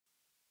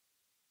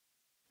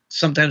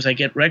sometimes I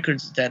get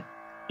records that,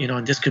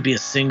 and this could be a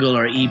single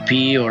or EP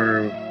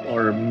or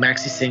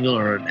maxi single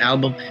or an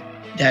album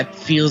that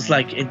feels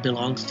like it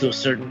belongs to a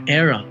certain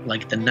era,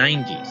 like the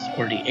 90s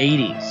or the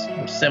 80s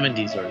or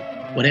 70s or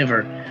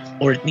whatever,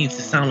 or it needs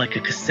to sound like a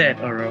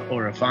cassette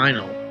or a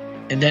vinyl.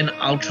 And then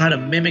I'll try to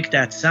mimic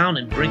that sound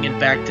and bring it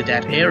back to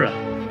that era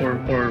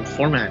or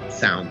format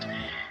sound.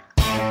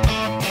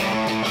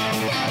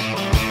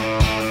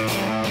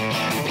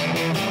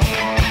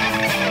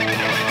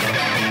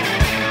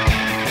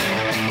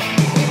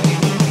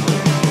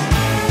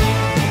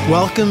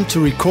 Welcome to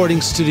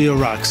Recording Studio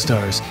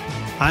Rockstars.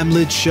 I'm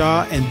Lid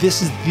Shaw, and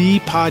this is the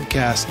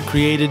podcast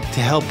created to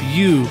help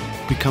you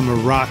become a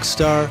rock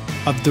star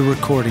of the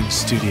recording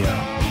studio.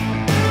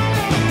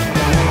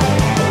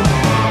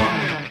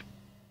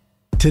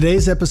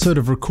 Today's episode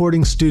of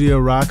Recording Studio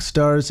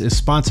Rockstars is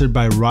sponsored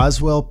by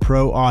Roswell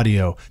Pro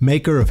Audio,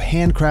 maker of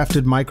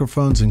handcrafted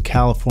microphones in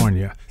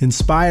California.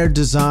 Inspired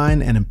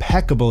design and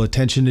impeccable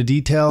attention to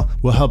detail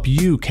will help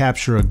you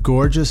capture a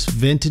gorgeous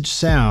vintage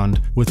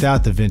sound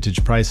without the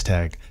vintage price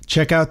tag.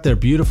 Check out their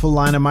beautiful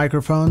line of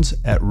microphones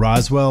at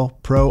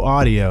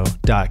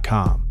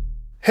roswellproaudio.com.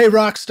 Hey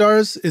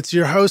Rockstars, it's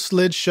your host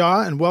Lid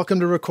Shaw, and welcome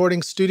to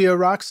Recording Studio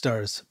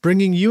Rockstars,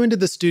 bringing you into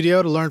the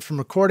studio to learn from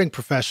recording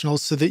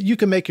professionals so that you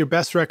can make your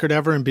best record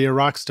ever and be a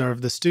rock star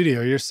of the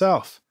studio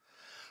yourself.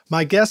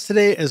 My guest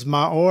today is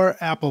Maor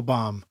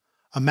Appelbaum,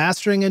 a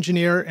mastering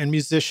engineer and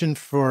musician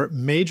for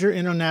major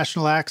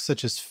international acts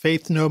such as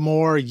Faith No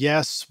More,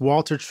 Yes,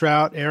 Walter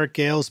Trout, Eric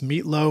Gales,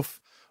 Meatloaf,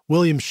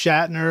 William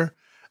Shatner,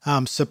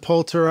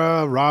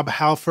 Sepultura, Rob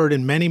Halford,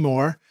 and many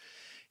more.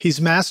 He's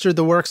mastered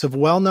the works of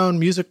well-known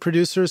music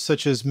producers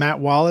such as Matt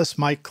Wallace,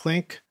 Mike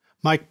Clink,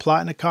 Mike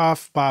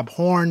Plotnikoff, Bob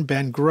Horn,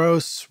 Ben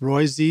Grosse,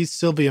 Roy Z,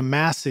 Sylvia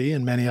Massy,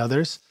 and many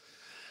others.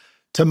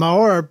 To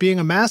Maor, being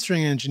a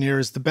mastering engineer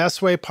is the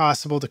best way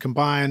possible to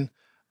combine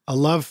a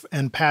love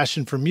and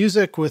passion for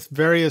music with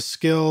various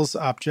skills,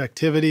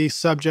 objectivity,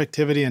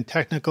 subjectivity, and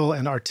technical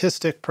and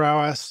artistic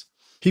prowess.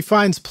 He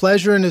finds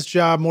pleasure in his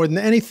job more than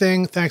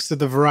anything thanks to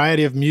the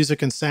variety of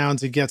music and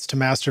sounds he gets to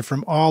master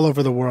from all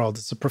over the world.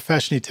 It's a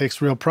profession he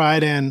takes real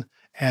pride in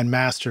and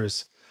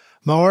masters.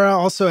 Maor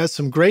also has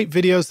some great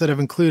videos that have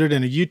included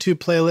in a YouTube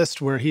playlist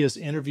where he is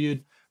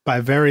interviewed by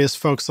various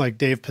folks like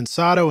Dave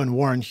Pensato and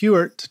Warren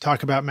Hewitt to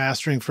talk about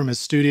mastering from his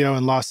studio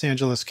in Los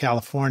Angeles,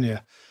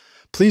 California.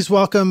 Please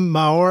welcome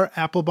Maor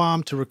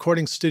Appelbaum to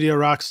Recording Studio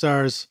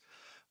Rockstars.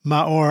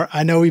 Maor,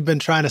 I know we've been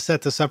trying to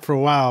set this up for a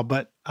while,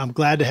 but I'm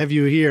glad to have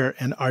you here.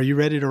 And are you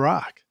ready to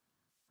rock?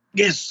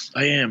 Yes,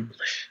 I am.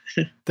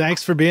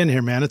 Thanks for being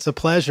here, man. It's a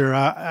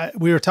pleasure.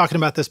 We were talking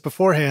about this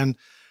beforehand,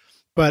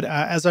 but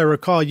as I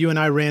recall, you and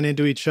I ran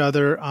into each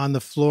other on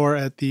the floor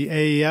at the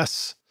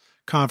AES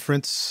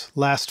conference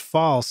last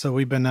fall. So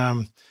we've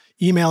been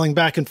emailing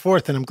back and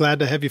forth, and I'm glad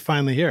to have you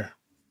finally here.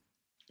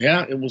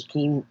 Yeah, it was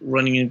cool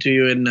running into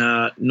you in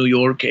New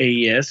York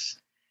AES.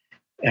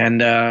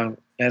 And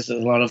as a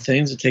lot of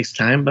things, it takes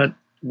time, but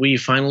we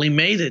finally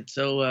made it.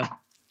 So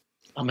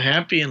I'm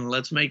happy, and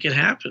let's make it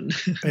happen.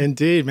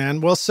 Indeed, man.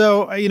 Well,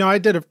 so, I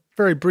did a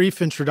very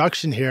brief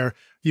introduction here.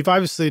 You've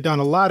obviously done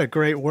a lot of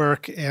great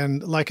work.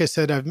 And like I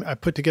said, I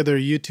put together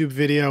a YouTube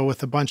video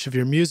with a bunch of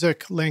your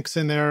music links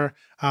in there,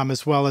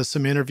 as well as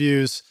some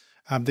interviews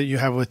that you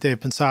have with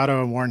Dave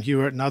Pensato and Warren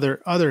Hewitt and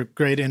other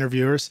great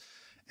interviewers.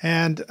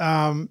 And,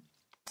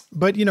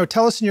 but,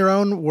 tell us in your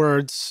own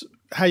words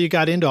how you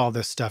got into all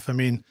this stuff. I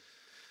mean,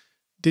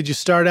 did you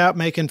start out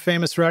making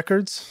famous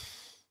records?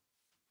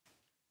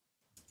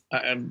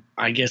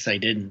 I guess I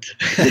didn't.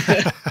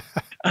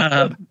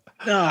 No,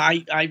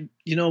 I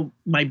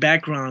my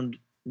background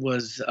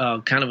was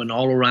kind of an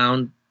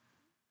all-around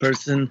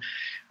person.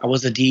 I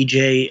was a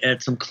DJ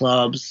at some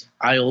clubs.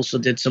 I also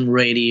did some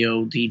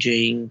radio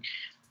DJing,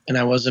 and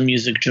I was a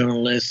music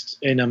journalist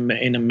in a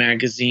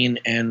magazine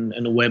and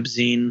a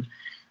webzine.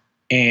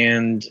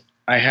 And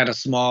I had a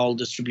small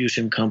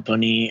distribution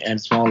company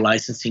and small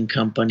licensing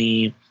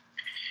company.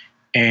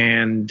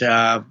 And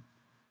I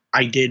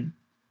did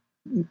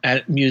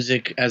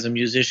music as a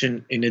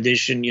musician. In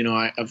addition,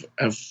 I've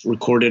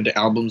recorded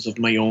albums of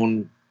my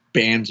own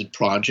bands and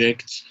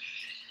projects.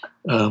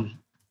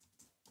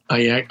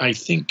 I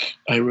think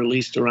I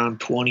released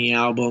around 20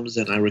 albums,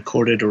 and I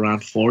recorded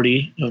around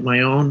 40 of my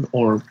own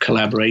or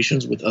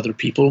collaborations with other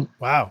people.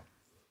 Wow.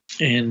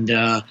 And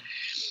I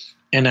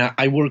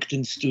worked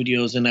in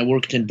studios, and I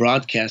worked in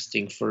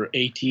broadcasting for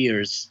 8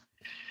 years.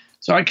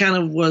 So I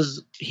kind of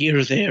was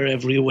here, there,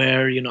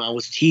 everywhere. I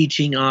was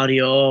teaching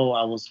audio.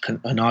 I was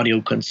an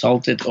audio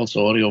consultant,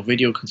 also audio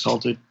video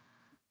consultant,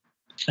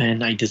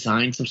 and I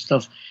designed some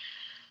stuff.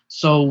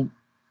 So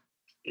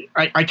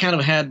I kind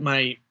of had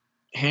my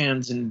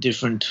hands in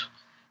different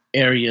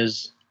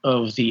areas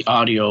of the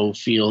audio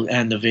field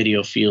and the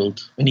video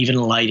field, and even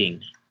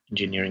lighting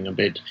engineering a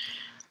bit.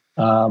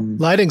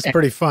 Lighting's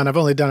pretty fun. I've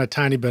only done a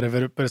tiny bit of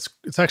it, but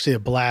it's actually a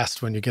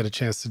blast when you get a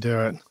chance to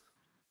do it.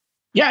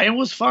 Yeah, it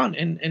was fun,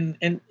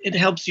 and it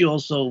helps you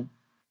also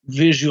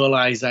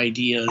visualize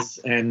ideas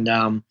and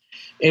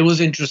it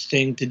was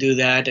interesting to do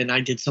that. And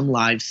I did some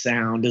live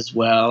sound as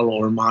well,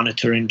 or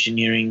monitor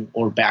engineering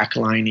or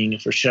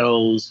backlining for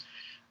shows.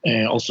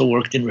 Also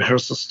worked in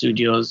rehearsal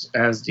studios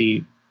as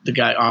the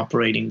guy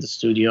operating the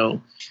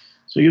studio.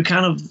 So you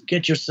kind of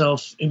get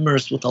yourself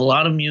immersed with a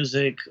lot of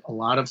music, a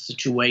lot of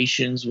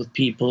situations with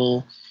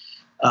people,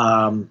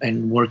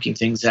 and working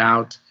things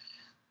out.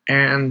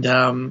 And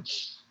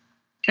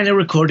I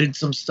recorded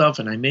some stuff,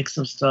 and I mixed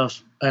some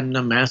stuff, and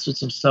I mastered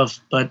some stuff.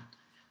 But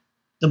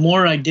the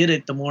more I did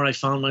it, the more I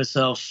found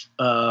myself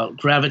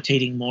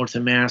gravitating more to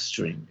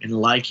mastering and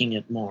liking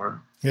it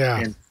more. Yeah.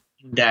 And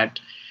that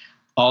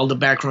all the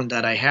background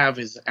that I have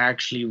is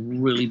actually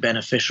really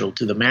beneficial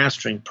to the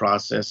mastering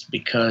process,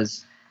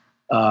 because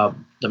the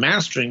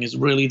mastering is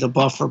really the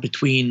buffer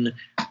between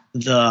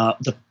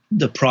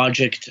the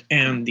project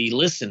and the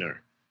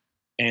listener.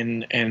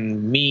 And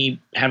me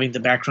having the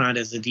background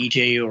as a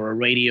DJ or a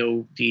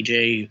radio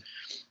DJ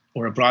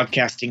or a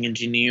broadcasting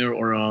engineer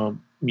or a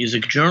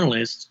music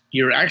journalist,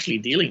 you're actually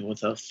dealing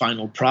with a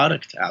final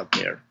product out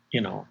there.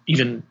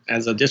 Even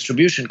as a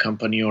distribution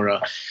company or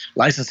a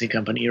licensing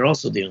company, you're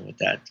also dealing with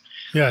that.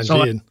 Yeah,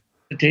 so indeed.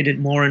 I gravitated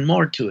more and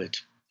more to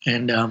it,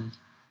 and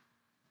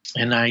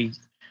I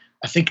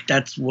think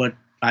that's what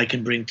I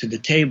can bring to the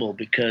table,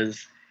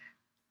 because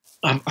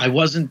I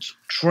wasn't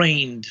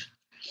trained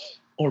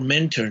or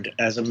mentored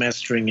as a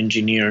mastering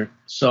engineer,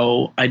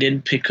 so I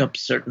didn't pick up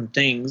certain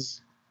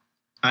things.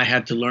 I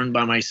had to learn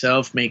by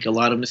myself, make a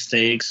lot of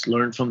mistakes,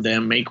 learn from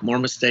them, make more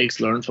mistakes,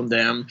 learn from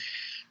them,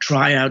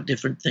 try out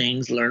different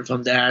things, learn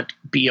from that,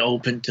 be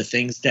open to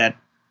things that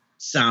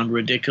sound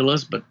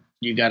ridiculous, but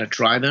you got to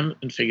try them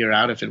and figure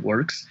out if it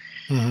works.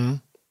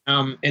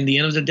 Mm-hmm. In the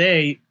end of the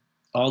day,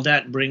 all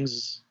that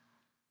brings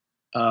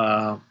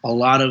a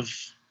lot of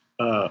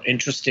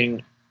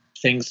interesting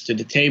things to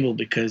the table,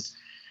 because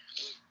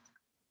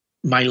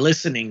my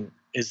listening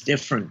is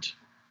different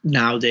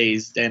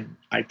nowadays than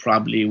I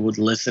probably would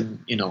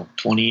listen,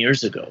 20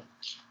 years ago.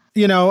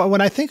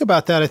 When I think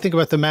about that, I think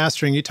about the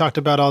mastering. You talked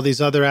about all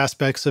these other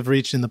aspects of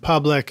reaching the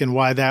public and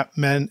why that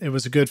meant it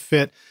was a good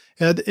fit.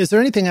 Is there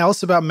anything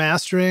else about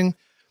mastering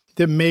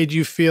that made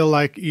you feel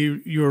like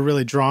you were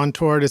really drawn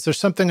toward? Is there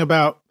something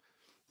about,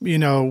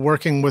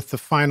 working with the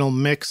final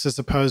mix as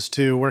opposed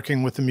to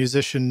working with a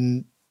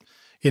musician,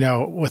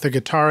 with a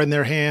guitar in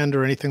their hand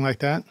or anything like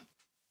that?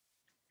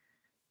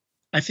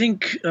 I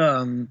think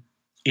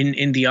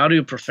in the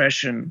audio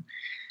profession,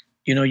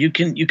 you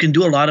can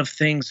do a lot of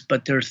things,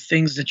 but there are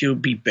things that you'll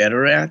be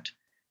better at.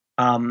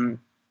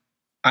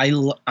 I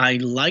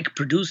like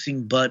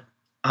producing, but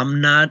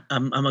I'm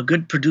a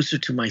good producer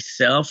to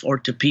myself or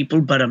to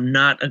people, but I'm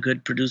not a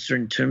good producer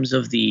in terms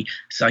of the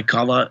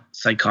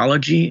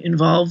psychology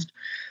involved,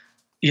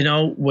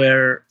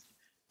 where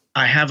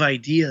I have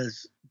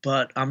ideas,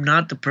 but I'm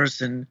not the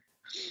person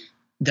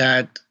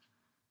that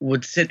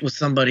would sit with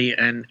somebody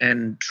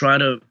and try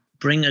to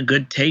bring a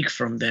good take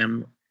from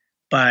them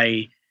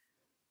by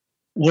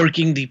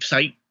working the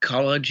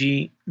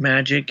psychology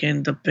magic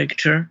in the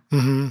picture.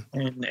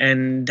 Mm-hmm.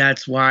 And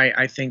that's why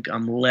I think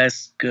I'm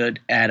less good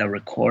at a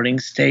recording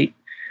state,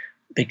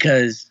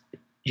 because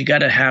you got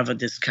to have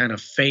this kind of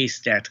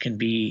face that can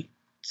be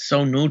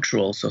so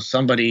neutral, so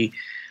somebody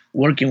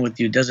working with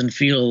you doesn't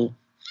feel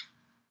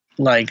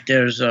like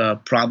there's a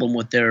problem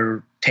with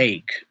their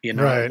take,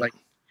 Right.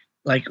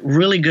 Like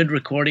really good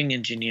recording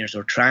engineers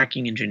or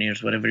tracking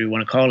engineers, whatever you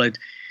want to call it,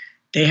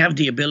 they have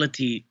the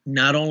ability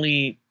not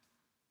only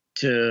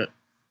to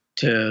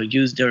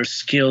use their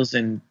skills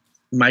in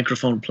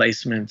microphone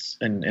placements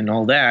and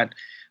all that,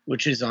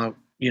 which is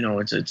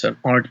it's an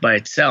art by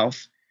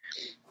itself,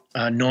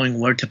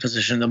 knowing where to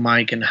position the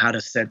mic and how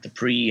to set the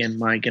pre and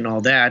mic and all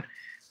that,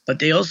 but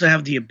they also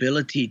have the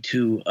ability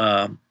to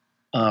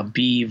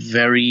be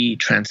very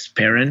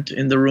transparent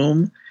in the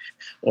room,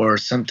 or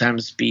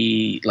sometimes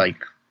be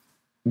like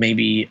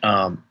maybe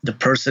the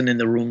person in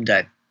the room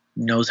that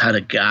knows how to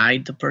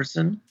guide the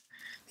person.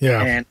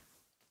 Yeah. And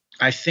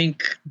I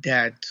think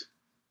that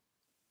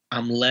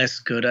I'm less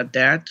good at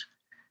that.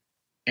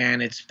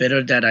 And it's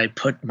better that I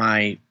put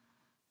my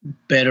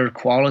better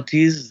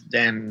qualities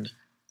than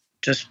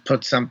just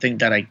put something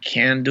that I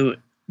can do,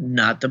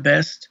 not the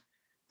best.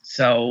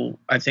 So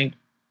I think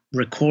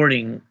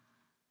recording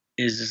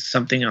is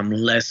something I'm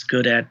less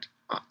good at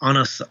on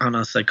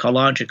a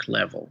psychological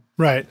level.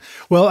 Right.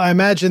 Well, I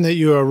imagine that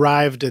you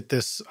arrived at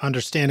this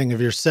understanding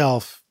of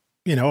yourself,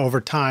 over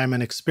time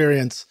and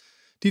experience.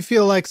 Do you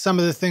feel like some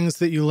of the things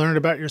that you learned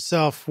about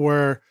yourself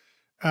were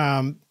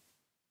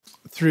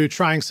through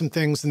trying some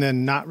things and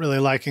then not really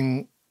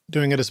liking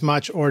doing it as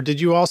much? Or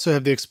did you also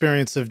have the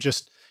experience of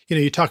just,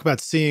 you talk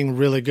about seeing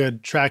really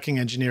good tracking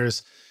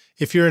engineers.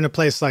 If you're in a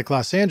place like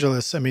Los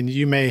Angeles, I mean,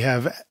 you may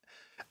have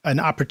an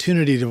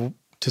opportunity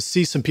to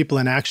see some people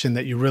in action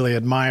that you really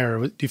admire.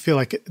 Do you feel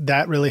like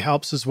that really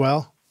helps as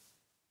well?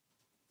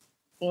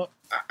 Well,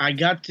 I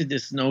got to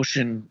this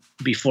notion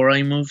before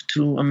I moved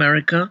to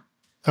America.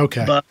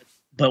 Okay.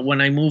 But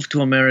when I moved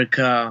to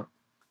America,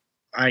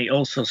 I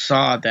also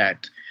saw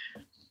that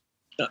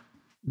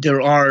there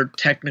are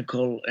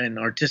technical and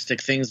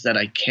artistic things that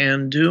I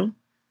can do,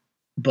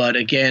 But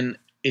again,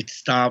 it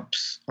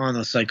stops on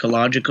a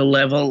psychological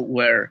level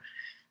where,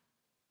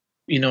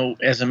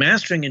 as a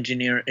mastering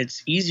engineer,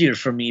 it's easier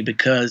for me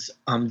because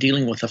I'm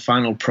dealing with a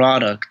final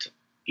product,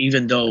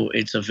 even though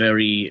it's a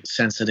very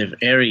sensitive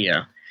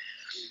area.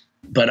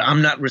 But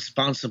I'm not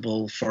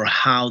responsible for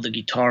how the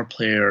guitar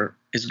player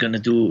is going to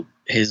do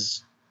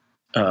his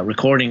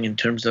recording in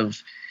terms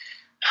of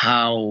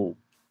how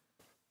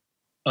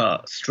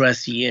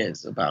stressed he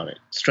is about it.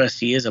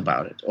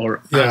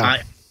 Or Yeah.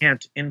 I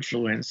can't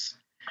influence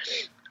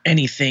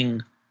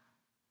anything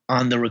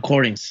on the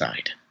recording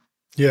side.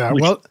 Yeah.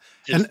 Which Well,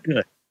 is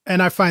good.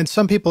 And I find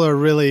some people are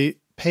really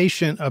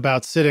patient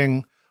about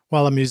sitting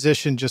while a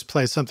musician just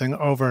plays something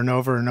over and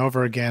over and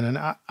over again. And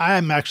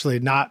I'm actually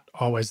not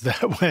always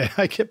that way.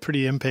 I get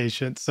pretty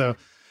impatient. So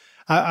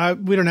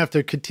we don't have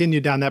to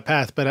continue down that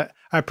path, but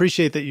I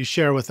appreciate that you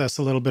share with us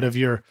a little bit of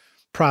your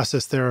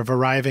process there of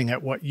arriving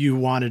at what you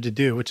wanted to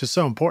do, which is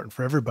so important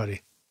for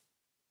everybody.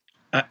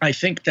 I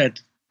think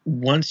that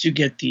once you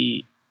get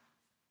the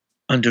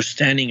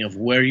understanding of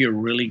where you're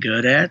really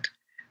good at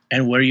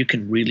and where you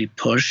can really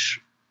push,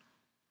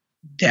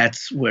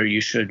 that's where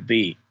you should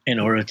be in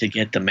order to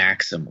get the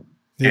maximum.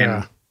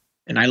 Yeah.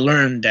 And I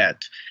learned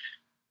that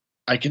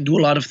I can do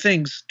a lot of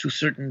things to a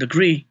certain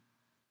degree,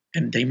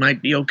 and they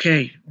might be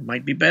okay, or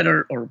might be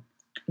better, or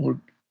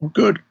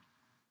good,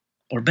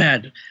 or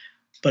bad.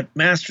 But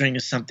mastering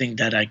is something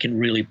that I can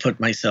really put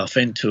myself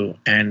into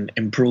and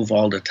improve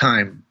all the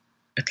time.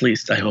 At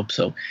least I hope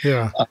so.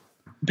 Yeah.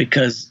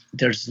 Because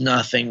there's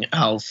nothing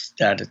else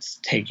that it's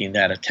taking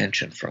that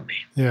attention from me.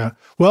 Yeah.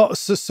 Well,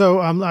 so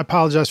I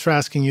apologize for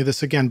asking you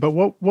this again, but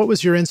what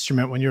was your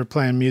instrument when you were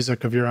playing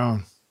music of your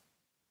own?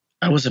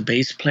 I was a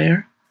bass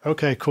player.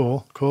 Okay,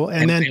 cool.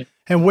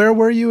 And where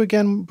were you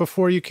again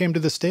before you came to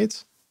the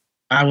States?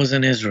 I was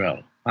in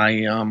Israel.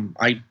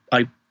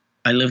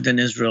 I lived in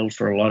Israel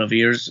for a lot of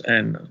years,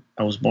 and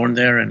I was born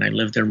there, and I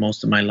lived there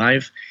most of my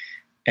life.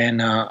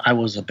 And I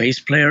was a bass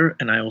player,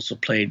 and I also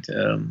played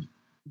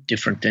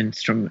different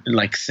instruments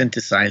like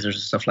synthesizers and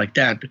stuff like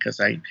that, because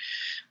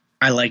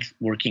I like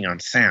working on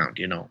sound.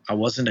 I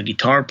wasn't a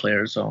guitar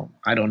player, so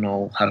I don't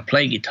know how to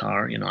play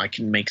guitar. I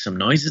can make some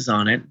noises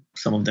on it.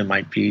 Some of them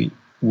might be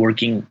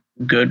working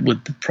good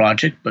with the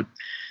project, but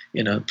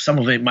some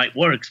of it might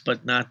work,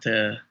 but not.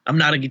 I'm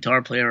not a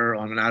guitar player.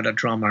 I'm not a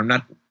drummer. I'm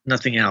not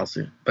nothing else.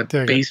 But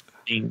bass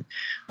playing,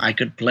 I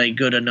could play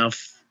good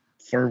enough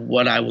for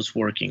what I was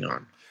working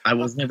on. I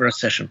was never a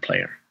session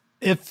player.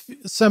 If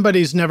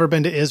somebody's never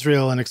been to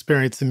Israel and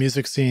experienced the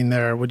music scene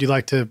there, would you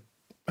like to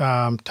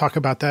talk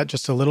about that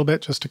just a little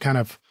bit, just to kind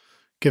of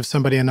give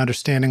somebody an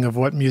understanding of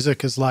what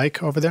music is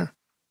like over there?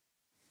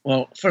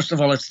 Well, first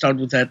of all, let's start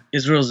with that.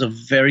 Israel is a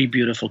very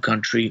beautiful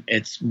country.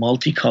 It's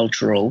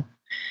multicultural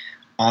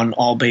on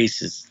all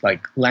bases,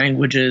 like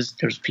languages.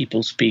 There's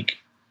people speak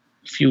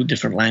a few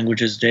different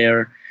languages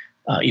there,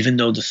 even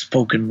though the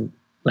spoken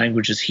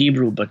language is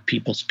Hebrew, but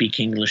people speak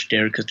English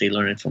there because they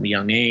learn it from a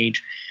young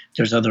age.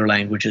 There's other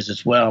languages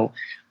as well.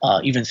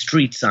 Even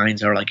street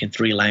signs are like in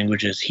 3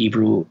 languages: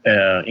 Hebrew,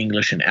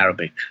 English, and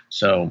Arabic.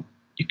 So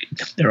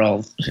they're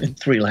all in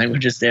 3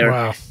 languages there.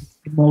 Wow.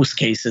 In most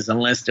cases,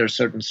 unless there are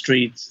certain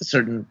streets,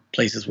 certain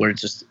places where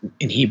it's just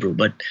in Hebrew.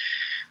 But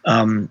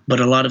a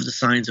lot of the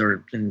signs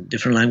are in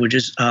different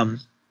languages.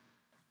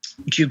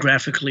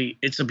 Geographically,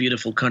 it's a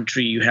beautiful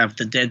country. You have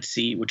the Dead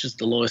Sea, which is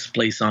the lowest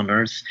place on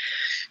earth.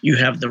 You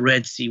have the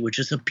Red Sea, which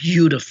is a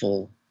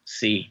beautiful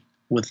sea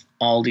with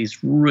all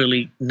these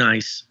really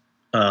nice,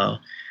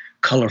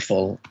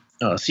 colorful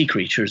sea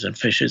creatures and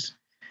fishes.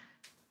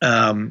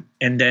 And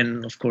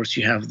then, of course,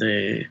 you have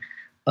the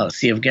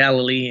Sea of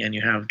Galilee, and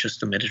you have just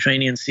the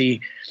Mediterranean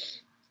Sea.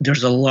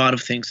 There's a lot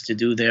of things to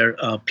do there.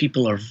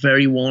 People are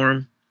very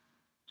warm,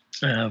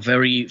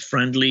 very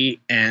friendly,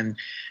 and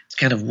it's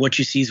kind of what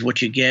you see is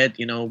what you get.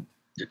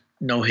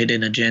 No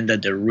hidden agenda.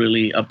 They're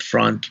really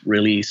upfront,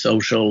 really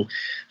social.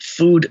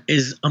 Food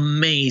is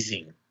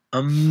amazing,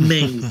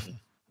 amazing.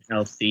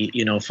 Healthy,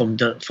 from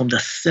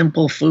the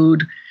simple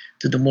food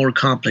to the more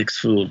complex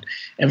food,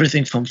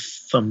 everything from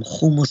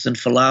hummus and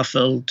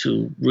falafel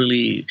to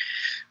really,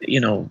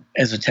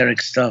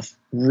 esoteric stuff,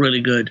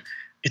 really good.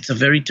 It's a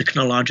very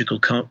technological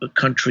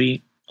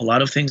country. A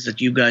lot of things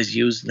that you guys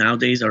use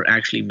nowadays are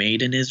actually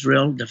made in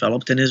Israel,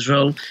 developed in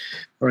Israel.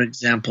 For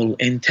example,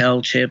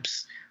 Intel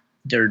chips,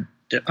 the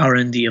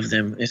R&D of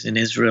them is in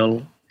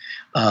Israel.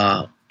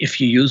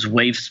 If you use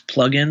Waves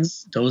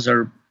plugins, those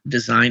are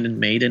designed and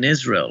made in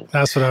Israel.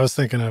 That's what I was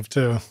thinking of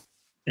too.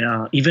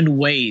 Yeah, even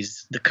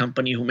Waze, the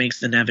company who makes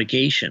the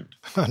navigation.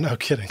 Oh, no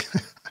kidding.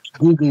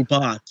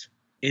 Googlebot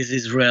is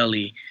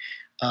Israeli.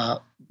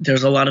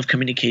 There's a lot of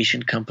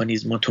communication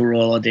companies.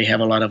 Motorola, they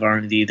have a lot of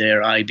R&D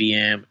there.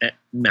 IBM,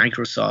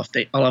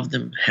 Microsoft, all of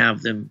them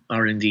have them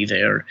R&D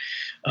there.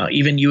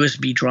 Even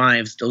USB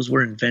drives, those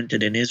were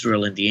invented in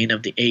Israel in the end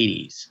of the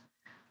 80s.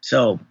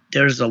 So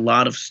there's a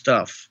lot of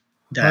stuff.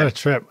 What a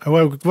trip.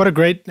 What a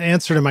great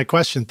answer to my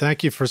question.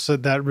 Thank you for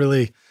that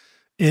really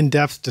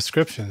in-depth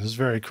description. It was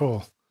very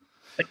cool.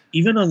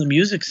 Even on the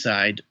music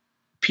side,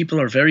 people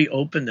are very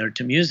open there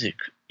to music,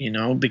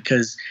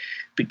 because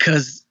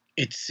because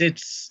it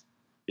sits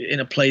in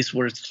a place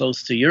where it's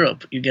close to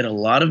Europe. You get a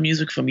lot of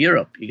music from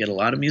Europe. You get a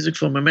lot of music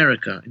from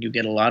America, and you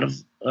get a lot of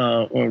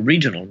or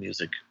regional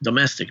music,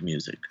 domestic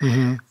music.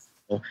 Mm-hmm.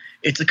 So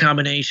it's a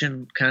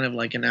combination, kind of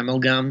like an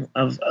amalgam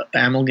of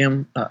how do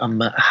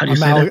you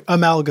say that?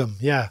 Amalgam,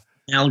 yeah.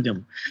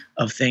 Amalgam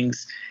of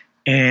things,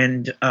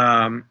 and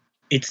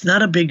it's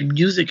not a big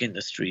music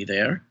industry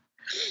there.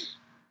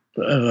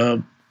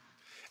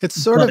 It's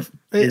sort of,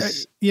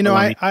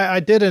 I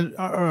did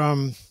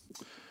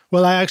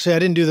I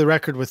didn't do the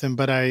record with him,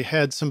 but I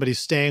had somebody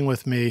staying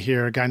with me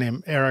here, a guy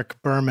named Eric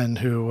Berman,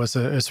 who was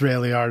an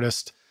Israeli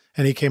artist,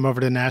 and he came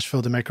over to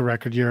Nashville to make a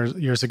record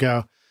years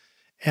ago.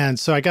 And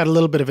so I got a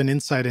little bit of an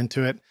insight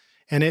into it,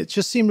 and it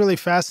just seemed really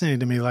fascinating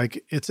to me.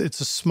 Like it's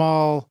a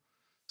small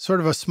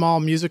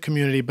music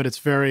community, but it's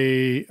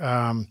very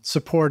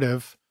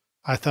supportive,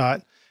 I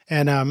thought.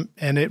 And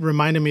it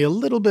reminded me a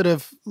little bit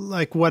of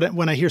like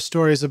when I hear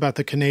stories about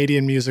the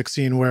Canadian music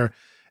scene where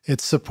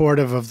it's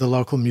supportive of the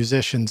local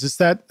musicians. Is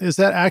that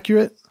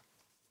accurate?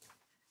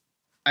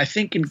 I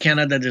think in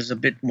Canada there's a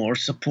bit more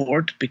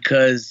support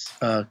because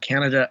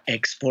Canada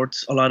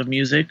exports a lot of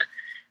music,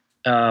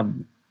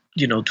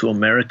 to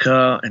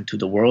America and to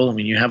the world. I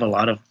mean, you have a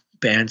lot of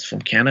bands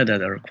from Canada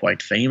that are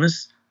quite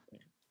famous.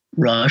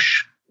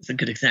 Rush is a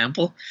good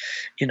example,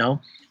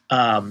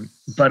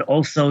 but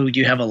also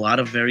you have a lot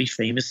of very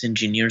famous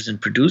engineers and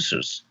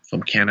producers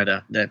from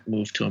Canada that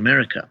moved to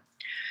America.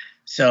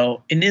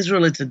 So in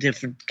Israel, it's a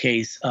different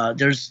case.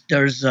 There's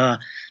a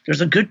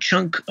good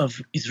chunk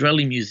of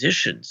Israeli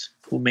musicians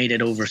who made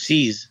it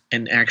overseas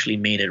and actually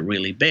made it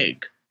really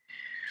big.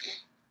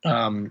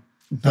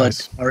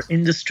 But our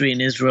industry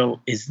in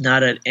Israel is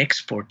not an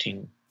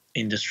exporting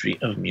industry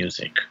of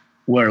music,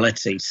 where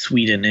let's say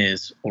Sweden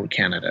is or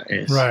Canada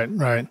is.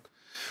 Right.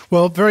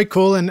 Well, very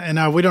cool.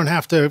 And we don't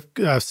have to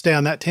stay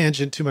on that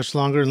tangent too much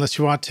longer unless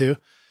you want to.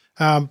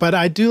 But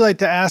I do like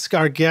to ask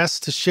our guests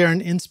to share an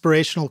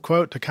inspirational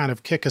quote to kind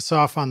of kick us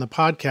off on the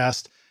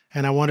podcast.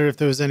 And I wondered if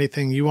there was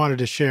anything you wanted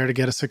to share to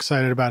get us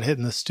excited about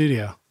hitting the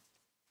studio.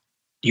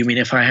 You mean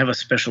if I have a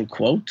special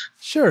quote?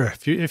 Sure,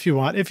 if you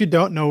want. If you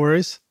don't, no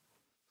worries.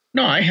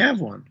 No, I have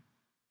one.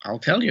 I'll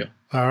tell you.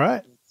 All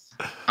right.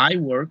 I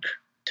work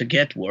to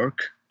get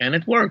work, and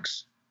it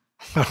works.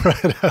 All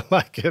right. I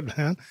like it,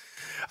 man.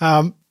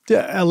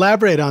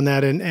 Elaborate on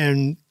that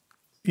and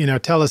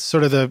tell us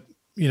sort of the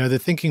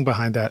thinking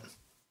behind that.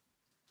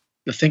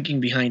 The thinking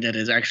behind that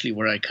is actually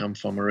where I come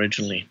from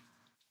originally.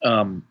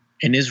 In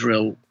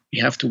Israel,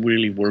 you have to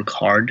really work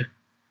hard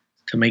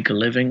to make a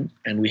living,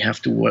 and we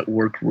have to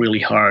work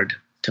really hard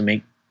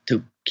to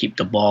keep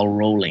the ball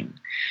rolling.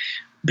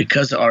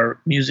 Because our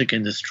music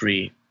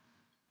industry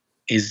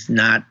is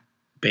not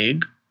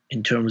big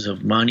in terms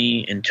of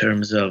money, in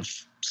terms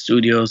of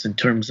studios, in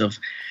terms of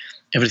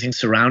everything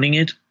surrounding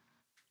it,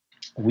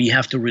 we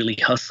have to really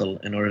hustle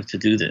in order to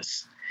do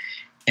this.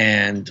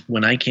 And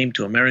when I came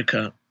to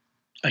America,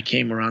 I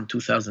came around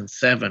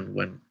 2007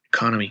 when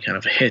economy kind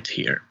of hit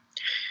here.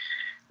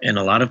 And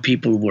a lot of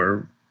people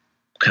were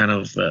kind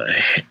of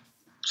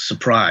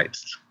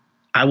surprised.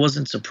 I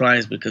wasn't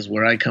surprised because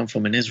where I come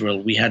from in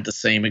Israel, we had the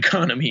same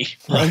economy.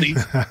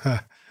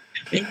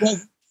 It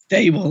was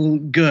stable,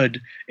 good.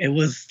 It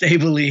was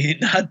stably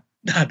not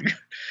good.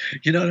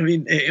 You know what I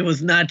mean? It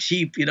was not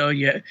cheap.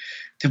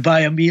 To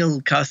buy a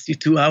meal cost you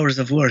 2 hours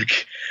of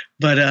work.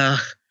 But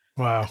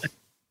wow.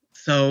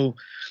 So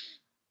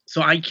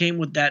I came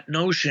with that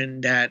notion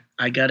that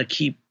I got to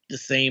keep the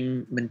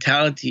same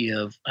mentality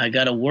of I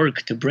got to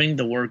work to bring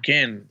the work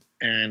in.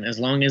 And as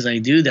long as I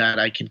do that,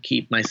 I can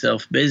keep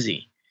myself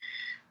busy.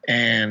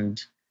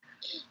 And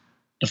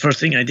the first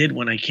thing I did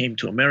when I came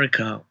to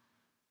America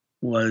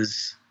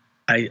was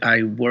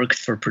I worked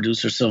for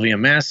producer Sylvia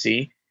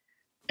Massy,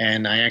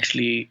 and I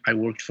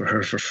worked for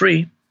her for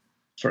free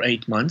for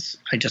 8 months.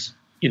 I just,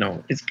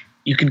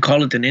 you can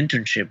call it an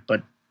internship,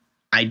 but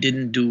I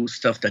didn't do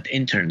stuff that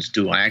interns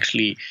do.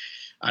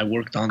 I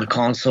worked on the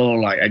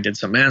console. I did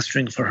some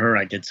mastering for her.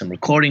 I did some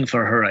recording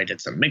for her. I did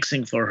some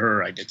mixing for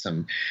her. I did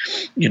some,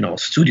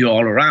 studio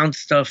all around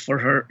stuff for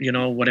her,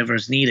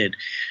 whatever's needed.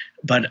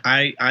 But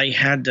I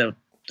had the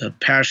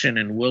passion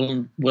and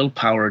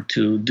willpower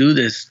to do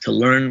this, to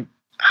learn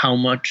how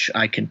much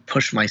I can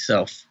push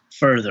myself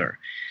further.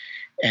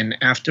 And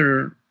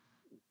after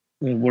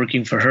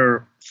working for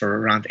her for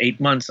around 8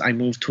 months, I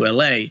moved to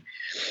LA.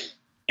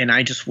 And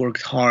I just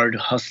worked hard,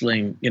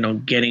 hustling,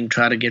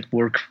 try to get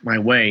work my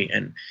way.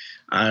 And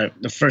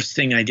the first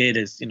thing I did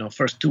is,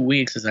 first 2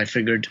 weeks is I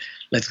figured,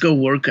 let's go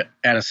work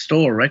at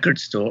a record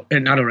store,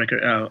 not a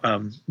record,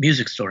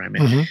 music store, I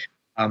mean.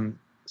 Mm-hmm.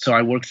 So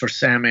I worked for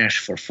Sam Ash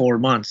for 4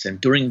 months. And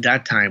during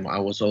that time, I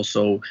was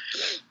also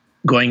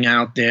going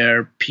out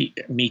there,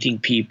 meeting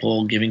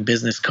people, giving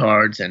business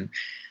cards, and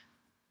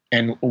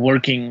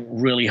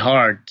working really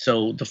hard.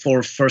 So the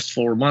first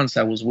 4 months,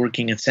 I was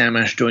working at Sam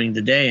Ash during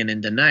the day, and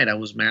in the night, I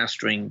was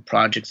mastering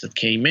projects that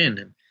came in.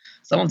 And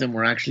some of them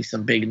were actually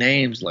some big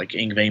names like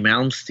Yngwie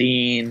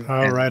Malmsteen,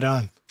 right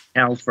on,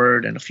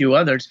 Halford, and a few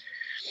others.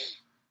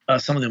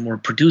 Some of them were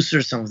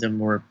producers, some of them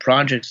were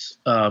projects,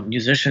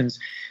 musicians.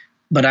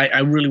 But I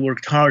really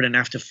worked hard, and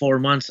after 4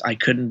 months, I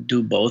couldn't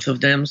do both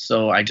of them,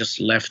 so I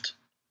just left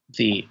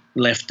the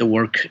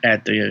work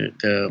at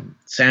the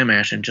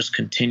Samash and just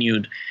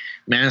continued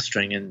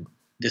mastering. And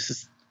this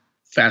is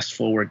fast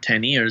forward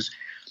 10 years.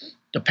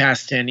 The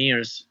past 10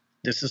 years,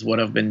 this is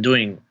what I've been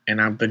doing,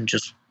 and I've been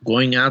just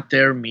going out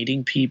there,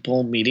 meeting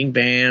people, meeting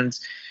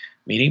bands,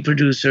 meeting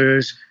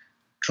producers,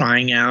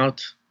 trying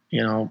out,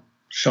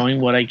 showing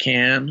what I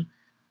can,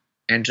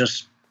 and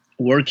just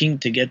working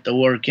to get the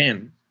work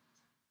in.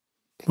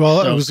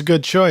 Well, it was a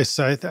good choice.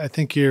 I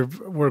think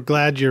we're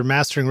glad you're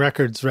mastering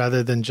records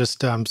rather than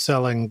just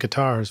selling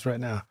guitars right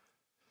now.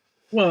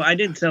 Well, I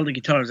didn't sell the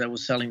guitars. I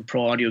was selling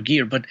pro audio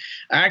gear. But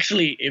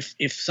actually,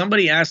 if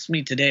somebody asked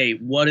me today,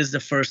 what is the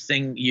first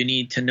thing you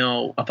need to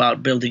know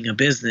about building a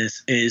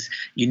business, is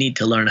you need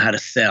to learn how to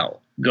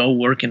sell. Go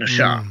work in a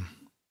shop.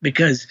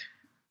 Because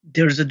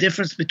there's a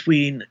difference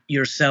between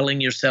you're selling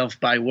yourself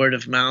by word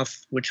of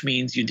mouth, which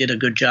means you did a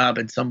good job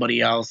and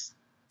somebody else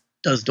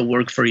does the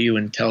work for you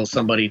and tells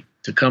somebody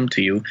to come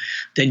to you,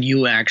 than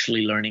you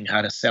actually learning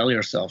how to sell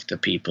yourself to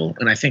people.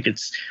 And I think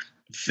it's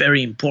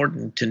very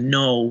important to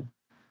know,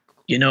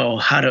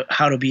 how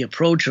to be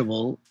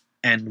approachable,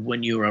 and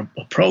when you're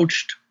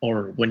approached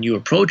or when you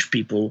approach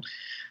people,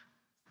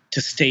 to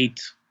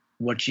state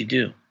what you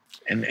do.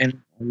 And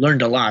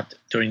learned a lot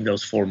during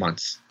those 4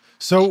 months.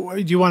 So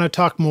do you want to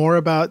talk more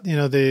about,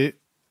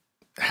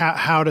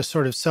 how to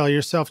sort of sell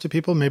yourself to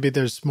people? Maybe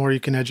there's more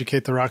you can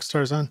educate the rock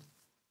stars on?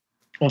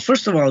 Well,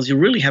 first of all, you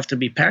really have to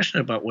be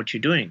passionate about what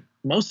you're doing.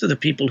 Most of the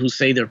people who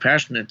say they're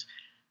passionate,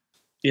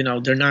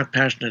 they're not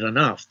passionate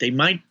enough. They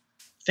might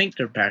think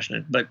they're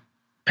passionate, but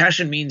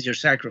passion means you're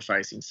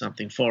sacrificing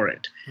something for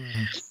it.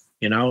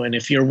 And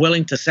if you're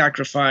willing to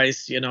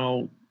sacrifice,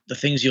 the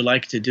things you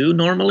like to do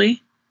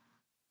normally,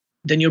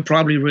 then you're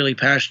probably really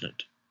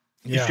passionate.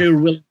 Yeah. If you're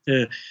willing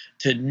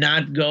to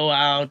not go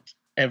out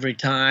every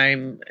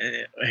time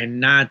and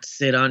not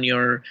sit on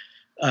your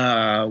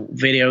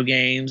video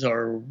games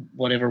or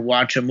whatever,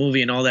 watch a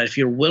movie and all that, if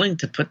you're willing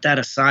to put that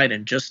aside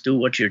and just do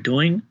what you're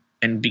doing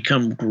and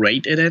become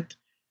great at it,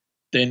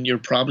 then you're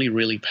probably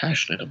really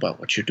passionate about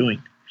what you're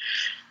doing.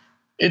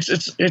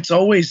 It's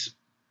always,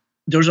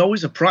 there's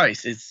always a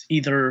price. It's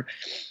either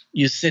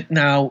you sit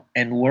now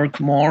and work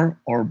more,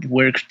 or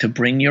work to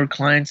bring your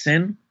clients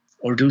in,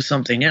 or do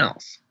something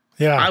else.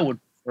 Yeah, I would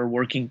prefer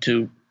working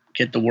to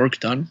get the work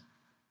done,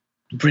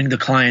 bring the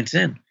clients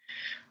in,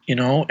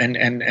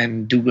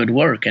 and do good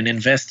work and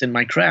invest in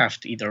my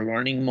craft, either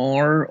learning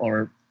more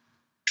or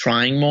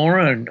trying more,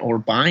 or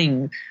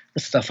buying the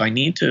stuff I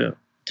need to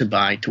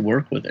buy to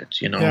work with it,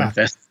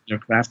 invest in your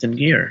craft and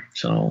gear.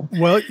 So,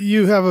 well,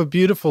 you have a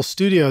beautiful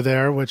studio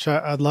there, which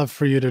I'd love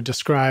for you to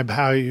describe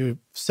how you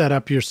set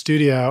up your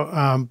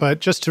studio. But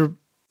just to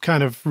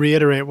kind of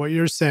reiterate what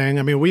you're saying,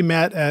 I mean, we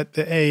met at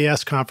the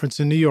AES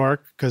conference in New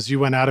York because you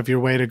went out of your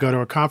way to go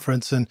to a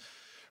conference, and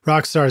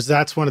Rockstars,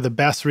 that's one of the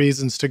best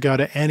reasons to go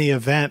to any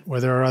event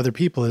where there are other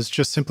people, is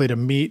just simply to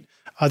meet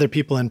other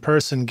people in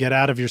person, get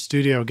out of your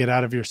studio, get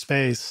out of your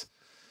space,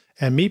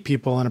 and meet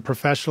people in a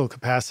professional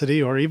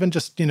capacity, or even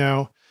just,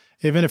 even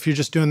if you're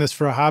just doing this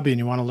for a hobby and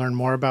you want to learn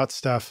more about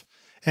stuff.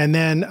 And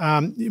then,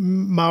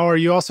 Maor,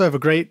 you also have a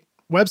great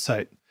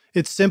website.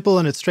 It's simple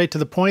and it's straight to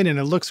the point and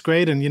it looks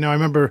great. And, I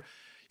remember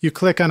you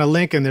click on a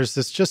link and there's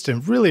this just a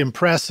really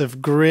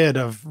impressive grid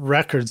of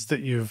records that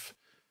you've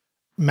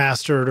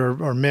mastered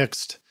or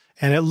mixed,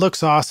 and it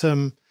looks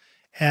awesome.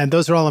 And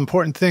those are all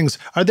important things.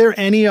 Are there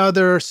any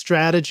other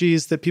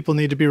strategies that people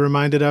need to be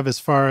reminded of as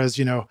far as,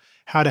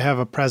 how to have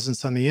a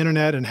presence on the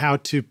internet and how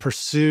to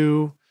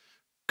pursue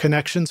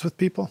connections with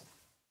people?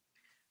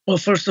 Well,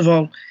 first of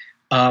all,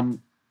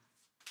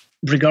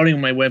 regarding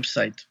my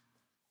website,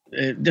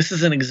 this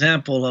is an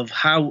example of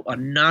how a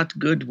not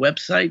good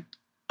website,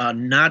 a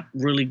not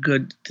really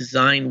good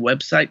design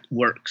website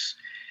works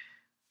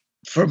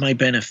for my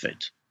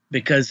benefit,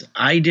 because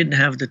I didn't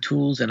have the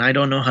tools and I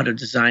don't know how to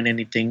design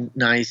anything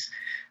nice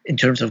in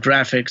terms of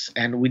graphics,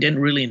 and we didn't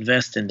really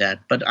invest in that.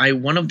 But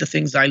one of the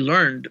things I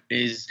learned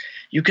is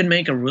you can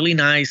make a really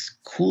nice,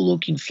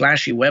 cool-looking,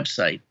 flashy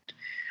website,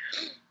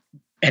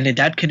 and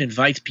that can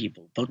invite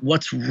people. But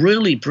what's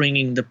really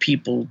bringing the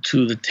people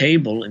to the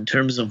table in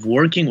terms of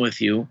working with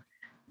you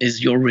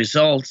is your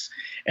results.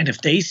 And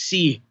if they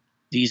see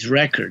these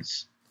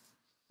records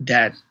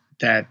that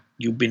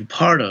you've been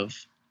part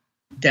of,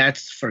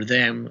 that's for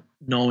them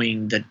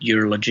knowing that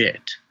you're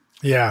legit.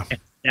 Yeah. And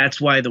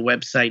that's why the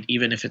website,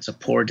 even if it's a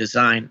poor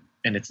design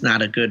and it's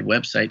not a good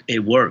website,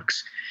 it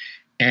works.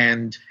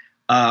 And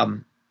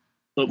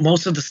but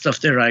most of the stuff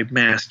there I've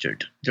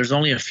mastered. There's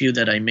only a few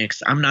that I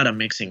mixed. I'm not a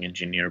mixing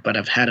engineer, but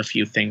I've had a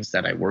few things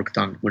that I worked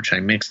on which I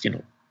mixed,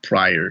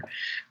 prior.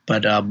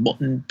 But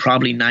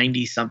probably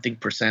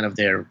 90-something% of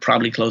there,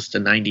 probably close to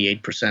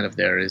 98% of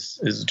there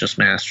is just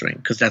mastering,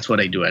 because that's what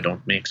I do. I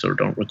don't mix or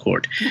don't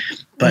record.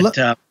 But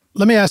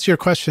let me ask you a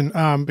question,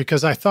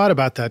 because I thought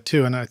about that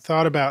too, and I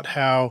thought about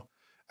how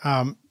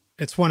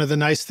it's one of the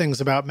nice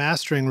things about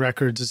mastering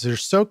records is they're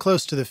so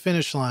close to the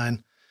finish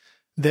line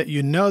that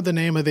you know the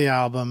name of the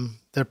album,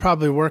 they're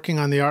probably working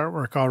on the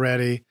artwork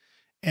already,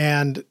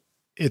 and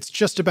it's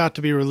just about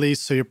to be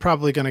released, so you're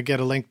probably going to get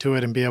a link to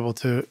it and be able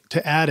to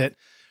add it.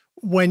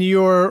 When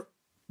you're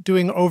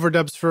doing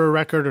overdubs for a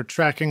record or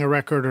tracking a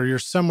record, or you're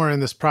somewhere in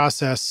this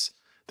process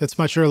that's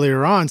much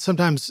earlier on,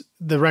 sometimes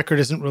the record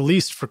isn't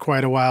released for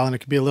quite a while and it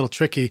can be a little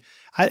tricky.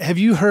 Have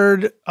you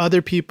heard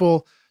other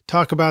people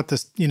talk about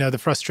this, the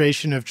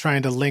frustration of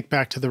trying to link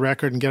back to the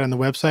record and get on the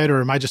website,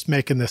 or am I just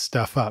making this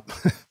stuff up?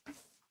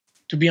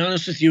 To be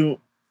honest with you,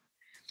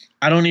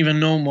 I don't even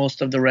know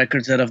most of the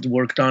records that I've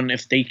worked on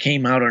if they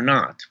came out or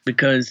not,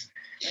 because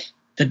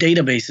the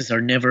databases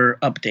are never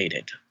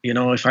updated.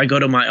 If I go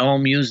to my All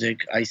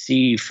Music, I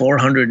see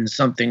 400 and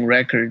something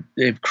record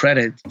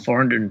credits,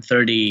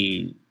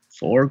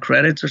 434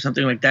 credits or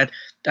something like that.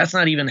 That's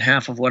not even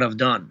half of what I've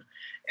done.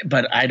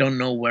 But I don't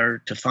know where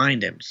to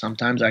find them.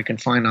 Sometimes I can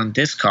find on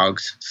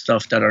Discogs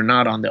stuff that are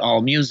not on the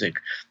All Music.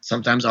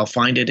 Sometimes I'll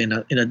find it in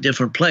a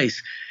different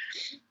place.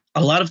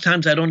 A lot of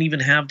times I don't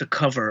even have the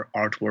cover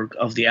artwork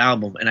of the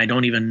album, and I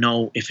don't even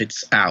know if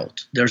it's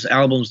out. There's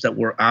albums that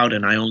were out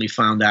and I only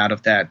found out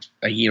of that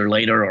a year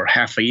later or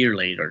half a year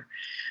later,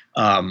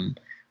 or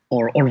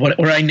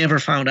I never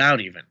found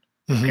out even.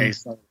 Mm-hmm. Okay,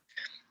 so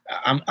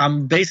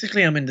I'm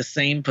basically in the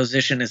same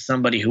position as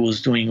somebody who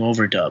was doing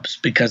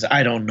overdubs, because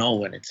I don't know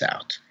when it's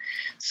out.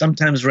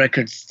 Sometimes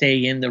records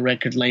stay in the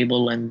record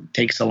label and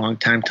takes a long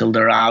time till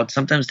they're out.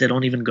 Sometimes they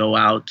don't even go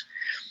out.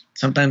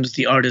 Sometimes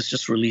the artist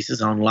just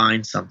releases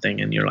online something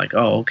and you're like,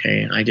 oh,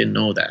 okay, I didn't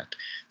know that.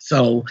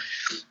 So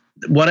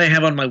what I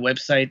have on my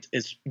website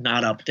is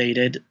not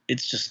updated.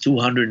 It's just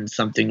 200 and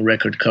something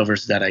record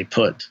covers that I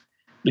put,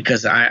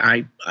 because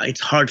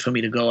it's hard for me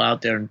to go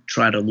out there and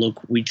try to look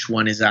which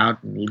one is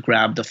out and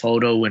grab the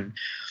photo, and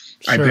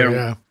sure, I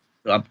barely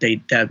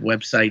update that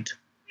website.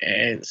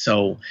 And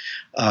so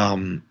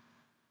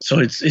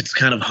it's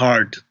kind of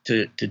hard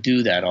to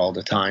do that all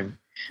the time.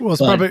 Well,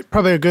 it's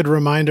probably a good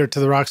reminder to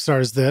the rock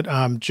stars that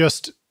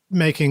just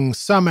making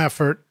some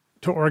effort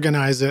to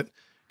organize it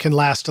can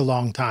last a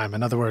long time.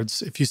 In other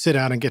words, if you sit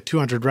down and get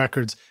 200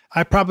 records,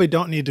 I probably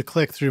don't need to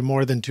click through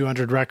more than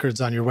 200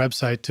 records on your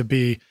website to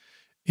be,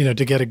 to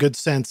get a good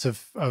sense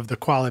of the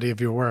quality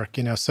of your work.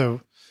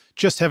 So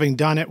just having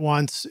done it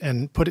once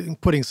and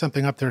putting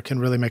something up there can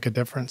really make a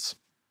difference.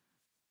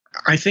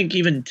 I think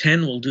even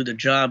 10 will do the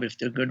job if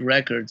they're good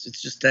records.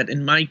 It's just that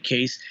in my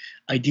case,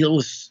 I deal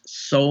with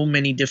so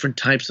many different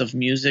types of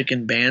music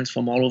and bands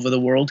from all over the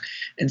world.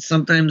 And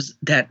sometimes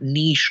that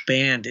niche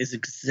band is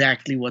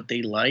exactly what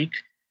they like.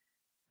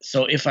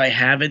 So if I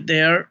have it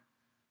there,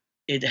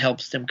 it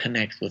helps them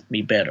connect with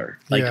me better.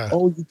 Like,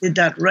 oh, you did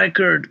that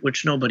record,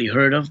 which nobody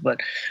heard of,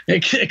 but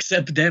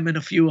except them and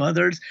a few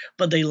others,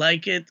 but they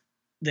like it.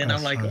 Then that's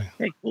I'm like, funny.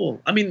 Hey,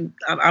 cool. I mean,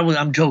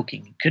 I'm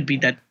joking. It could be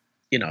that,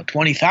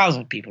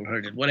 20,000 people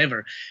heard it,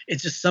 whatever.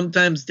 It's just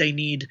sometimes they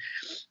need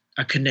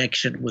a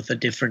connection with a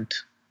different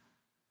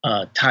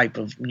type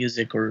of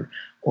music or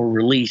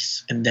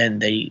release, and then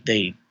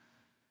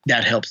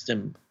that helps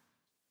them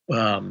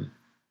seal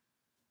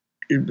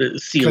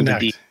connect. the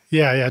deal.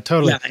 Yeah,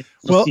 totally.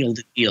 Yeah, seal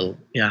the deal.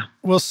 Yeah.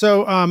 Well,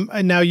 so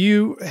and now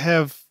you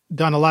have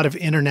done a lot of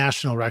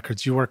international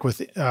records. You work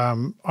with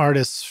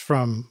artists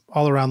from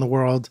all around the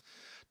world.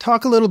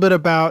 Talk a little bit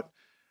about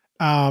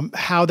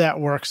how that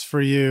works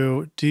for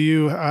you. Do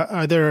you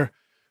are there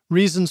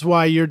reasons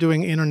why you're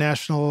doing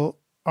international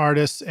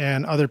artists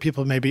and other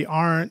people maybe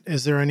aren't?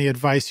 Is there any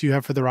advice you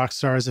have for the rock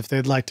stars if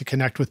they'd like to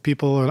connect with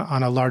people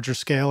on a larger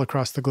scale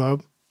across the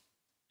globe?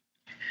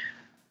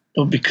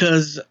 Well,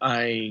 because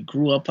I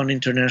grew up on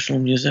international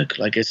music,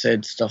 like I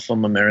said, stuff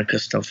from America,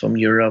 stuff from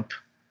Europe,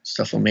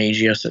 stuff from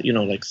Asia, so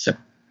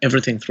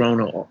everything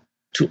thrown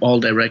to all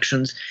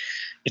directions,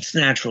 it's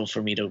natural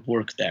for me to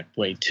work that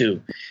way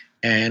too.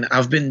 And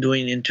I've been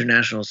doing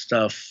international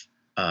stuff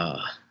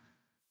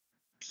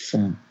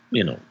from,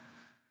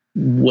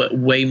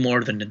 way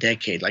more than a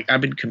decade. Like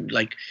I've been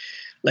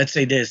let's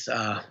say this,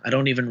 I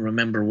don't even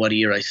remember what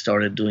year I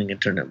started doing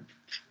internet.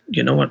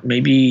 You know what,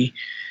 maybe,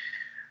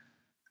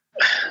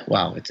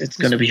 wow, it's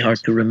going to be hard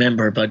to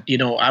remember, but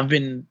I've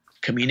been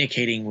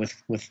communicating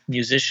with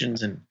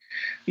musicians and,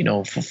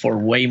 for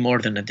way more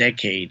than a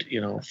decade,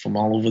 from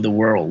all over the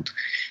world.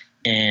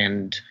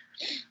 And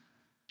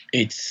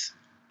it's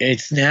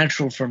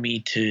natural for me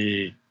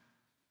to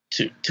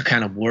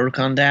kind of work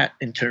on that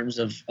in terms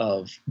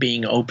of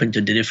being open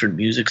to the different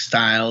music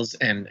styles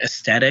and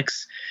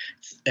aesthetics.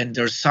 And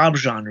there's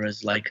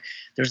subgenres, like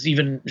there's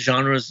even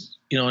genres,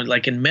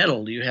 like in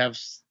metal, you have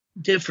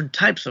different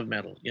types of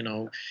metal.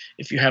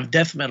 If you have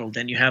death metal,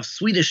 then you have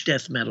Swedish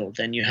death metal,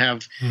 then you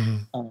have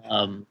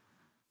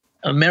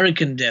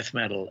American death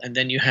metal, and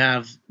then you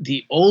have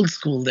the old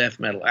school death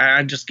metal.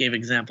 I just gave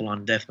example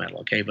on death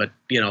metal, okay? But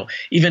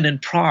even in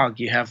prog,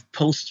 you have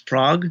post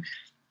prog,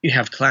 you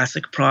have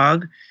classic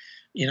prog,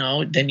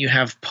 then you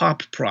have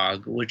pop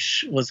prog,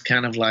 which was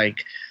kind of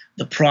like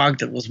the prog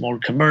that was more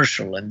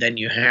commercial, and then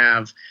you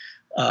have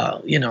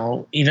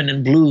even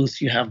in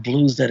blues, you have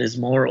blues that is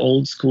more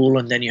old school,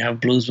 and then you have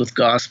blues with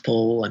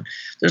gospel, and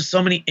there's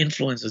so many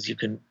influences you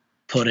can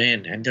put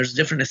in. And there's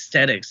different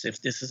aesthetics,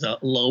 if this is a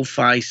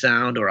lo-fi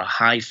sound or a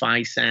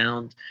hi-fi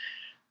sound.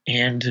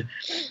 And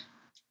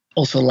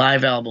also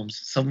live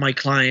albums. Some of my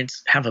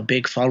clients have a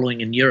big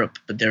following in Europe,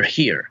 but they're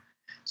here.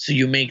 So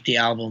you make the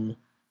album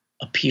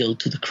appeal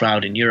to the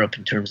crowd in Europe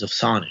in terms of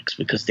sonics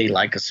because they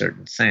like a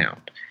certain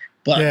sound.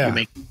 But you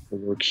make it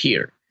work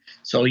here.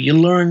 So you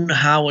learn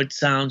how it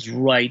sounds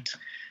right.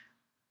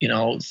 You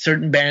know,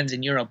 certain bands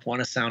in Europe want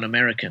to sound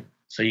American,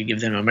 so you give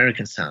them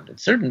American sound. And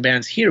certain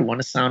bands here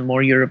want to sound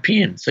more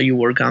European, so you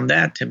work on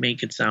that to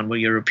make it sound more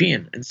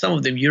European. And some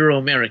of them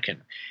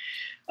Euro-American.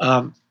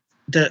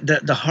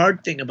 The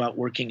hard thing about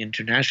working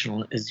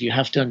international is you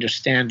have to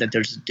understand that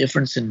there's a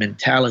difference in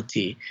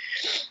mentality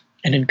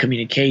and in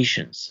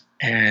communications.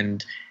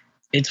 And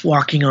it's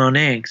walking on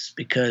eggs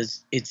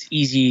because it's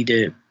easy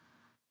to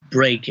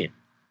break it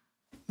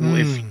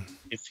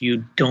if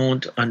you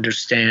don't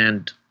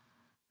understand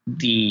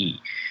the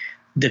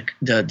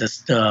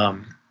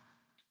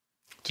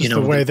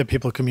way that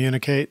people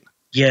communicate.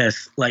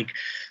 Yes, like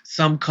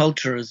some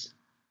cultures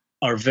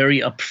are very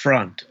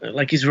upfront,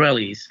 like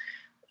Israelis.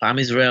 I'm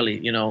Israeli,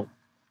 you know.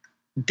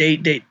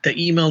 The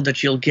email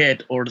that you'll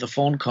get or the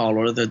phone call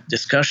or the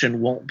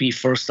discussion won't be,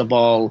 first of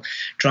all,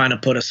 trying to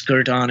put a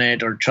skirt on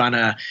it or trying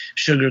to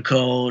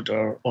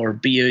sugarcoat or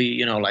be,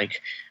 you know,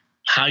 like,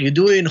 how you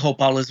doing?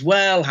 Hope all is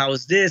well. How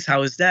is this?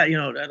 How is that? You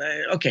know,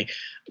 okay,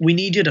 we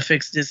need you to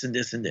fix this and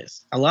this and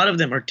this. A lot of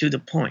them are to the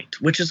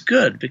point, which is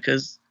good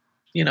because,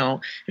 you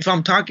know, if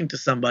I'm talking to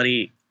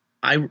somebody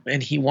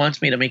and he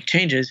wants me to make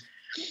changes,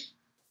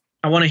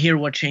 I want to hear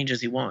what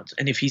changes he wants.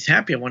 And if he's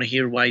happy, I want to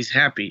hear why he's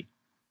happy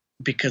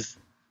because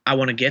I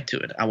want to get to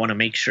it. I want to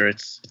make sure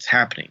it's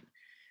happening.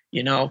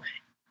 You know,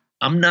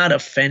 I'm not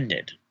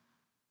offended.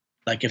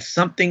 Like if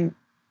something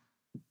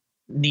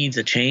needs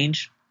a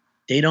change,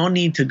 they don't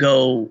need to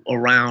go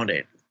around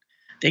it.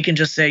 They can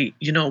just say,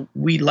 you know,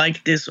 we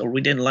like this or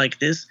we didn't like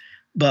this,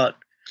 but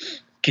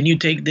can you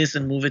take this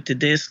and move it to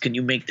this? Can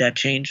you make that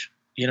change?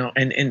 You know,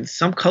 and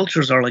some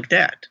cultures are like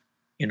that.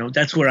 You know,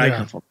 that's where I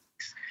come from.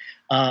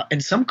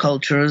 And some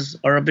cultures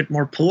are a bit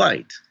more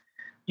polite,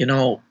 you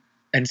know,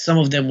 and some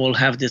of them will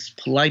have this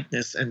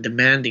politeness and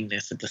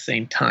demandingness at the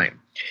same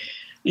time.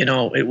 You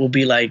know, it will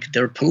be like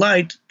they're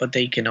polite, but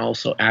they can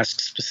also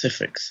ask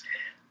specifics.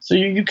 So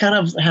you kind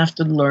of have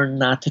to learn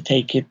not to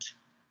take it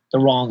the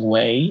wrong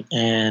way.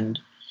 And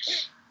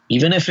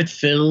even if it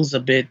feels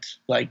a bit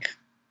like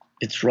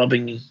it's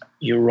rubbing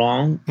you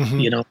wrong,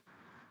 you know,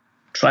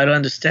 try to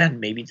understand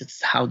maybe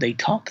that's how they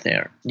talk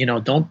there. You know,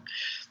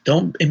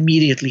 don't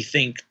immediately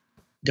think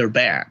they're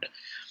bad.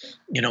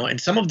 You know,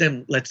 and some of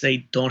them, let's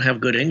say, don't have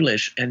good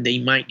English and they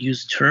might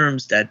use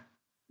terms that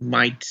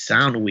might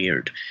sound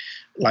weird.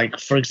 Like,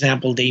 for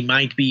example, they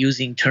might be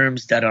using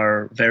terms that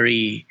are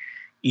very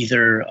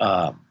either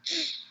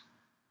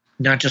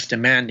not just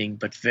demanding,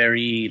 but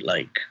very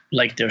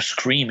like they're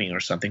screaming or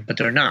something, but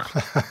they're not.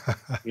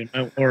 You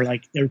know, or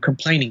like they're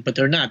complaining, but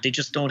they're not. They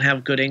just don't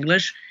have good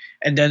English,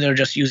 and then they're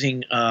just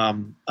using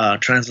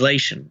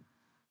translation.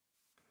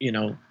 You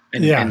know,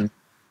 and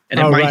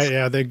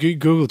the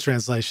Google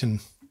translation.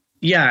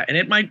 Yeah, and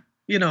it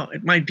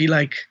might be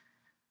like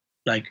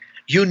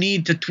you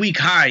need to tweak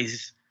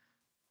highs.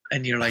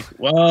 And you're like,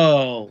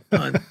 whoa.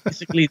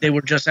 Basically, they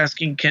were just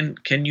asking,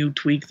 can you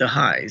tweak the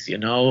highs, you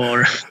know,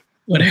 or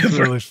whatever. That's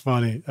really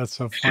funny. That's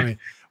so funny.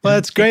 Well,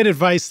 that's great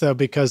advice, though,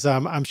 because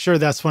I'm sure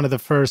that's one of the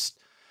first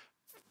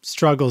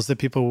struggles that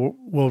people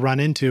will run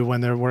into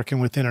when they're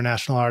working with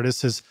international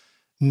artists is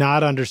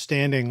not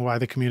understanding why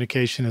the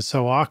communication is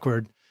so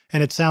awkward.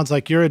 And it sounds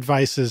like your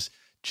advice is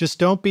just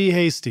don't be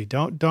hasty.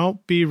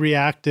 Don't be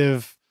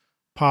reactive.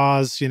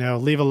 Pause, you know,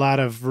 leave a lot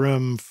of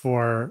room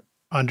for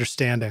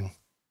understanding.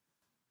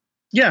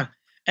 Yeah.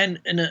 And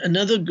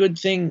another good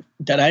thing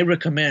that I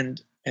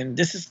recommend, and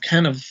this is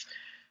kind of,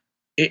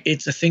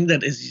 it's a thing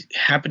that is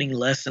happening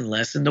less and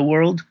less in the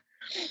world.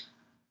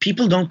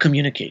 People don't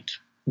communicate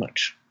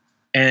much.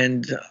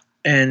 And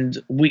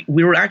we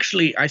were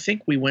actually, I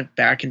think we went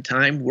back in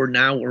time. We're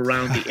now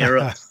around the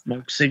era of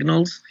smoke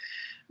signals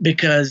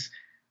because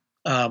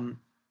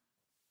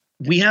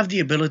we have the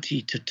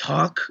ability to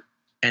talk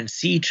and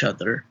see each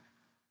other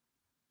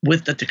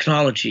with the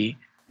technology,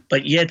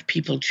 but yet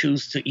people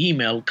choose to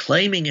email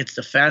claiming it's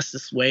the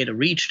fastest way to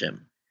reach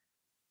them.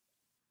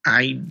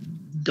 I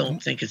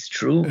don't think it's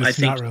true. I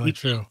think not really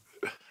true.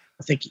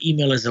 I think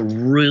email is a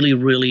really,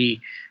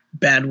 really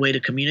bad way to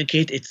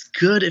communicate. It's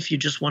good if you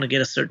just want to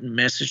get a certain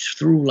message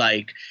through,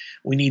 like,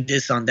 we need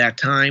this on that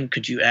time.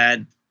 Could you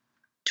add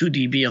 2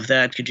 dB of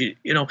that? Could you,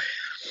 you know,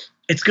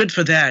 it's good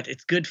for that.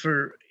 It's good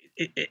for,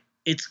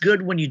 it's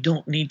good when you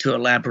don't need to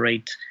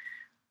elaborate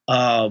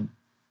on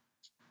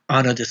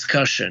a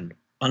discussion.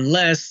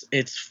 Unless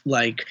it's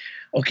like,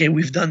 okay,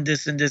 we've done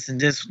this and this and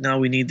this, now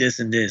we need this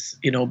and this,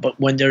 you know, but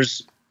when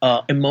there's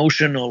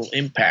emotional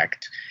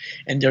impact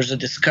and there's a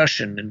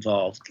discussion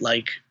involved,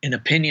 like an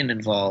opinion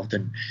involved,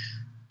 and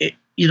it,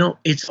 you know,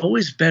 it's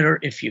always better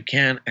if you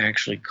can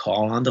actually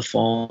call on the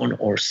phone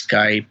or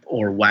Skype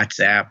or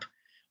WhatsApp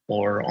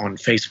or on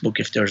Facebook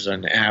if there's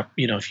an app,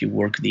 if you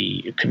work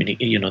the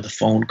the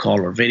phone call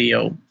or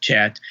video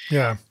chat.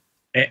 Yeah.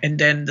 And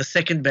then the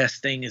second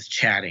best thing is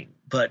chatting.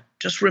 But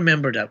just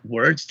remember that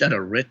words that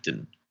are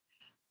written,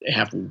 they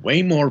have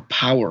way more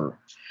power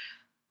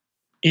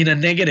in a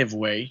negative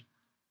way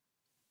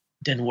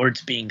than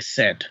words being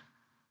said,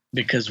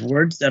 because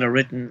words that are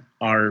written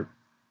are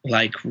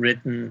like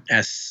written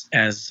as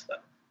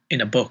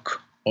in a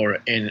book or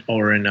in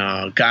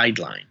a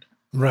guideline.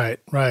 Right.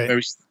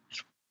 Very.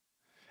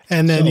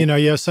 And then,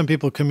 you have some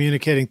people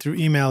communicating through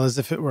email as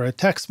if it were a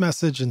text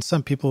message, and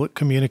some people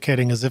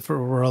communicating as if it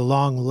were a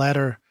long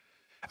letter.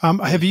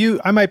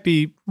 I might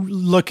be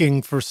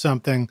looking for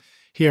something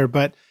here,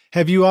 but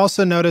have you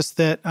also noticed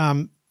that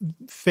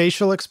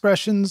facial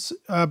expressions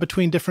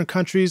between different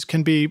countries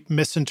can be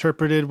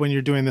misinterpreted when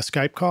you're doing the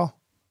Skype call?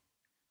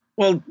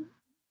 Well,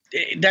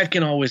 that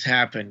can always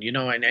happen,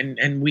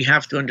 and we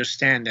have to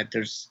understand that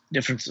there's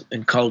difference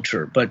in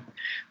culture. But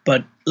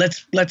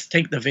let's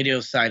take the video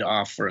side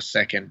off for a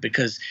second,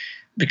 because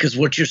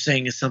what you're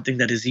saying is something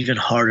that is even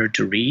harder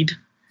to read.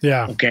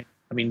 Yeah. Okay.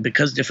 I mean,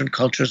 because different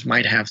cultures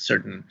might have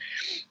certain,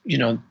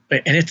 and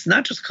it's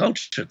not just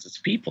cultures, it's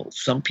people.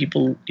 Some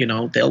people,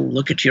 they'll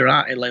look at your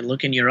eye, like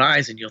look in your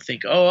eyes, and you'll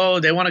think, oh,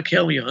 they want to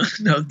kill you.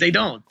 No, they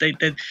don't.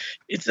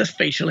 It's a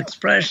facial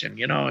expression,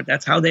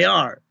 that's how they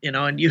are,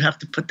 and you have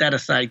to put that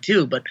aside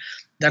too. But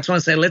that's why I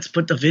say, let's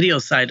put the video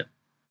side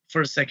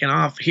for a second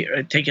off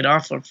here, take it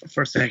off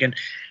for a second.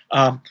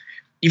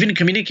 Even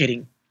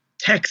communicating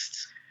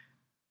texts,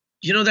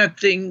 that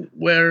thing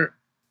where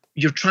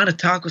you're trying to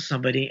talk with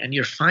somebody and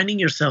you're finding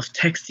yourself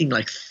texting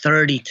like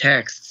 30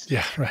 texts.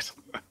 Yeah, right.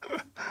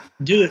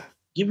 Dude,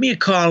 give me a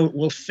call.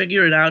 We'll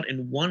figure it out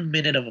in 1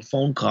 minute of a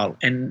phone call.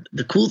 And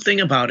the cool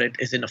thing about it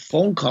is, in a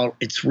phone call,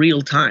 it's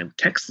real time.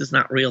 Text is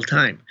not real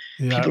time.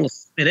 Yeah.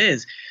 It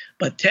is.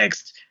 But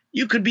text,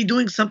 you could be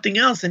doing something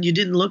else and you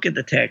didn't look at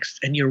the text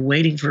and you're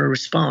waiting for a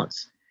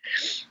response.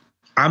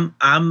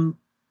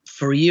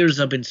 For years,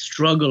 I've been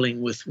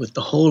struggling with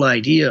the whole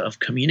idea of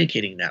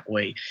communicating that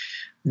way.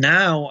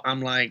 Now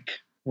I'm like,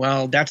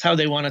 well, that's how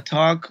they want to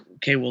talk.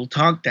 Okay, we'll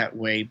talk that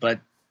way, but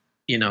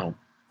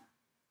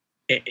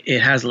it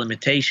has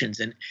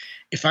limitations. And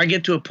if I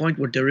get to a point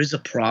where there is a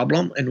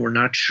problem and we're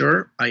not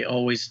sure, I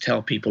always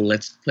tell people,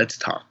 let's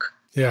talk.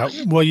 Yeah.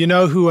 Well,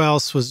 who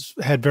else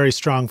had very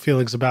strong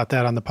feelings about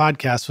that on the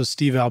podcast was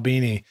Steve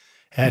Albini.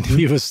 And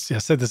he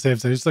said the same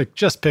thing. He's like,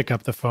 just pick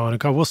up the phone and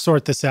go, we'll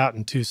sort this out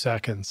in 2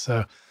 seconds.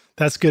 So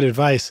that's good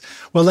advice.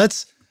 Well,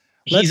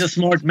 he's a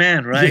smart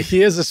man, right?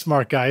 He is a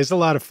smart guy. He's a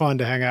lot of fun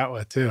to hang out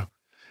with too.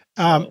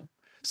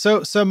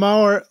 So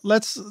Maor,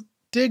 let's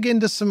dig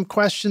into some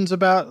questions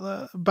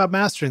about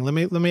mastering. Let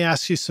me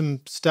ask you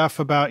some stuff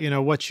about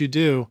what you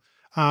do.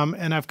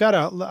 And I've got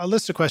a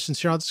list of questions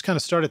here. I'll just kind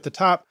of start at the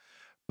top.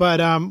 But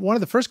one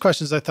of the first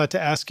questions I thought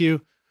to ask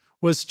you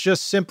was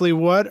just simply,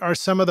 what are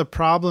some of the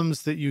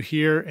problems that you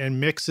hear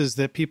in mixes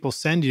that people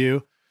send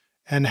you,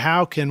 and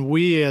how can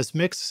we as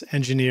mix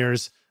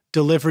engineers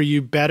deliver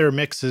you better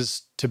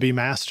mixes to be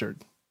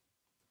mastered?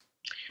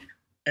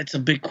 That's a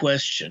big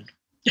question.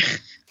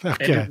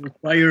 Okay. And it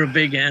requires a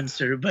big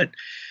answer. But,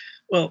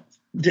 well,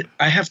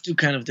 I have to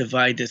kind of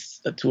divide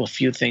this to a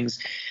few things.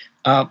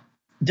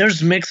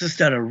 There's mixes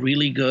that are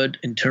really good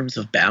in terms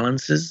of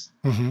balances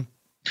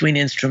between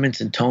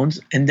instruments and tones.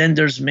 And then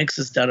there's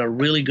mixes that are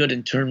really good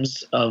in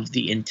terms of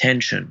the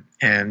intention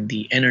and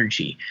the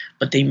energy.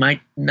 But they might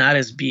not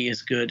be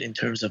as good in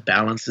terms of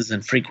balances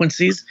and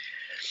frequencies.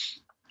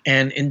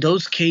 And in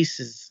those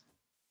cases,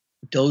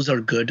 those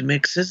are good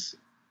mixes,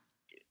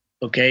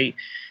 okay?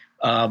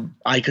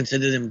 I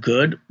consider them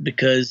good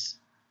because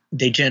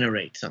they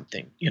generate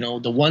something.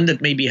 The one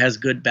that maybe has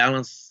good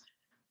balance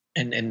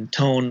and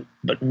tone,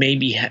 but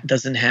maybe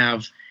doesn't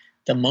have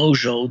the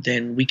mojo,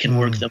 then we can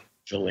work the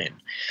mojo in.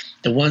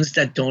 The ones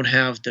that don't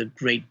have the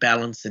great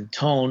balance and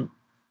tone,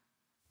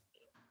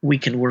 we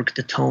can work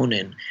the tone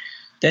in.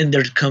 Then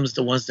there comes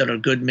the ones that are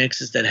good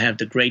mixes that have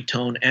the great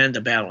tone and the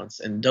balance.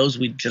 And those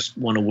we just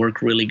want to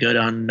work really good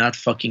on not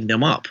fucking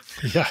them up.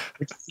 Yeah.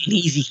 It's an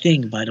easy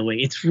thing, by the way.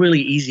 It's really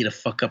easy to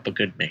fuck up a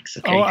good mix.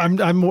 Okay? Oh,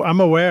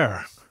 I'm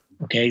aware.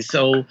 Okay,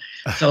 so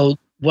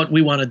what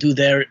we want to do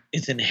there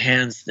is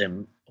enhance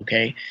them,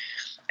 okay?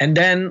 And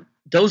then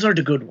those are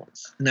the good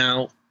ones.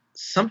 Now,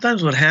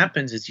 sometimes what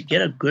happens is you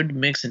get a good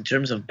mix in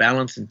terms of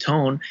balance and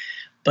tone,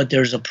 but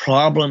there's a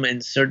problem in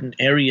certain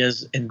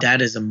areas, and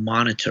that is a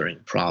monitoring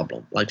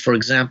problem. Like, for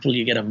example,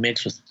 you get a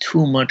mix with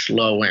too much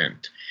low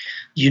end.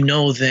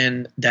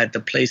 Then that the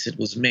place it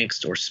was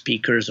mixed, or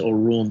speakers or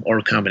room or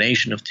a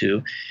combination of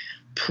two,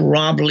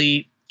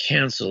 probably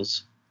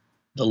cancels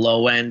the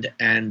low end,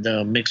 and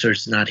the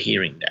mixer's not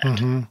hearing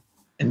that.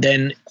 And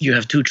then you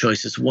have two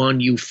choices. One,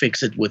 you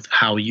fix it with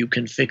how you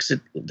can fix it,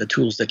 the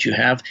tools that you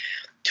have.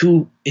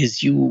 Two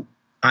is you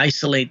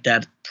isolate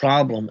that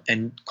problem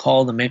and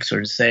call the mixer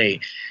and say,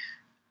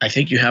 I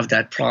think you have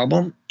that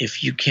problem.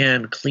 If you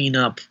can clean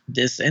up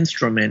this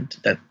instrument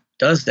that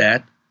does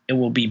that, it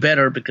will be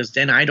better, because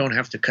then I don't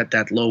have to cut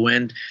that low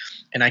end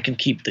and I can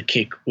keep the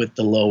kick with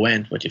the low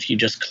end. But if you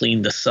just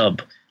clean the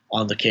sub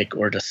on the kick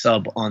or the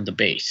sub on the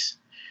bass.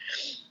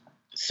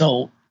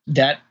 So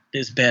that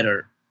is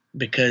better,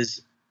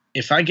 because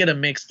if I get a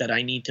mix that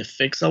I need to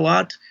fix a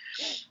lot,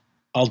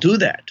 I'll do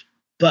that.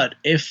 But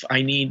if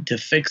I need to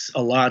fix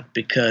a lot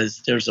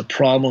because there's a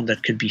problem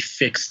that could be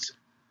fixed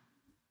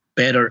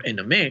better in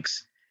a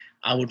mix,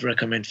 I would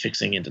recommend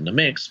fixing it in the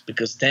mix,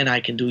 because then I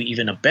can do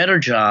even a better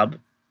job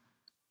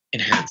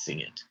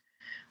enhancing it.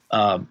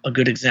 A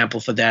good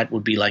example for that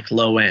would be like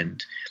low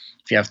end.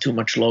 If you have too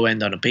much low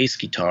end on a bass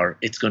guitar,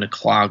 it's going to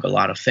clog a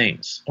lot of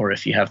things. Or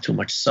if you have too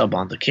much sub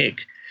on the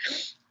kick,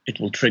 it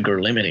will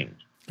trigger limiting.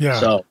 Yeah.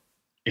 So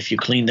if you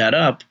clean that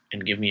up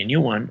and give me a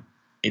new one,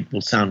 it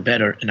will sound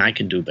better and I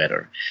can do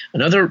better.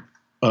 Another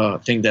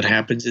thing that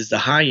happens is the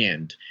high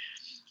end.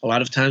 A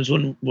lot of times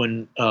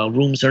when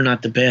rooms are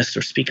not the best,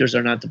 or speakers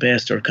are not the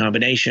best, or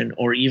combination,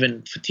 or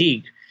even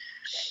fatigue,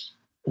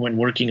 when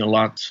working a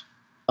lot,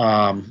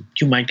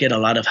 you might get a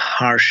lot of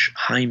harsh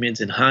high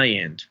mids and high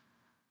end.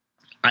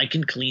 I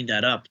can clean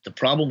that up. The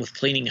problem with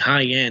cleaning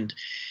high end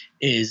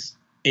is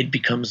it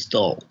becomes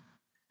dull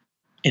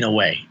in a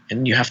way,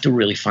 and you have to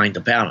really find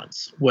the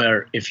balance,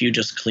 where if you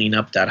just clean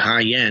up that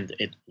high end,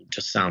 it will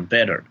just sound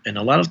better. And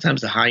a lot of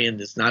times the high end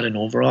is not an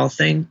overall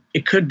thing.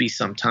 It could be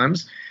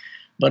sometimes,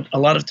 but a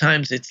lot of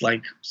times it's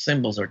like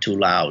cymbals are too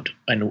loud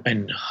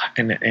and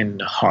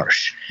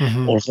harsh,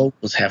 or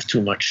vocals have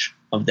too much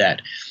of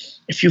that.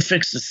 If you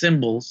fix the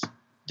cymbals,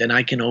 then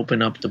I can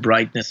open up the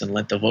brightness and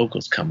let the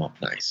vocals come up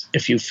nice.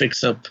 If you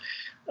fix up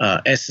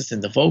S's in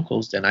the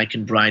vocals, then I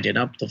can brighten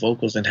up the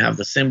vocals and have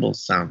the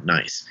cymbals sound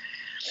nice.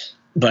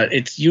 But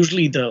it's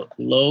usually the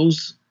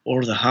lows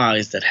or the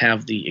highs that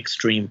have the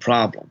extreme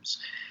problems.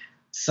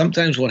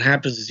 Sometimes what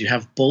happens is you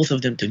have both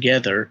of them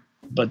together,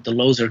 but the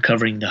lows are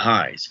covering the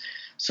highs.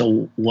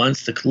 So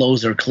once the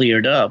lows are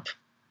cleared up,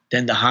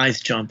 then the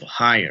highs jump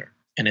higher.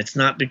 And it's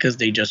not because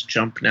they just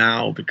jump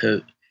now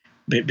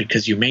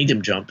because you made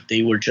them jump.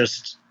 They were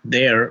just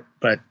there,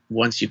 but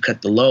once you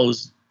cut the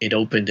lows, it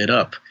opened it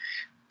up,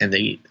 and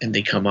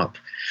they come up.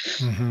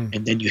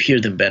 And then you hear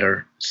them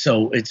better.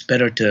 So it's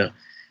better to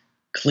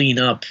clean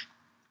up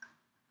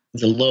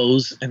the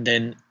lows, and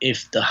then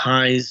if the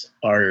highs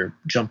are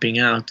jumping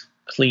out,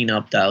 clean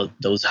up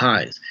those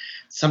highs.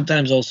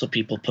 Sometimes also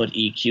people put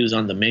EQs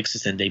on the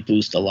mixes and they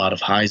boost a lot of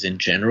highs in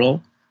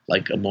general,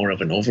 like a more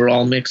of an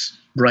overall mix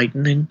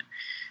brightening.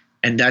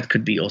 And that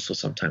could be also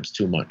sometimes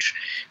too much.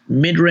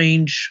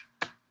 Mid-range,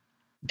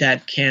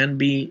 that can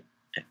be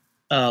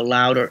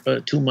loud or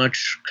too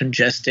much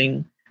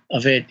congesting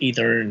of it,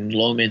 either in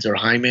low mids or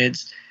high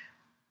mids.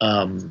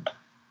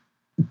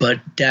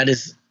 But that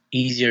is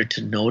easier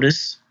to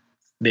notice,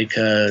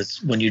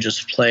 because when you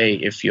just play,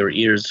 if your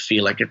ears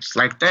feel like it's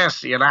like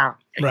this,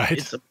 right,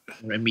 it's an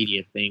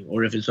immediate thing.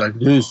 Or if it's like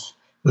this,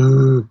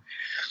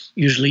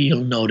 usually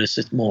you'll notice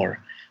it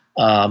more,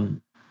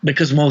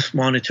 because most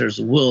monitors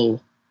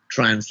will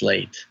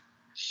translate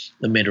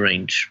the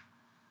mid-range.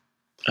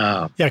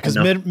 Because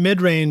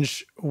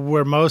mid-range,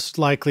 we're most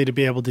likely to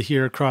be able to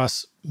hear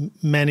across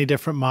many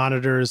different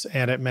monitors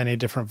and at many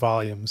different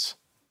volumes.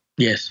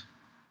 Yes,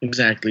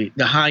 exactly.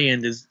 The high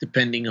end is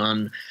depending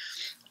on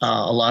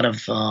a lot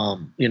of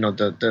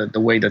the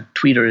way the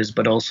tweeter is,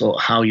 but also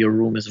how your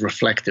room is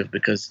reflective,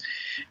 because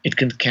it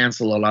can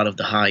cancel a lot of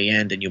the high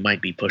end and you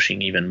might be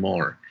pushing even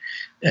more.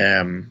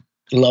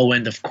 Low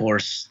end, of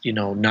course,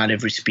 not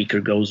every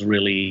speaker goes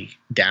really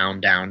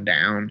down,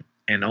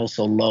 and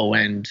also low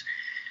end.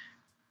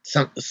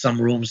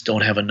 Some rooms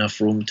don't have enough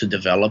room to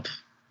develop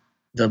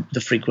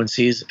the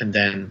frequencies, and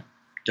then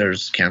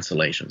there's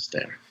cancellations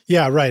there.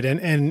 Yeah, right. And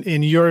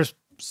in your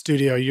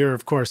studio, you're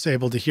of course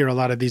able to hear a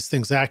lot of these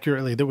things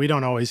accurately that we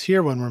don't always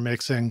hear when we're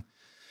mixing.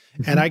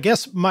 And I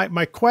guess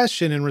my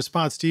question in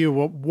response to you,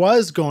 what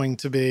was going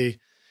to be,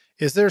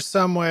 is there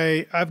some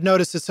way, I've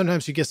noticed that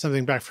sometimes you get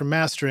something back from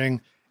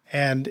mastering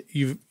and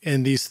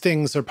these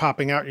things are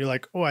popping out. You're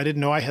like, oh, I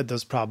didn't know I had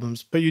those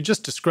problems. But you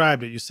just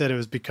described it. You said it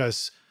was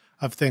because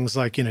of things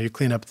like, you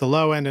clean up the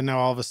low end and now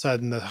all of a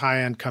sudden the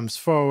high end comes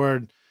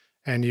forward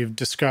and you've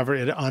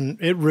discovered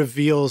it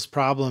reveals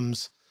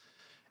problems.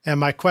 And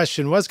my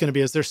question was going to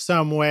be, is there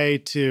some way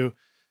to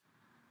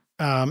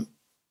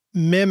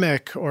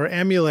mimic or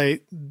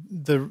emulate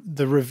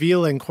the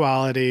revealing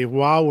quality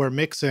while we're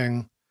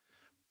mixing?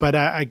 But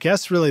I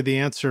guess really the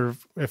answer,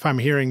 if I'm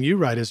hearing you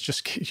right, is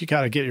just you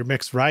got to get your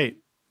mix right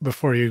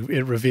before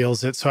it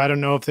reveals it. So I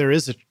don't know if there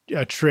is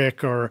a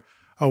trick or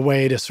a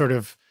way to sort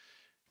of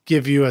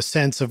give you a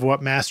sense of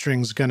what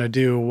mastering's going to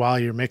do while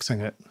you're mixing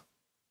it.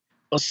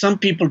 Well, some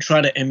people try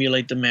to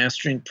emulate the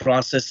mastering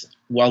process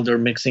while they're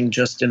mixing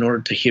just in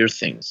order to hear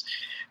things.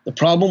 The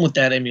problem with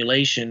that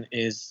emulation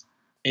is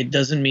it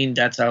doesn't mean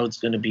that's how it's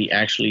going to be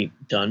actually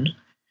done.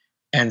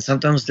 And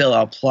sometimes they'll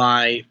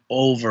apply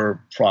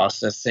over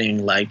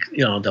processing, like,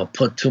 they'll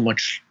put too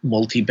much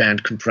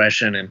multi-band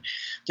compression and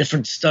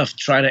different stuff,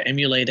 try to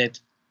emulate it,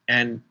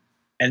 and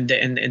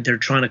they're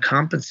trying to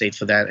compensate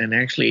for that. And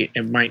actually,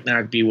 it might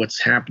not be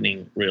what's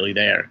happening really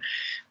there.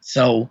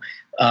 So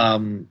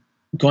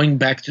going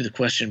back to the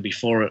question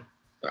before,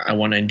 I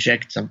want to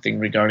inject something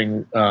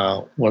regarding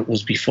what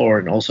was before,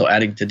 and also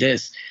adding to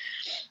this.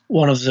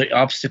 One of the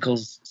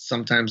obstacles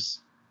sometimes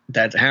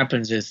that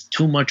happens is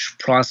too much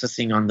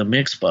processing on the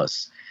mix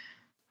bus.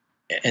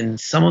 And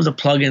some of the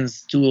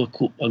plugins do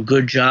a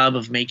good job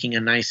of making a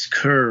nice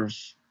curve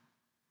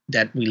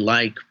that we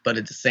like, but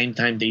at the same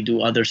time they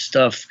do other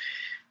stuff,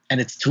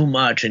 and it's too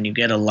much, and you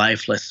get a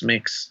lifeless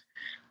mix,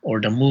 or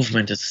the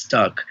movement is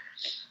stuck.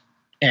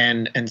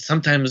 And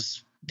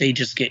sometimes they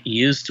just get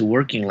used to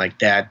working like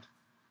that,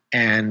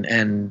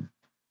 and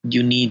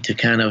you need to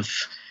kind of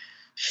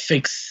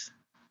fix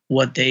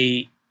what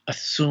they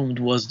assumed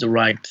was the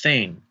right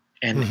thing.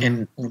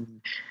 And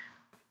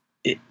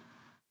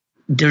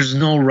there's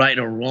no right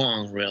or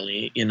wrong,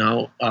 really.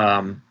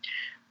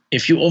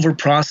 If you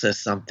overprocess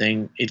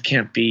something, you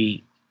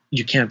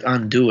can't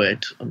undo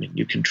it. I mean,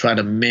 you can try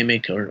to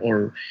mimic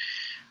or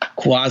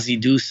quasi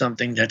do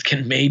something that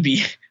can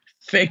maybe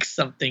fix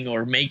something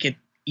or make it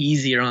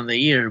easier on the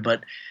ear,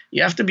 but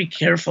you have to be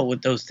careful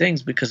with those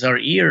things, because our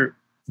ear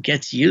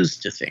gets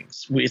used to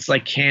things. It's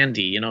like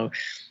candy.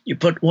 You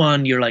put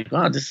one, you're like,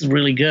 oh, this is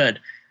really good.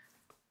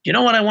 You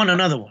know what? I want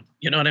another one.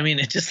 You know what I mean?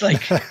 It's just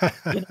like,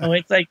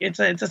 it's like it's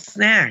a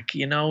snack.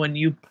 When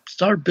you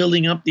start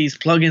building up these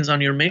plugins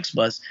on your mix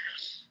bus,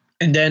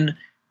 and then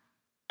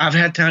I've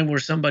had time where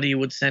somebody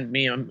would send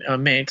me a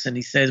mix, and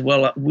he says,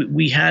 well,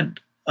 we had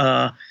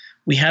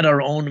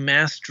our own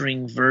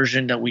mastering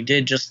version that we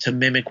did just to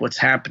mimic what's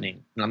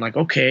happening. And I'm like,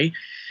 okay.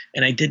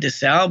 And I did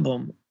this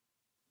album,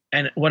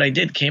 and what I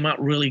did came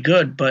out really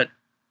good, but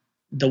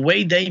the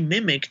way they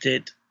mimicked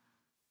it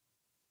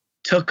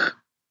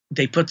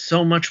they put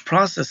so much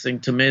processing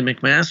to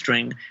mimic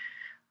mastering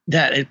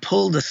that it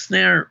pulled the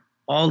snare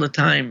all the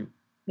time,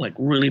 like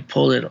really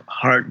pulled it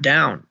hard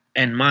down.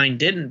 And mine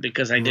didn't,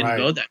 because I didn't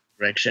go that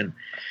direction.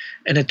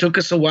 And it took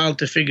us a while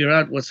to figure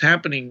out what's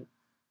happening.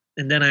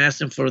 And then I asked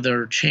them for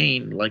their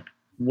chain, like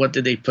what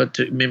did they put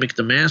to mimic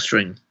the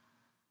mastering?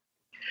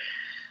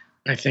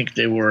 I think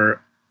they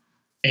were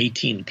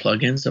 18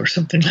 plugins or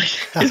something like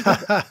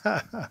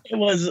that.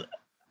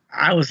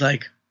 I was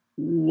like,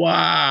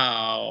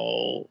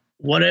 wow.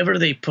 Whatever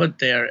they put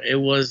there,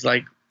 it was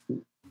like, I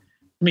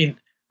mean,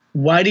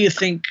 why do you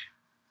think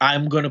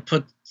I'm going to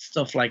put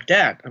stuff like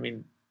that? I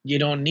mean, you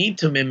don't need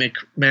to mimic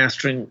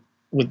mastering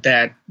with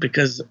that,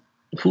 because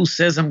who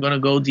says I'm going to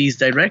go these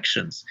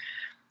directions?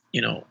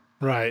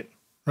 Right.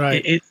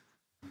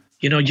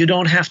 You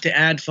don't have to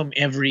add from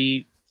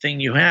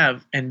everything you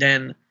have. And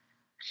then,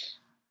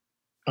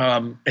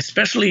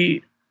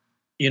 especially,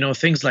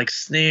 things like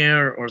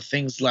snare or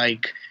things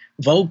like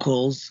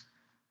vocals,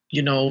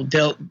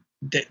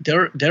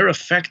 they're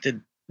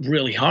affected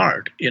really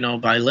hard,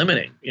 by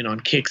limiting,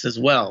 and kicks as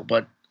well.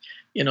 But,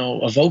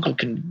 a vocal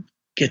can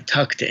get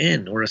tucked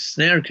in, or a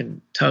snare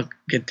can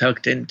get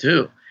tucked in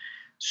too.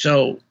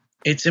 So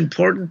it's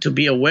important to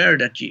be aware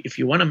that if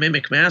you want to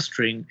mimic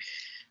mastering,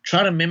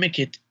 try to mimic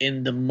it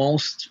in the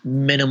most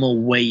minimal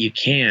way you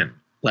can.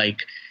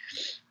 Like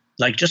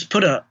just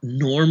put a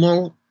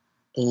normal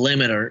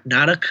limiter,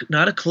 not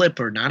a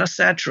clipper, not a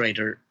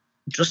saturator,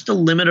 just a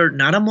limiter,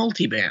 not a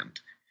multiband.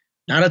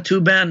 Not a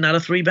 2-band, not a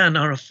 3-band,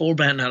 not a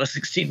 4-band, not a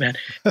 16-band.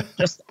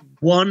 Just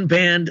one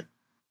band,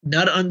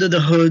 not under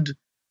the hood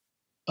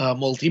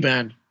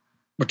multi-band,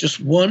 but just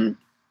one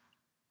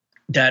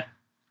that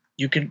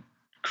you can,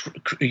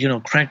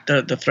 crank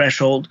the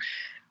threshold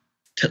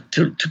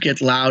to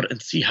get loud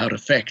and see how it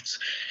affects.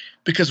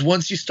 Because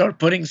once you start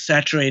putting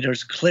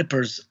saturators,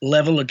 clippers,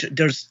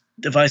 there's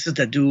devices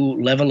that do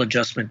level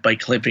adjustment by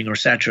clipping or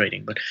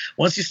saturating. But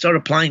once you start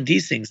applying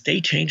these things, they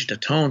change the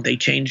tone, they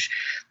change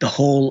the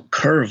whole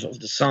curve of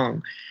the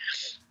song.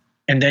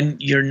 And then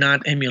you're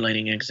not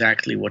emulating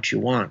exactly what you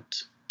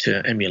want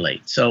to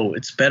emulate. So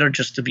it's better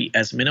just to be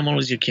as minimal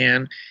as you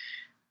can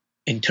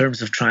in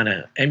terms of trying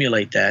to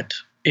emulate that.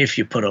 If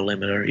you put a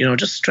limiter,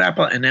 just strap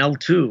an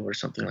L2 or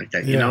something like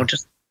that,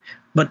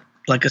 but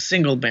like a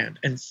single band,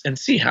 and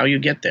see how you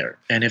get there.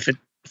 And if it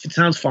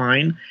sounds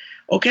fine,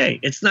 okay,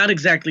 it's not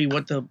exactly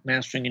what the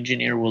mastering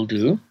engineer will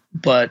do,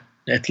 but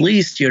at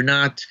least you're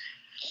not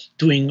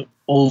doing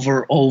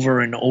over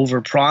and over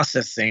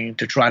processing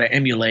to try to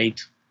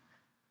emulate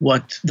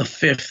what the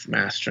fifth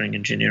mastering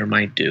engineer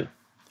might do.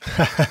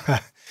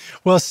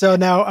 Well, so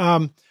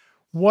now,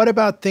 what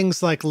about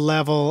things like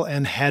level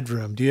and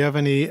headroom? Do you have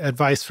any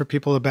advice for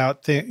people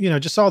about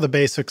just all the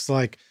basics,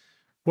 like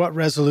what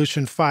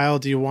resolution file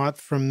do you want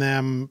from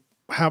them?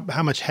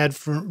 How much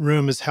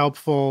headroom is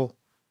helpful?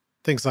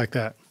 Things like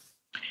that.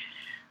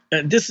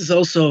 This is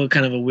also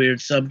kind of a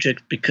weird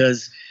subject,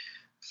 because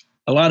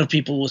a lot of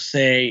people will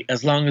say,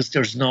 as long as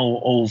there's no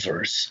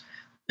overs,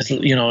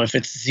 if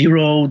it's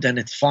 0, then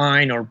it's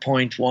fine, or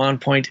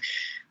 0.1.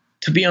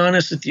 To be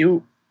honest with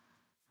you,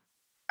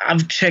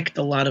 I've checked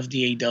a lot of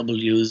the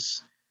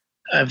AWs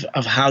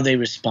of how they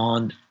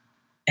respond,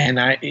 and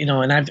I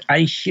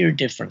hear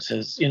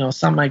differences.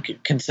 Some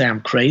can say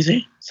I'm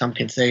crazy, some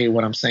can say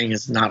what I'm saying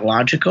is not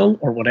logical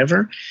or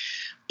whatever.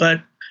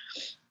 But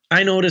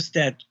I noticed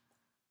that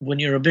when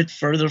you're a bit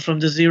further from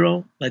the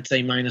 0, let's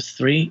say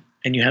 -3,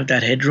 and you have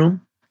that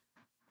headroom,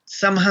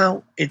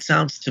 somehow it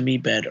sounds to me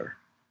better.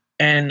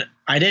 And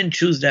I didn't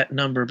choose that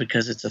number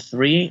because it's a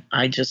 3.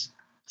 I just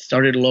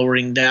started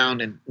lowering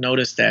down and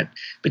noticed that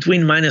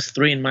between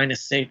 -3 and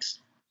 -6,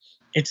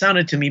 it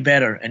sounded to me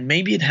better. And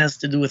maybe it has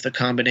to do with a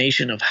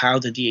combination of how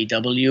the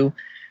DAW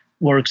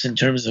works in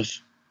terms of,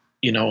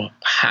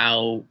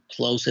 how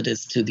close it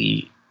is to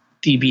the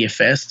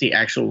dBFS, the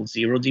actual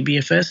 0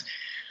 dBFS,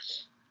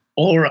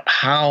 or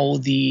how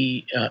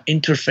the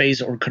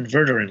interface or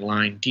converter in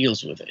line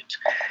deals with it.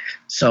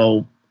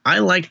 So I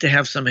like to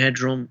have some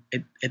headroom.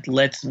 It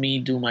lets me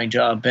do my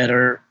job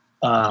better.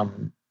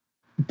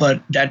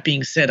 But that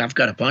being said, I've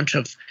got a bunch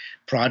of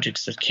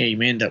projects that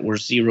came in that were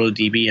 0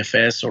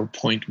 dBFS or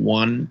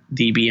 0.1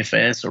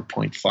 dBFS or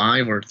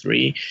 0.5 or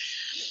 3.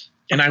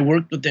 And I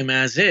worked with them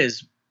as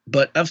is.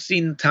 But I've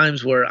seen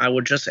times where I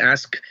would just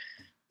ask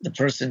the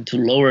person to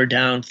lower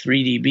down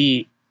 3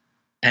 dB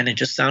and it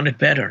just sounded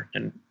better.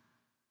 And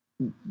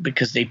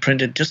because they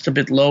printed just a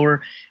bit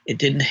lower, it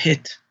didn't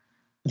hit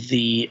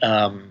the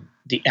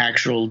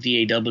actual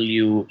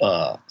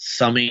DAW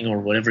summing or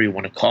whatever you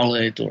want to call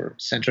it, or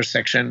center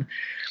section,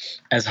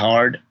 as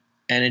hard.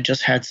 And it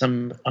just had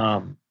some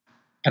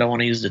I don't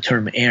want to use the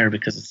term air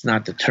because it's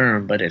not the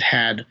term, but it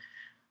had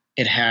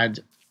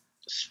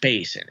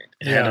space in it.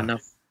 It had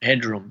enough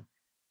headroom.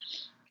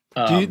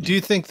 Do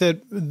you think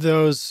that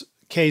those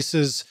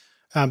cases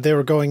they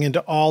were going into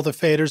all the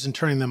faders and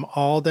turning them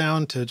all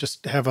down to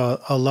just have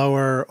a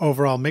lower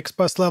overall mix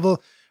bus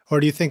level? Or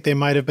do you think they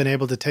might have been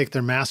able to take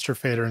their master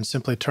fader and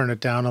simply turn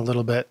it down a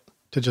little bit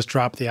to just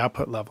drop the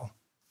output level?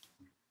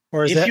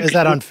 Or is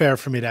that unfair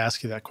for me to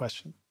ask you that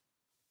question?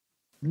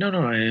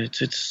 No,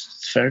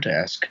 it's fair to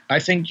ask. I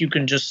think you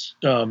can just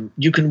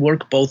you can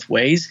work both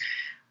ways.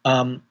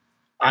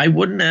 I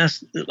wouldn't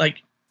ask,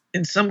 like,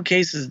 in some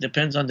cases, it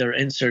depends on their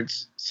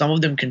inserts. Some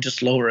of them can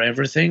just lower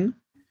everything,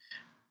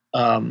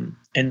 but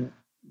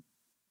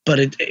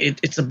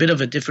it's a bit of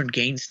a different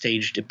gain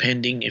stage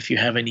depending if you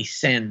have any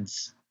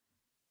sends.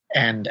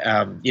 And,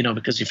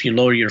 because if you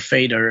lower your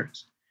fader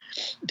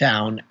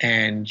down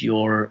and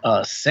your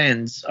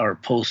sends are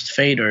post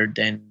fader,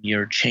 then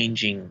you're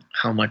changing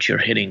how much you're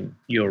hitting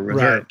your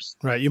reverbs.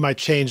 Right. You might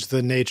change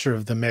the nature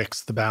of the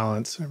mix, the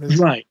balance. Everything.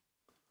 Right.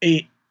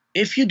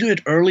 If you do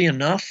it early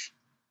enough,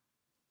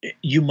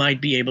 you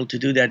might be able to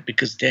do that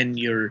because then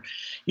you're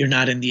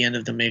not in the end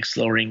of the mix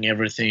lowering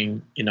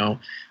everything,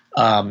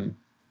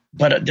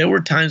 But there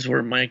were times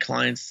where my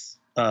clients,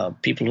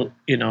 people,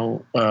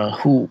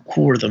 who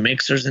were the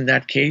mixers in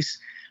that case,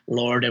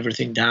 lowered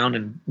everything down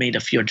and made a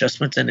few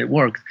adjustments and it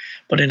worked.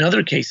 But in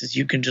other cases,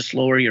 you can just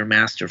lower your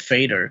master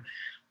fader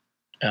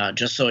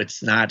just so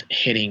it's not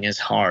hitting as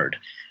hard.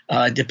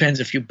 It depends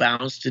if you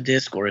bounce to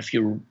disc or if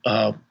you're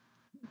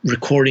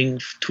recording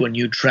to a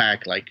new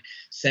track, like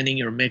sending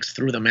your mix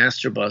through the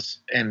master bus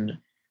and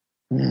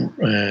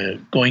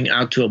going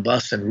out to a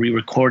bus and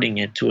re-recording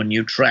it to a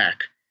new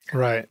track.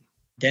 Right.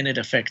 Then it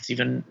affects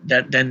even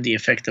that. Then the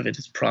effect of it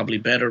is probably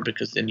better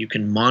because then you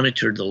can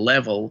monitor the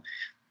level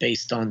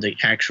based on the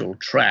actual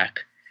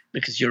track.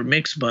 Because your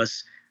mix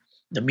bus,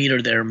 the meter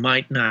there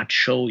might not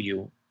show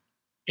you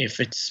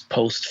if it's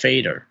post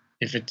fader.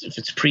 If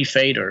it's pre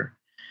fader,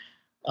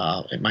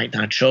 it might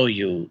not show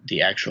you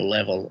the actual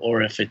level,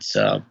 or if it's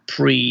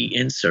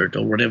pre-insert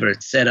or whatever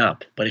it's set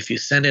up. But if you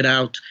send it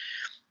out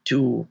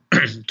to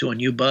a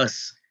new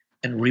bus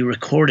and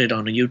re-record it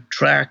on a new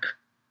track,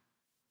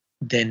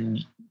 then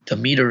the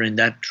meter in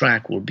that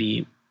track will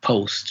be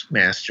post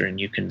master, and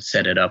you can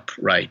set it up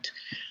right.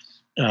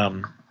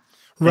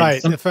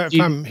 Right. If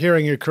I'm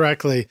hearing you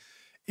correctly,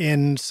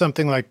 in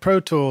something like Pro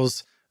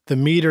Tools, the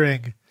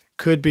metering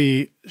could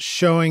be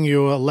showing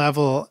you a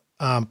level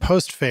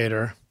post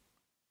fader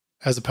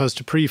as opposed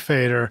to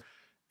pre-fader.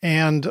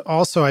 And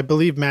also, I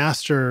believe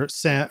master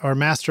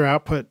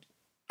output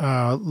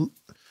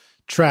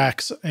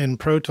tracks in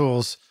Pro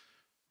Tools,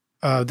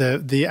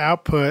 the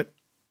output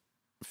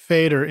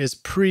fader is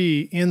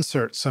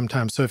pre-insert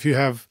sometimes. So if you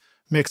have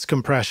mixed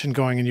compression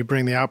going and you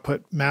bring the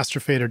output master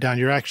fader down,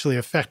 you're actually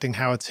affecting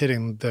how it's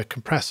hitting the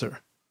compressor.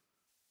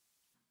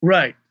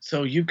 Right.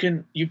 So you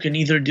can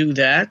either do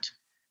that.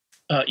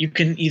 You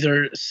can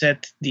either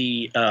set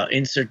the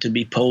insert to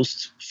be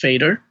post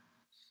fader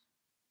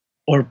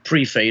or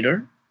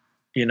pre-fader.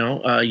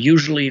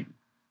 Usually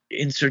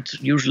inserts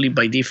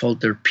by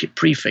default they're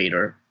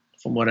pre-fader,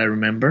 from what I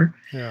remember.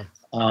 Yeah.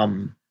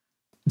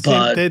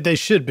 But they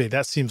should be.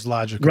 That seems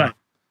logical. Right.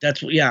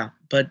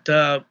 But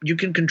you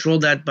can control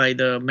that by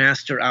the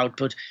master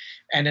output.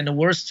 And in the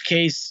worst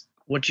case,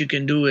 what you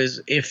can do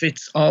is, if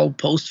it's all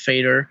post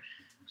fader,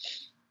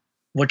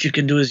 what you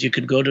can do is you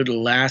could go to the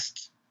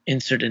last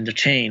insert in the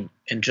chain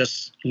and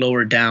just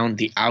lower down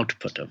the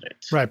output of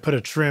it. Right. Put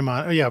a trim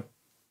on. Yeah.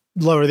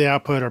 Lower the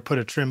output or put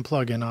a trim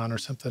plug-in on or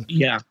something.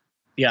 Yeah.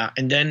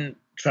 And then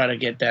try to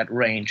get that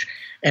range.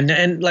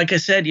 And like I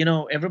said,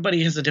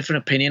 everybody has a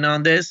different opinion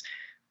on this.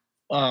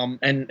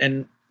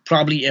 And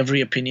probably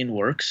every opinion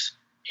works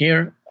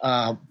here.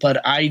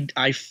 But I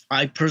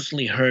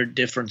personally heard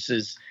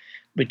differences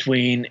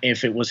between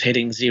if it was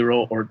hitting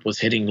 0 or it was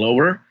hitting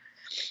lower.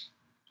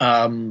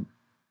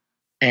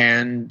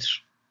 and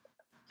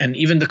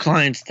even the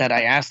clients that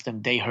I asked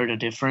them, they heard a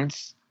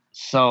difference.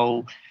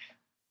 So,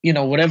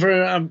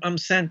 whatever I'm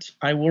sent,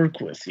 I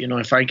work with.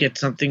 If I get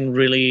something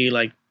really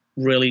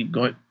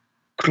going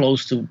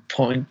close to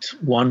 0.1,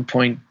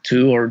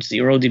 0.2 or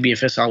 0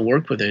 dBFS, I'll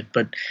work with it.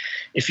 But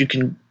if you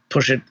can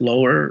push it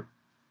lower,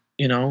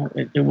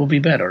 it will be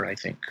better, I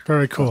think.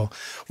 Very cool.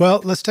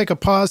 Well, let's take a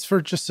pause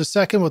for just a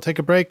second. We'll take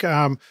a break.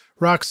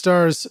 Rock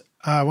stars,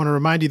 I want to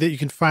remind you that you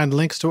can find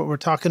links to what we're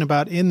talking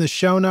about in the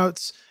show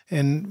notes.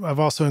 And I've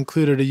also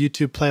included a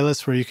YouTube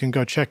playlist where you can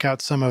go check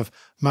out some of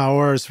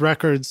Maor's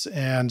records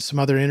and some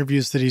other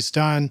interviews that he's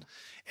done.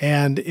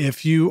 And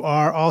if you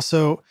are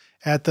also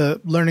at the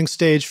learning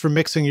stage for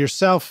mixing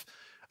yourself,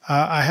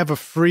 I have a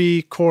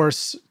free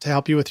course to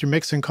help you with your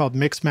mixing called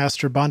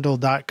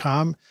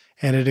mixmasterbundle.com.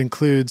 And it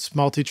includes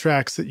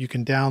multi-tracks that you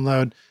can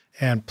download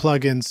and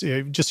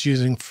plugins. Just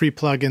using free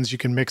plugins, you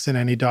can mix in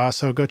any DAW.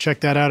 So go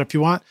check that out if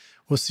you want.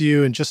 We'll see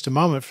you in just a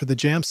moment for the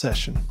jam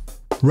session.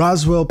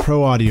 Roswell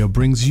Pro Audio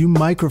brings you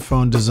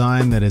microphone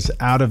design that is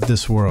out of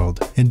this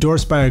world.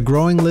 Endorsed by a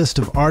growing list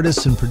of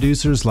artists and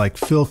producers like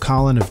Phil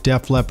Collen of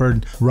Def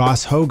Leppard,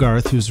 Ross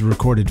Hogarth, who's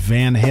recorded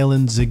Van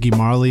Halen, Ziggy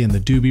Marley, and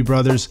the Doobie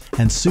Brothers,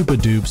 and Supa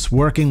Dupes,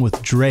 working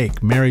with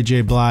Drake, Mary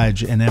J.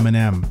 Blige, and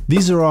Eminem.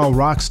 These are all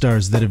rock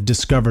stars that have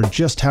discovered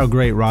just how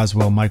great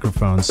Roswell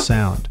microphones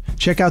sound.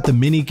 Check out the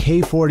Mini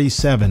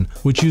K47,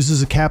 which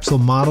uses a capsule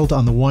modeled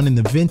on the one in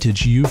the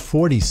vintage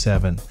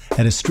U47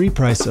 at a street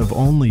price of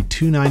only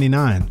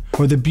 $299.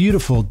 Or the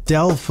beautiful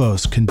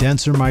Delphos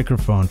condenser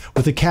microphone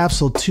with a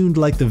capsule tuned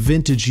like the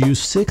vintage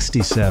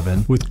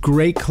U67 with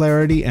great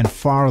clarity and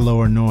far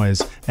lower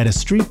noise at a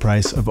street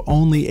price of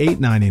only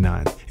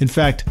 $899. In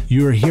fact,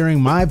 you are hearing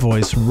my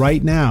voice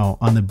right now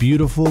on the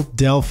beautiful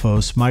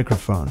Delphos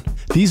microphone.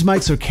 These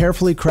mics are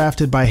carefully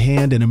crafted by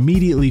hand and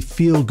immediately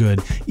feel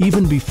good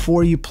even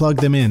before you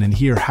plug them in and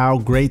hear how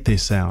great they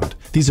sound.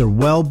 These are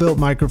well-built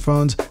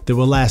microphones that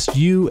will last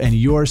you and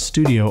your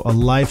studio a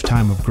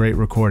lifetime of great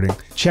recording.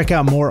 Check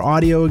out more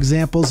audio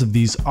examples of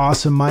these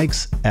awesome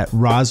mics at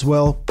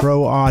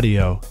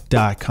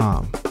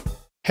roswellproaudio.com.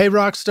 Hey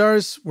rock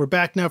stars, we're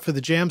back now for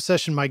the jam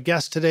session. My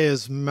guest today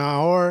is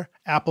Maor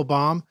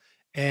Appelbaum,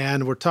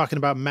 and we're talking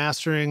about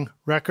mastering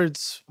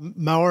records.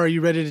 Maor, are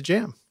you ready to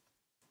jam?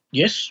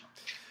 Yes.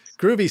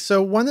 Groovy.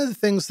 So one of the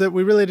things that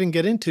we really didn't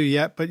get into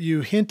yet, but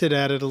you hinted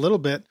at it a little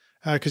bit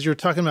because you were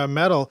talking about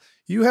metal.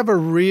 You have a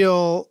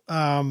real,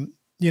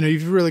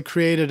 you've really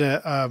created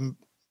an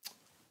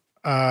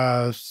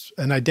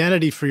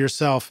identity for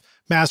yourself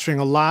mastering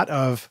a lot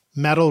of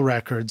metal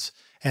records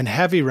and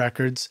heavy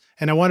records.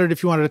 And I wondered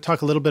if you wanted to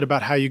talk a little bit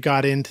about how you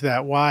got into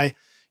that, why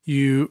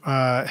you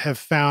have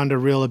found a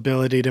real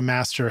ability to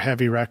master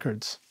heavy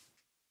records.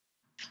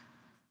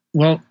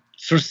 Well,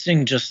 first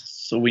thing,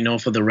 just so we know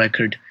for the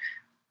record,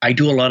 I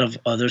do a lot of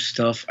other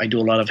stuff. I do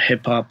a lot of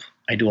hip hop.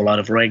 I do a lot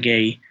of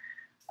reggae.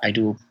 I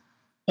do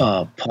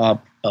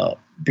pop,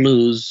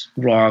 blues,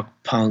 rock,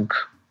 punk,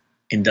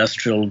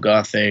 industrial,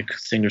 gothic,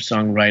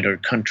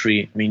 singer-songwriter,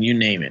 country. I mean, you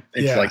name it.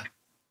 It's like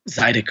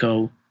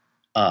Zydeco,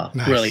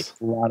 nice. Really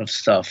a lot of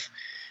stuff.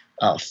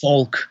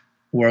 Folk,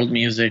 world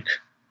music.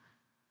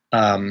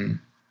 Well,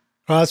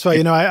 that's why,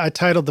 I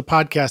titled the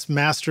podcast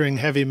Mastering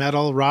Heavy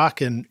Metal,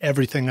 Rock, and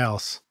Everything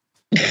Else.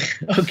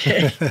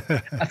 Okay.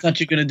 I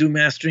thought you were going to do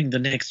Mastering the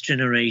Next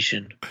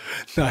Generation.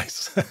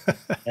 Nice.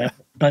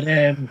 But,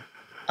 and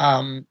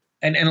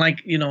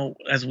like,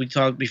 as we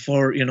talked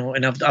before,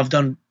 and I've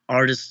done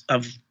artists,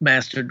 I've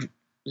mastered,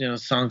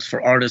 songs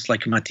for artists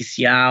like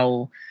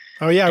Matisiao.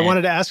 Oh yeah. I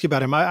wanted to ask you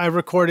about him. I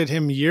recorded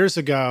him years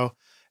ago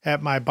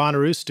at my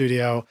Bonnaroo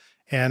studio,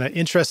 and an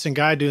interesting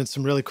guy doing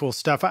some really cool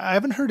stuff. I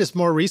haven't heard his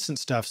more recent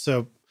stuff.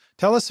 So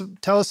tell us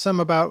some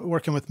about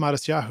working with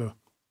Matisiao.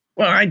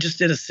 Well, I just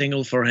did a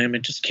single for him.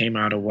 It just came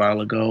out a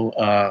while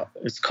ago.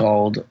 It's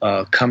called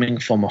Coming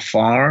From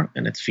Afar,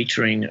 and it's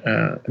featuring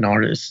an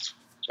artist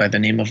by the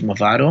name of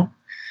Mavado.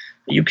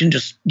 You can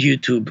just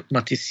YouTube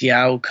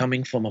Matisiao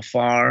Coming From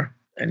Afar,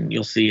 and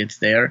you'll see it's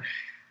there.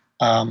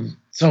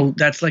 So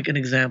that's like an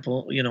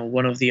example,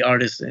 one of the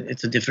artists.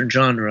 It's a different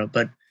genre,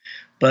 but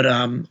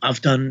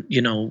I've done,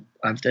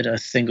 I've did a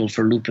single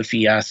for Lupe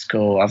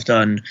Fiasco. I've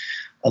done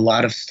a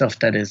lot of stuff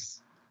that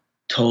is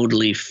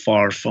totally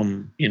far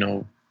from,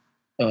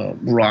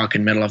 rock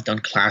and metal. I've done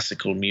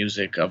classical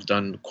music. I've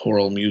done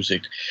choral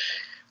music,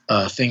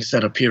 things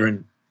that appear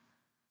in,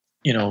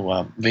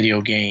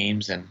 video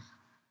games and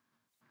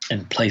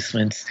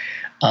placements.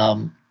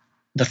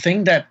 The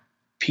thing that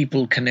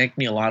people connect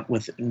me a lot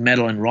with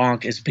metal and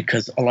rock is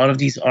because a lot of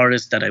these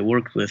artists that I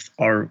worked with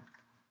are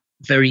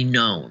very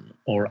known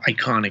or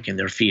iconic in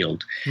their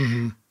field.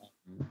 Mm-hmm.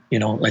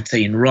 Let's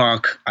say in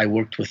rock, I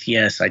worked with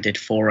Yes. I did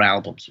 4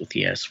 albums with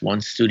Yes,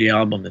 1 studio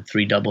album and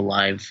 3 double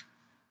live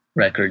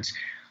records.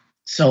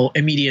 So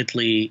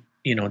immediately,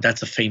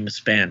 that's a famous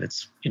band.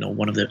 It's,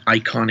 one of the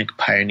iconic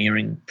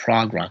pioneering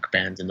prog rock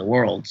bands in the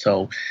world.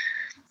 So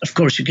of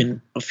course you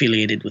can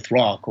affiliate it with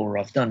rock, or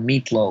I've done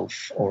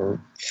Meatloaf or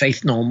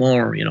Faith No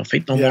More.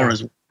 Faith No More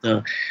is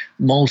the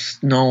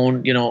most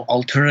known,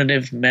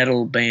 alternative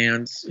metal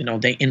bands.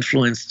 They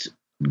influenced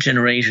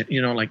generation,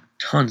 like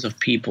tons of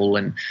people,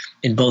 and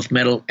in both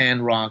metal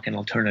and rock and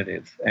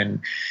alternative.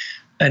 And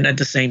at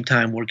the same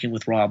time working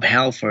with Rob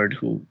Halford,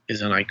 who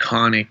is an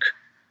iconic,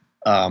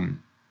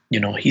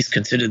 he's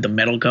considered the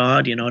metal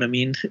god, you know what I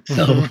mean?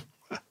 So,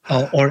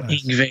 or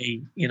Nice.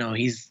 Yngwie,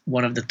 he's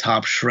one of the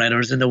top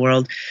shredders in the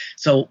world.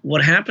 So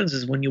what happens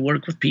is when you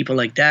work with people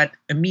like that,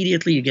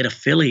 immediately you get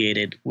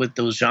affiliated with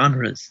those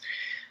genres.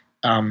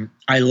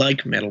 I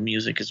like metal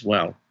music as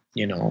well,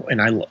 and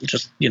I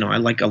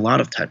like a lot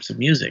of types of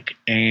music.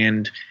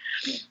 And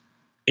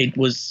it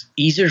was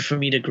easier for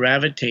me to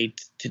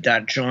gravitate to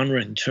that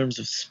genre in terms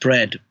of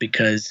spread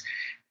because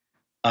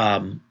I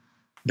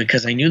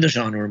knew the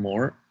genre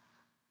more.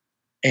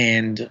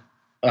 And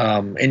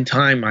in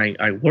time,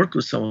 I worked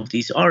with some of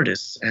these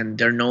artists, and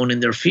they're known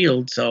in their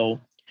field. So,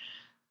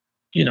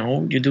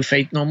 you do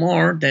Faith No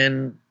More,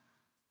 and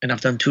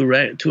I've done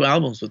two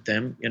albums with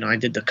them. I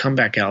did the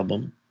Comeback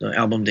album, the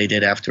album they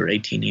did after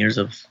 18 years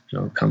of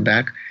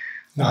comeback.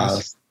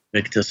 Nice.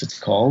 Victus, it's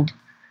called.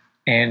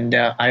 And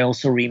I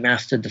also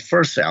remastered the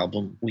first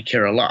album, We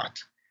Care a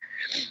Lot.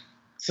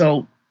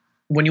 So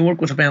when you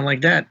work with a band like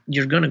that,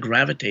 you're going to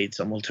gravitate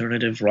some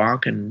alternative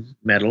rock and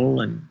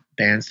metal and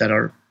bands that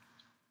are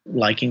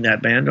liking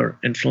that band or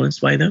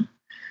influenced by them.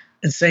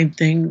 And same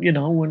thing,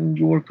 when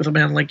you work with a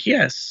band like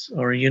Yes,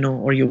 or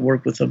you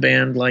work with a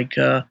band like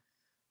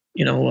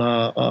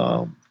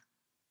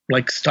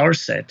like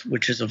Starset,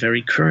 which is a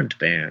very current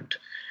band.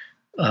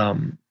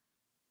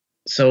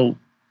 So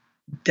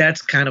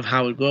that's kind of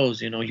how it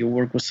goes. You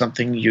work with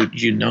something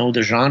you know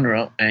the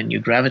genre and you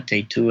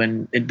gravitate to,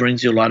 and it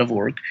brings you a lot of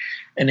work.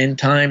 And in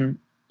time,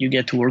 you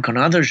get to work on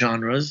other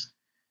genres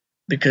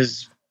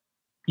because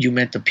you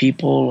met the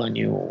people and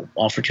you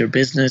offered your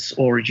business,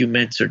 or you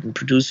met certain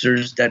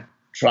producers that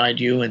tried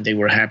you and they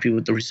were happy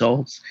with the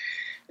results.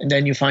 And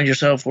then you find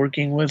yourself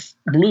working with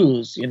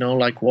blues,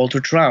 like Walter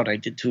Trout. I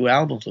did 2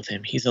 albums with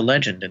him. He's a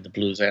legend in the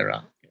blues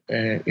era,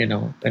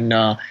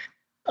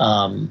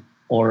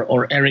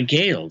 or Eric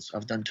Gales.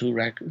 I've done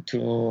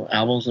 2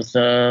 albums with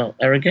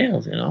Eric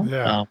Gales,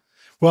 Yeah.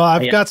 Well,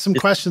 I've got some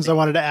questions I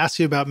wanted to ask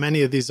you about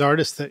many of these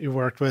artists that you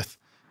worked with.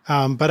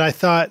 But I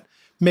thought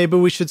maybe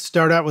we should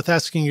start out with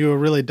asking you a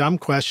really dumb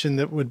question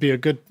that would be a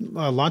good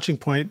launching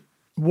point.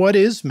 What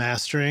is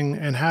mastering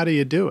and how do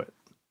you do it?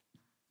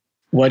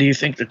 Why do you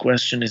think the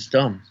question is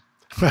dumb?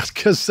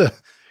 Because,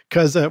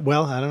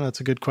 well, I don't know.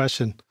 It's a good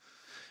question.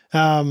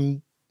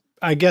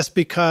 I guess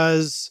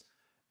because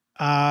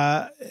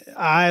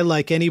I,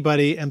 like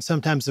anybody, am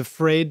sometimes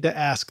afraid to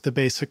ask the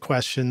basic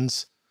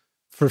questions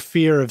for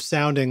fear of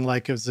sounding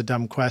like it was a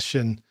dumb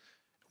question,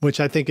 which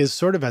I think is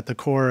sort of at the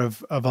core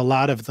of a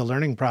lot of the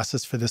learning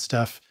process for this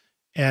stuff,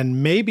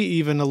 and maybe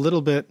even a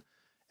little bit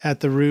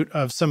at the root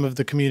of some of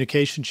the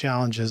communication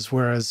challenges.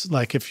 Whereas,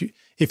 like, if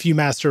you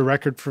master a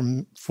record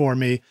for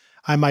me,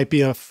 I might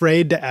be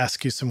afraid to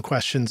ask you some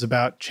questions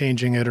about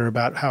changing it or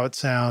about how it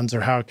sounds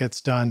or how it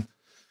gets done.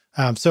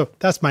 So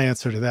that's my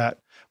answer to that.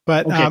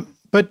 But okay.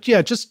 But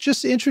yeah,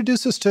 just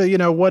introduce us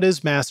to, what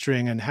is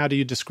mastering and how do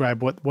you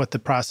describe what the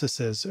process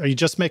is? Are you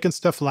just making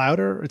stuff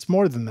louder? It's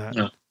more than that.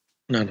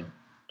 No.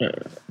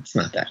 It's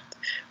not that.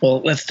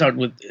 Well, let's start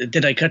with,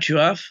 did I cut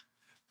you off?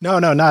 No,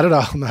 not at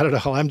all. Not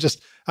at all. I'm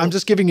just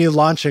giving you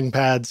launching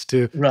pads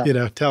to,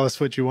 right. Tell us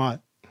what you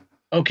want.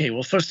 Okay.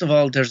 Well, first of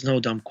all, there's no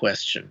dumb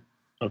question.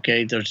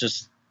 Okay. There's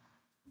just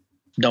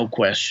no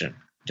question.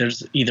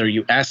 There's either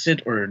you ask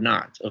it or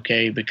not.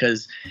 Okay.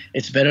 Because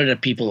it's better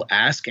that people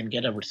ask and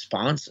get a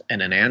response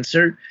and an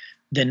answer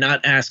than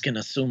not ask and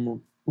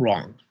assume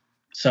wrong.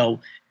 So,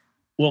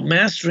 well,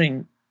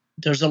 mastering,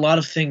 there's a lot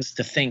of things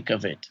to think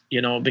of it,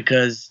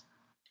 because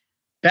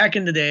back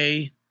in the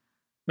day,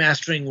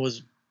 mastering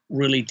was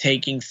really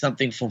taking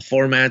something from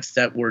formats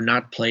that were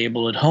not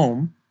playable at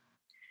home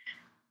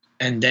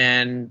and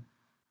then,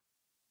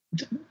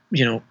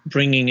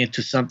 bringing it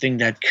to something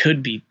that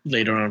could be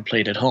later on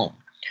played at home.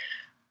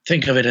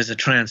 Think of it as a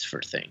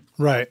transfer thing.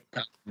 Right.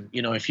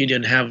 If you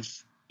didn't have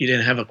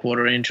a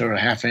 1/4 inch or a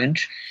 1/2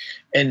 inch,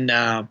 and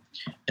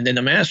then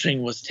the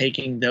mastering was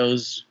taking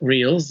those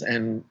reels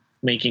and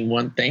making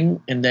one thing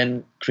and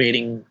then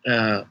creating,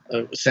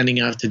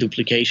 sending out to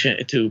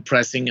duplication, to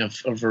pressing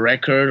of a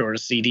record or a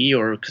CD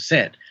or a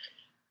cassette.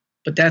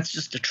 But that's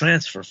just a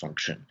transfer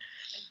function.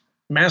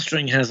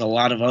 Mastering has a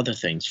lot of other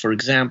things. For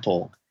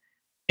example,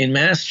 in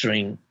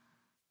mastering,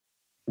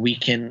 we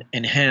can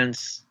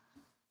enhance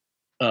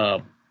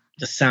the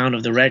sound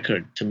of the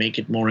record to make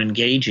it more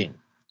engaging,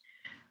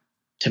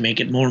 to make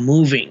it more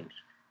moving,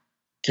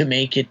 to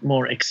make it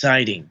more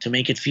exciting, to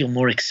make it feel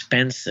more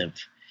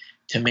expensive,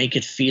 to make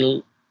it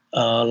feel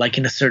like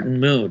in a certain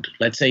mood.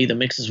 Let's say the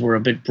mixes were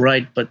a bit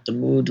bright, but the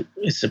mood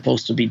is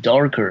supposed to be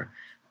darker.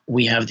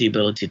 We have the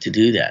ability to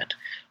do that.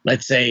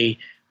 Let's say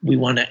we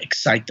want to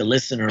excite the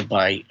listener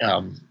by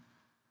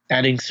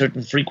adding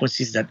certain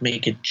frequencies that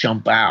make it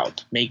jump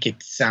out, make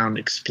it sound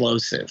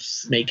explosive,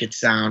 make it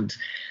sound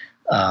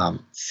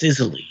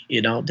sizzly.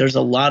 There's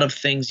a lot of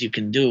things you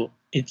can do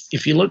It's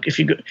if you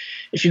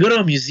go to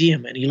a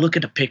museum and you look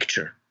at a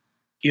picture,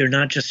 you're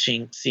not just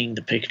seeing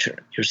the picture.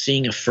 You're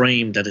seeing a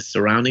frame that is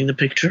surrounding the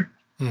picture.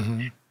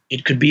 Mm-hmm.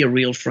 It could be a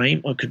real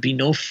frame or it could be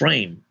no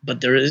frame,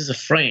 but there is a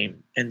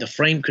frame, and the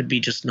frame could be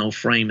just no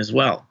frame as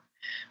well.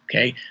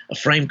 Okay, a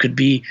frame could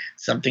be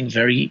something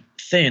very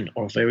thin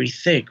or very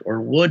thick or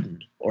wooden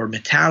or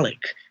metallic.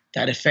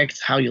 That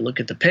affects how you look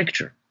at the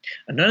picture.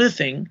 Another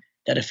thing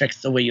that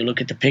affects the way you look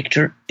at the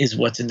picture is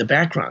what's in the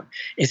background.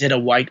 Is it a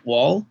white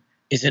wall?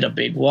 Is it a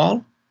big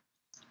wall?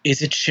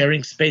 Is it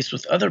sharing space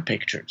with other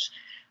pictures?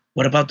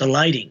 What about the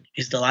lighting?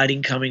 Is the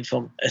lighting coming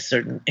from a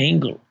certain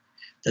angle?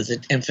 Does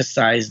it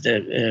emphasize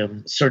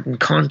the certain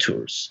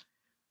contours?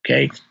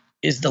 Okay.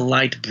 Is the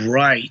light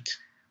bright,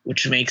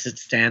 which makes it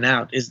stand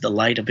out? Is the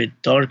light a bit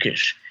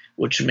darkish,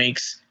 which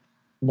makes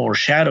more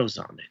shadows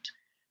on it?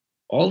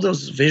 All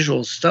those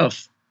visual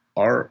stuff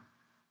are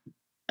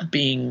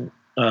being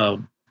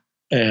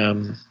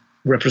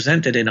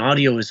represented in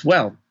audio as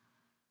well.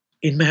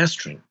 In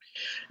mastering,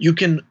 you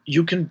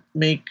can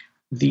make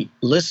the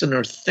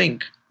listener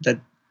think that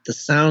the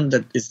sound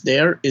that is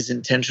there is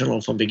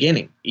intentional from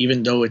beginning,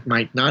 even though it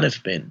might not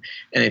have been,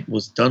 and it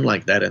was done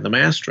like that in the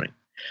mastering.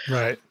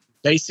 Right.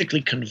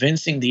 Basically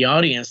convincing the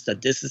audience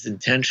that this is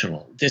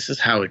intentional. This is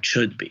how it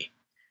should be.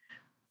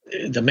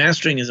 The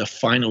mastering is a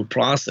final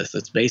process.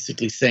 It's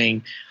basically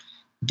saying,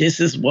 this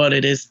is what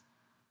it is,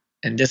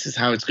 and this is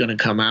how it's going to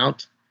come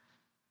out,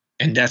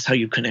 and that's how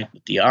you connect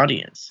with the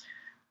audience.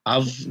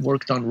 I've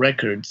worked on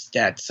records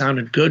that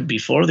sounded good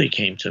before they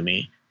came to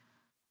me,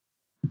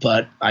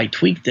 but I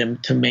tweaked them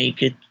to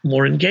make it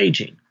more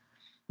engaging.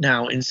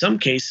 Now, in some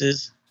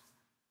cases,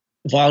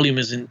 volume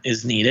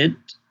is needed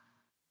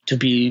to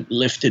be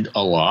lifted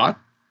a lot,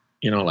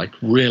 like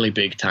really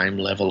big time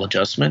level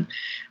adjustment.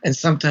 And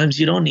sometimes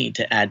you don't need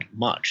to add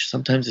much.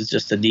 Sometimes it's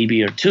just a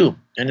dB or 2.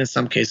 And in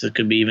some cases, it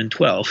could be even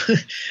 12.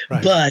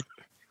 Right. But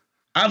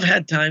I've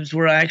had times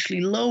where I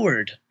actually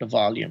lowered the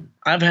volume.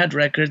 I've had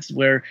records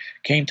where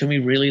came to me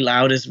really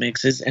loud as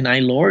mixes, and I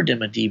lowered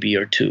them a dB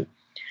or 2.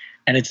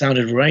 And it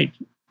sounded right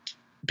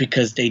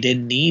because they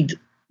didn't need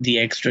the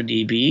extra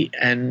dB,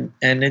 and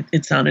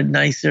it sounded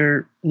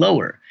nicer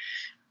lower.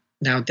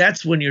 Now,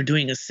 that's when you're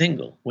doing a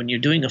single. When you're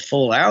doing a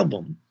full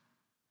album,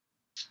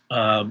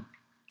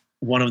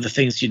 one of the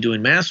things you do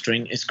in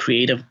mastering is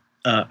create a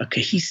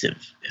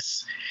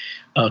cohesiveness,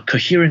 a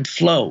coherent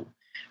flow,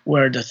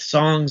 where the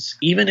songs,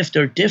 even if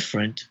they're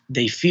different,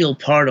 they feel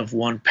part of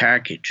one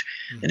package.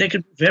 Mm-hmm. And they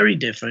could be very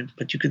different,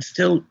 but you could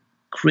still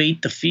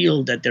create the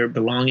feel that they're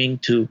belonging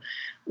to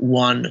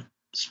one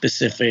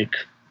specific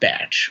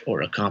batch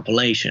or a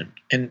compilation.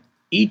 And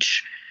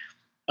each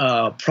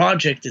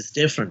project is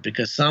different,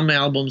 because some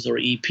albums or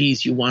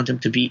EPs, you want them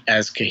to be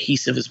as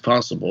cohesive as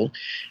possible,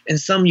 and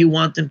some you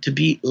want them to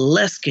be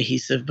less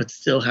cohesive but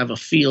still have a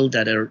feel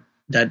that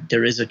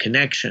there is a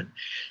connection,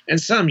 and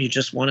some you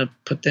just want to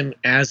put them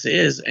as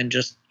is, and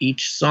just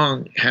each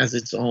song has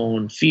its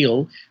own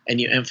feel, and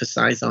you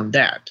emphasize on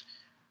that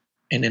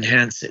and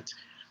enhance it.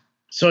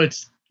 So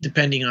it's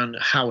depending on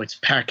how it's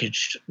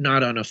packaged,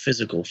 not on a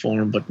physical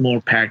form, but more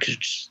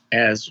packaged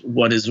as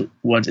what is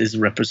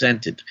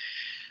represented.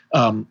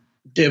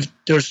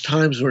 There's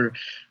times where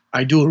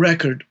I do a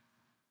record,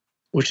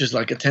 which is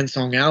like a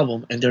 10-song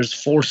album, and there's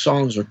 4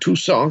 songs or 2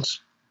 songs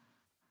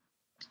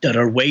that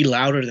are way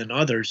louder than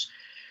others,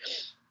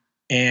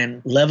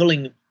 and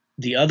leveling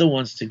the other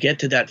ones to get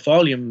to that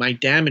volume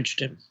might damage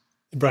them.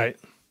 Right.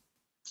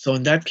 So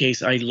in that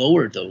case, I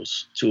lowered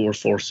those 2 or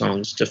 4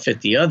 songs to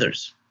fit the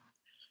others,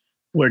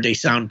 where they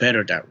sound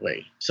better that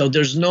way. So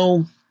there's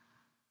no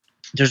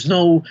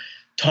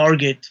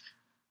target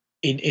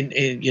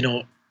in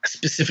a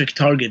specific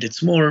target.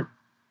 It's more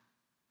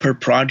per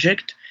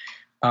project.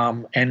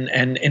 And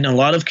in a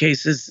lot of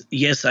cases,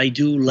 yes, I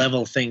do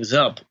level things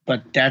up,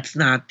 but that's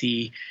not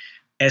the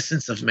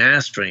essence of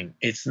mastering.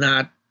 It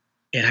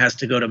has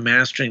to go to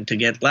mastering to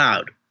get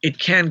loud. It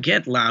can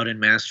get loud in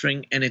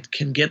mastering, and it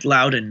can get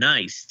loud and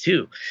nice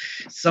too.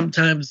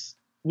 Sometimes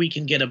we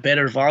can get a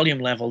better volume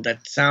level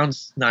that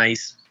sounds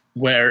nice,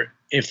 where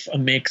if a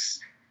mix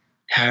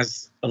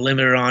has a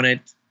limiter on it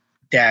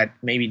that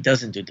maybe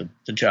doesn't do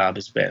the job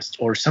as best,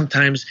 or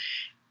sometimes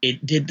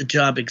it did the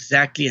job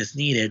exactly as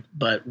needed,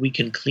 but we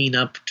can clean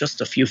up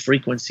just a few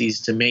frequencies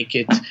to make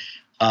it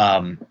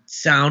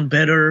sound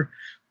better,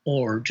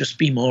 or just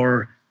be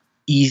more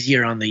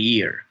easier on the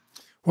ear.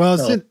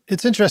 Well,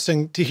 it's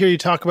interesting to hear you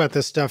talk about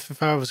this stuff.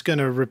 If I was going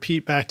to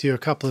repeat back to you a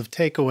couple of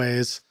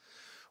takeaways,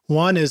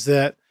 one is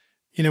that,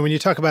 when you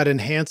talk about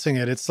enhancing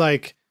it, it's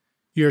like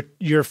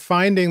you're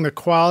finding the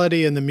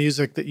quality in the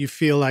music that you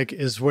feel like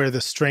is where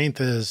the strength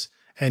is,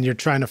 and you're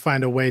trying to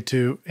find a way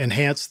to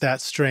enhance that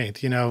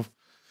strength.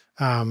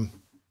 Whatever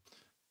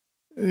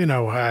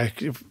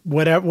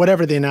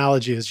the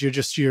analogy is,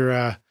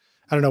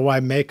 I don't know why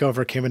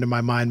makeover came into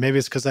my mind. Maybe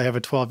it's because I have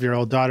a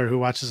 12-year-old daughter who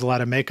watches a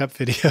lot of makeup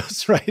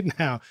videos right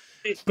now.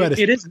 But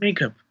it is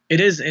makeup. It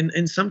is.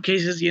 In some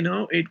cases,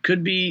 it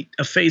could be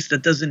a face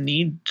that doesn't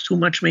need too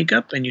much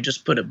makeup, and you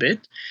just put a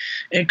bit.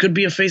 It could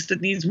be a face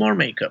that needs more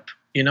makeup.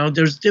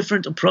 There's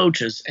different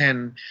approaches,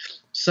 and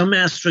some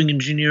mastering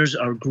engineers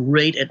are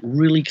great at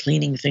really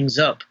cleaning things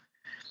up,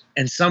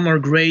 and some are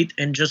great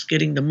and just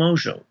getting the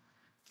mojo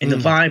and the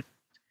vibe.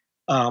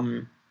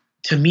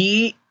 To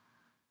me,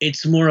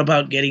 it's more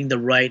about getting the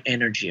right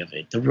energy of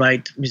it, the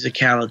right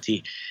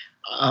musicality.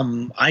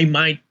 I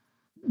might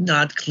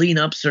not clean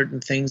up certain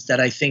things that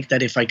I think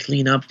that if I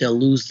clean up, they'll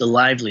lose the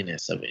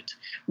liveliness of it.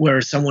 Where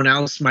someone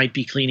else might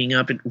be cleaning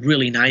up it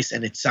really nice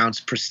and it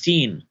sounds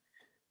pristine,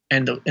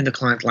 and the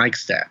client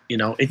likes that.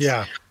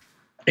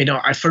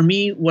 For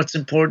me, what's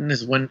important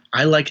is when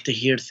I like to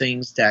hear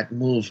things that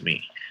move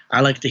me. I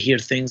like to hear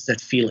things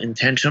that feel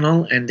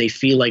intentional and they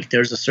feel like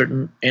there's a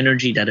certain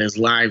energy that is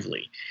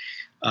lively.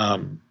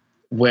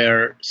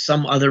 Where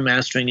some other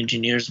mastering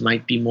engineers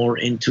might be more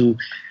into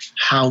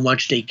how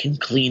much they can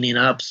clean it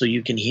up so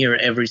you can hear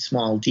every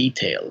small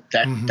detail.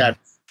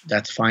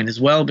 That's fine as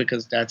well,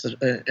 because that's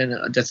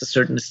a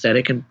certain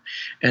aesthetic and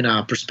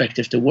a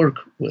perspective to work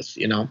with.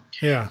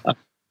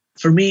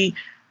 For me,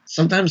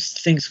 sometimes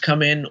things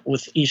come in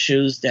with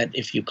issues that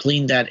if you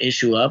clean that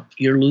issue up,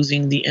 you're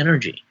losing the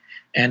energy.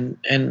 And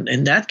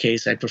in that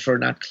case, I prefer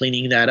not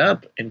cleaning that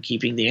up and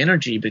keeping the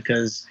energy,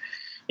 because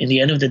in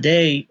the end of the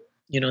day,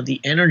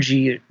 the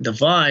energy, the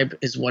vibe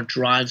is what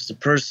drives the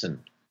person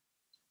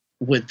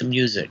with the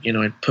music.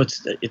 It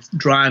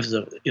drives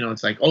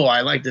it's like, oh,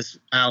 I like this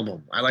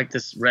album. I like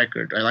this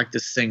record. I like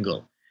this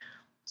single.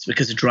 It's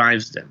because it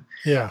drives them.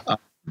 Yeah.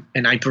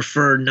 And I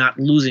prefer not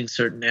losing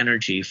certain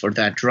energy for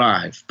that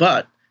drive.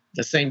 But at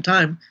the same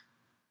time,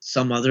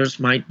 some others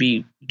might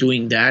be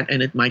doing that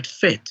and it might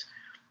fit.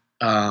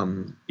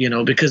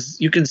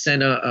 Because you can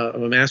send a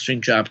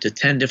mastering job to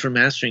 10 different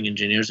mastering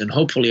engineers and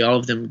hopefully all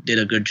of them did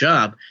a good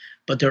job,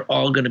 but they're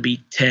all going to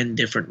be 10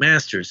 different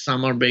masters.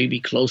 Some are maybe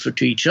closer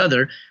to each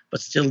other,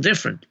 but still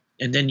different.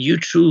 And then you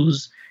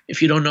choose, if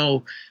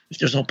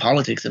there's no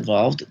politics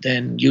involved,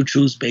 then you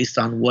choose based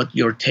on what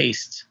your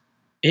taste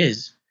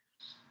is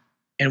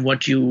and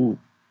what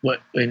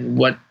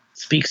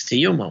speaks to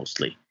you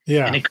mostly.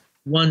 Yeah. And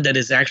one that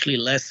is actually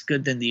less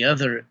good than the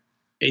other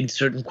in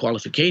certain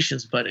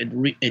qualifications, but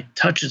it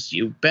touches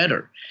you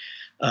better.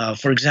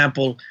 For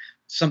example,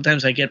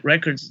 sometimes I get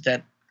records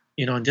that,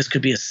 and this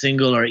could be a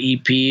single or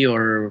EP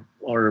or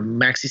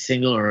maxi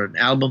single or an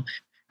album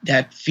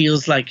that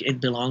feels like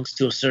it belongs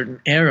to a certain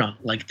era,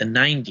 like the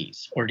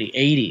 90s or the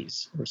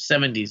 80s or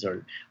 70s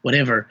or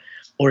whatever,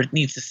 or it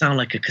needs to sound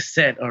like a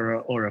cassette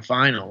or a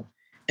vinyl.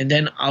 And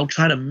then I'll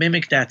try to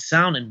mimic that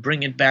sound and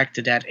bring it back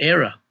to that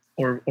era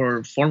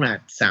or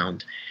format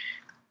sound.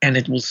 And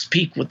it will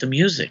speak with the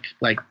music.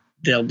 Like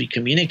they'll be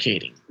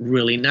communicating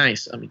really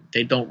nice. I mean,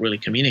 they don't really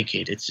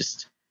communicate. It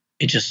just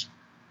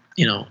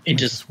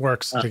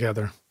works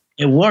together.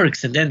 It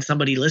works. And then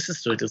somebody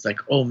listens to it. It's like,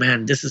 oh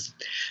man, this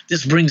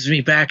brings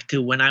me back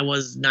to when I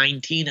was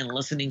 19 and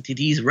listening to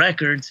these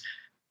records.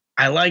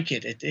 I like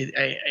it.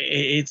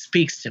 It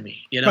speaks to me,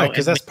 Right.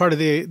 Because that's part of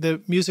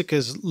the music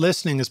is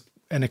listening is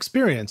an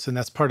experience. And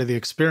that's part of the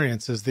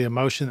experience is the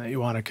emotion that you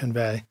want to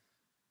convey.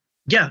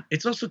 Yeah,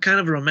 it's also kind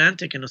of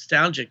romantic and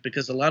nostalgic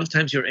because a lot of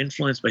times you're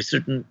influenced by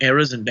certain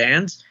eras and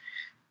bands.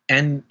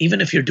 And even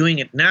if you're doing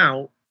it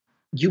now,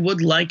 you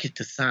would like it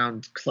to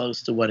sound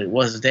close to what it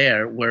was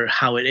there,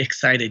 how it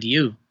excited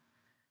you.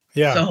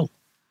 Yeah.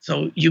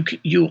 So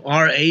you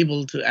are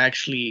able to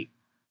actually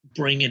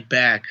bring it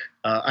back.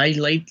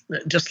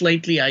 Just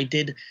lately I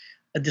did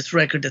this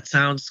record that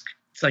sounds,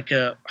 it's like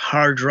a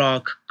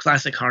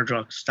classic hard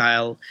rock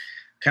style,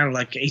 kind of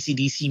like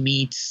AC/DC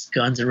meets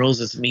Guns N'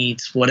 Roses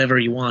meets whatever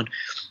you want.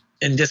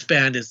 And this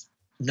band is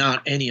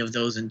not any of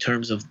those in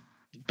terms of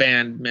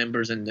band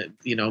members and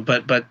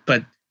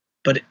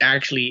but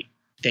actually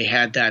they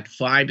had that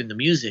vibe in the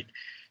music.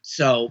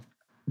 So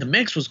the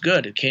mix was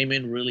good. It came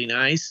in really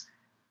nice,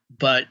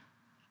 but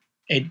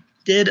it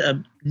did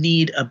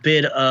need a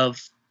bit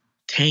of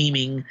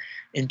taming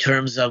in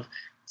terms of,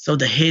 so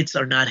the hits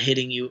are not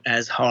hitting you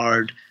as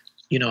hard,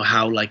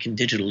 how like in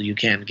digital you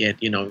can get,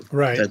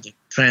 right. The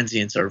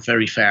transients are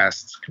very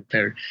fast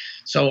compared.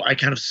 So I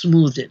kind of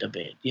smoothed it a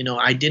bit.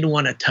 I didn't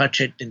want to touch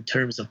it in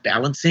terms of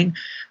balancing,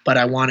 but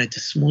I wanted to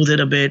smooth it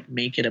a bit,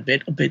 make it a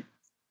bit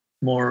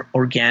more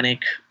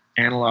organic,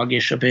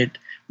 analogish, a bit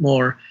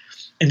more.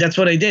 And that's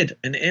what I did.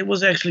 And it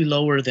was actually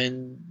lower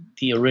than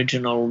the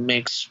original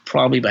mix,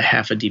 probably by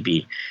half a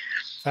dB.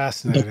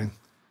 Fascinating.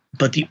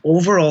 But the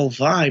overall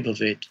vibe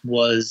of it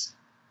was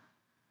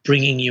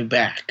bringing you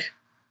back.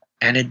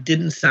 And it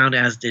didn't sound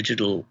as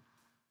digital.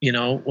 You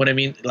know what I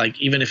mean? Like,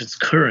 even if it's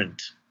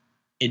current,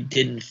 it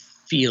didn't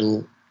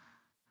feel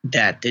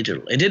that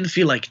digital. It didn't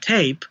feel like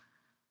tape,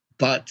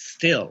 but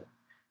still,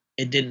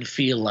 it didn't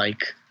feel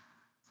like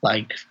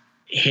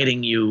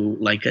hitting you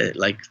like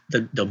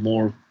the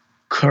more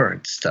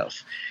current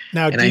stuff.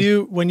 Now,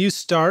 when you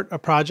start a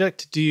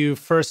project, do you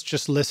first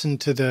just listen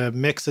to the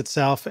mix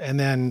itself, and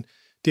then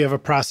do you have a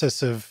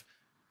process of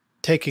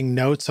taking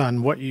notes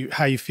on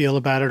how you feel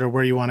about it or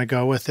where you want to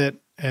go with it,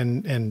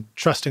 and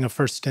trusting a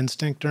first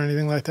instinct or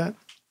anything like that?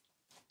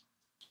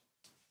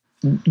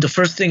 The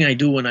first thing I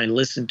do when I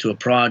listen to a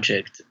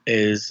project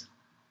is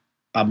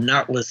I'm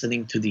not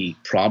listening to the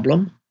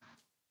problem.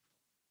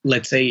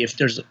 let's say if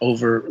there's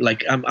over,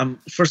 like I'm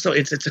first of all,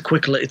 it's a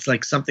quick, it's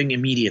like something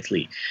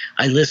immediately.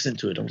 I listen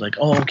to it. I'm like,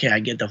 oh, okay, I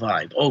get the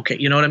vibe. Okay,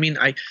 you know what I mean?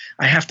 I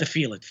have to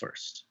feel it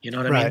first. You know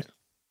what I mean? Right.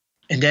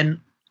 And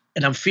then,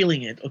 and I'm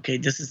feeling it. Okay,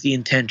 this is the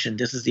intention.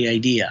 This is the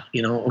idea.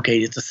 You know, okay,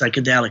 it's a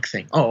psychedelic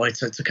thing. Oh,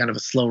 it's a kind of a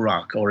slow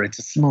rock, or it's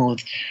a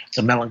smooth, it's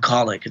a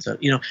melancholic. It's a,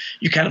 you know,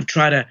 you kind of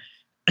try to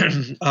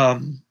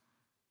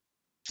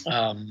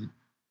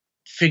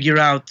figure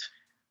out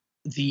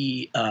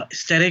the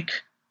aesthetic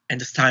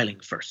and the styling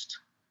first,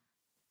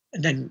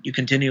 and then you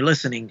continue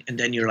listening, and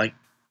then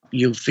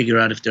you figure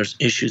out if there's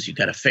issues you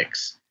got to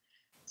fix.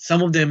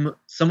 Some of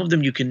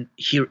them you can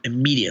hear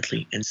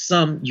immediately, and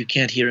some you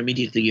can't hear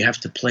immediately. You have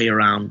to play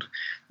around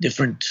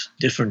different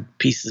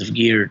pieces of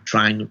gear,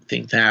 trying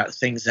things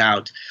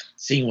out,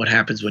 seeing what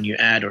happens when you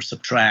add or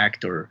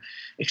subtract or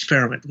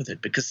experiment with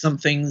it, because some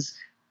things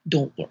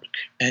don't work,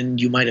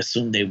 and you might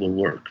assume they will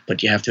work,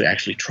 but you have to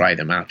actually try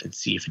them out and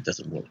see if it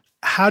doesn't work.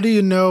 How do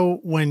you know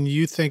when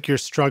you think you're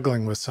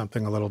struggling with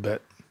something a little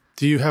bit?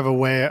 Do you have a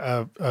way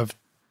of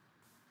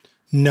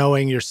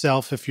knowing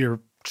yourself if you're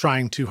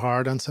trying too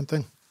hard on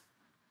something?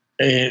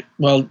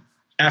 Well,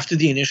 after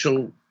the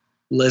initial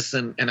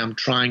listen, and I'm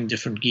trying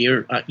different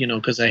gear, you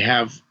know, because I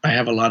have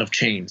a lot of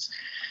chains.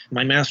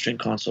 My mastering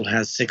console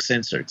has 6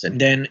 inserts,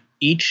 and then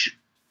each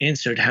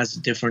insert has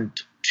a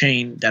different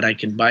chain that I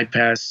can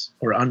bypass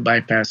or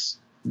unbypass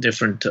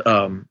different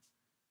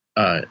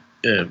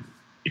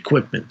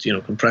equipment, you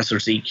know,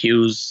 compressors,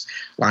 EQs,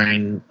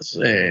 line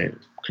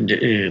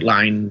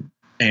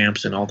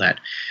amps, and all that.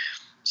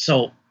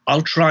 So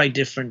I'll try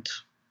different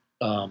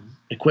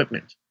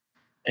equipment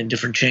and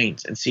different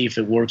chains and see if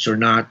it works or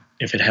not,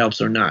 if it helps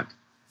or not.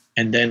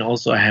 And then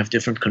also I have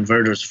different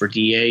converters for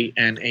DA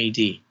and AD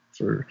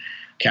for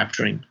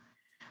capturing.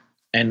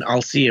 And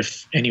I'll see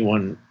if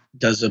anyone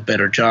does a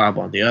better job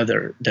on the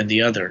other than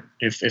the other,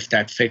 if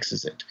that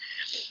fixes it.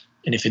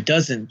 And if it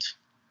doesn't,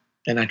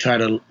 then I try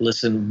to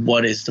listen,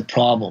 what is the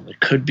problem? It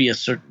could be a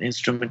certain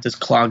instrument that's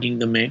clogging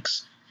the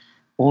mix,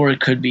 or it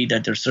could be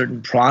that there's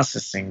certain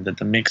processing that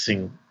the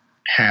mixing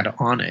had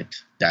on it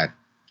that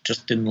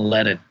just didn't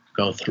let it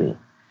go through.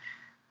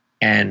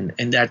 And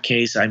in that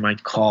case, I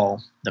might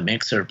call the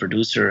mixer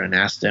producer and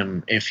ask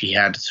them if he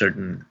had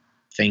certain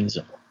things,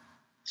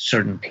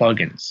 certain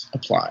plugins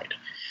applied.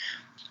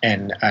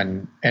 And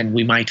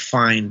we might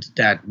find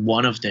that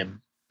one of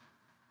them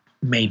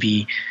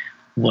maybe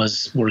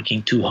was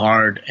working too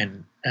hard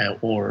and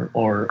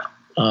or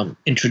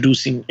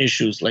introducing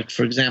issues. Like,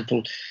 for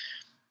example,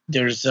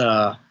 there's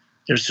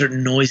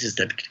certain noises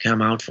that could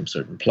come out from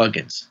certain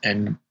plugins,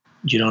 and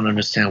you don't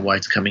understand why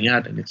it's coming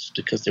out, and it's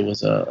because there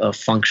was a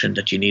function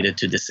that you needed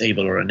to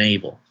disable or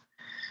enable.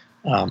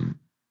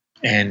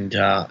 And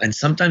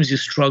sometimes you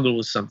struggle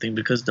with something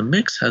because the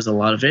mix has a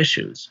lot of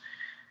issues.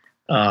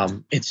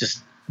 It's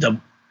just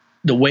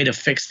the way to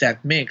fix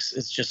that mix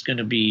is just going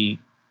to be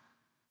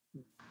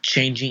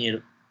changing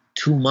it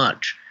too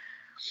much.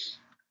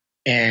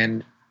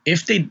 And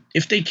if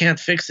they can't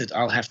fix it,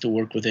 I'll have to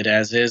work with it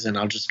as is, and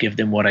I'll just give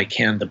them what I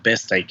can, the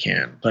best I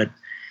can. But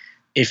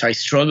if I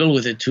struggle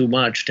with it too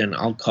much, then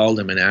I'll call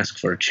them and ask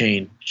for a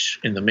change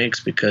in the mix,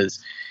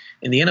 because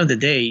in the end of the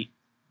day,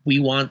 we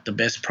want the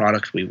best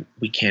product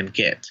we can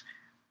get.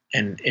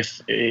 And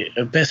if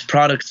a best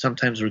product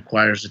sometimes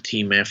requires a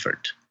team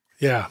effort.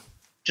 Yeah.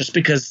 Just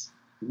because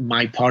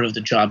my part of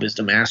the job is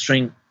the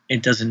mastering,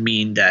 it doesn't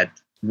mean that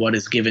what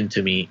is given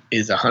to me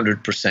is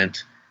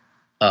 100%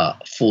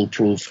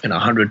 foolproof and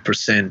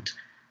 100%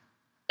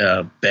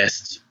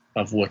 best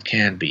of what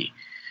can be.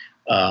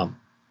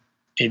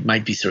 It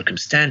might be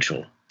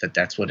circumstantial that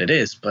that's what it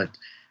is, but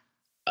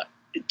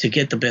to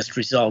get the best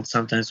result,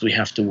 sometimes we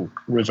have to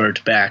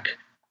revert back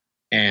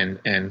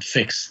and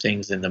fix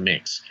things in the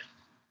mix,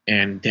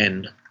 and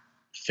then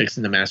fix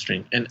in the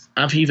mastering. And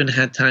I've even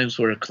had times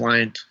where a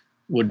client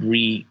would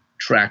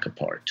re-track a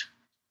part,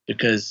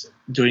 because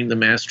during the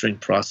mastering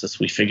process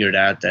we figured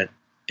out that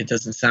it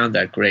doesn't sound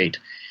that great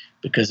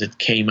because it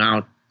came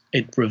out,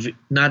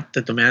 not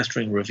that the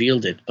mastering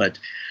revealed it, but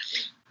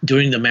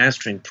during the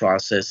mastering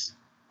process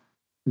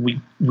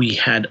we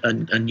had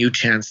a new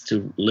chance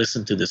to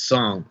listen to the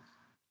song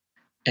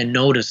and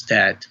notice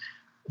that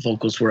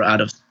vocals were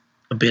a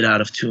bit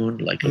out of tune,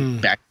 like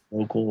back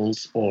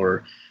vocals,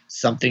 or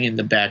something in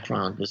the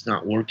background was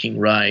not working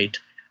right,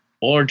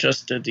 or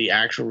just that the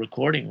actual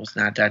recording was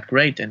not that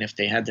great. And if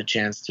they had the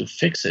chance to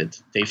fix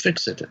it, they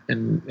fix it,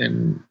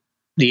 and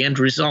the end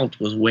result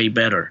was way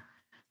better.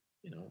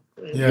 You know,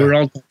 we're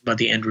all talking about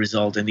the end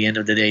result in the end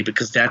of the day,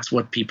 because that's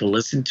what people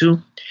listen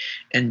to,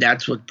 and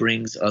that's what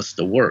brings us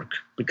the work.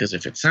 Because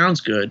if it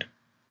sounds good,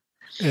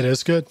 it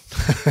is good.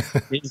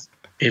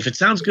 If it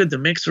sounds good, the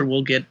mixer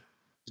will get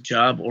the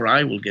job, or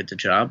I will get the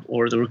job,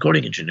 or the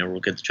recording engineer will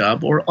get the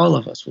job, or all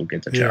of us will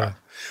get the job.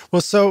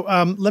 Well, so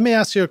let me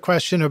ask you a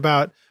question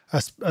about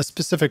a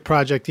specific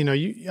project. You know,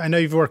 I know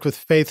you've worked with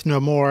Faith No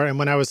More, and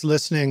when I was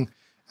listening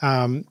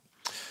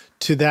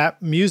to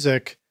that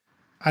music,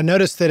 I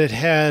noticed that it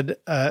had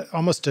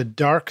almost a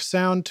dark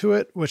sound to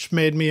it, which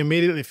made me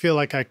immediately feel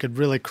like I could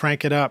really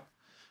crank it up.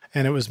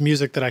 and it was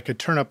music that I could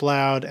turn up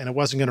loud and it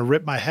wasn't going to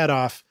rip my head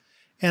off.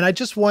 And I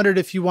just wondered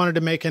if you wanted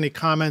to make any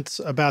comments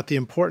about the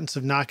importance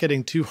of not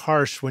getting too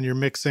harsh when you're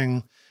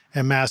mixing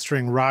and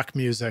mastering rock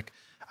music.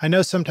 I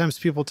know sometimes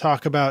people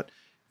talk about,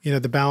 the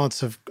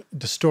balance of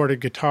distorted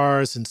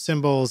guitars and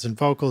cymbals and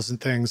vocals and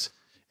things.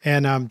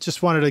 And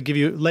just wanted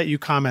to let you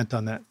comment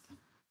on that.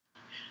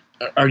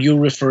 Are you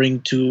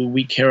referring to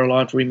We Care a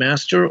Lot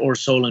Remaster or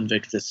Soul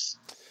Invictus?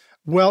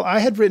 Well, I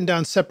had written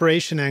down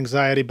Separation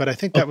Anxiety, but I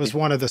think that was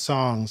one of the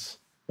songs.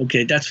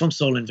 Okay, that's from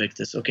Soul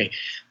Invictus. Okay.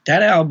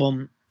 That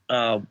album,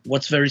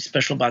 what's very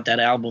special about that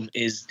album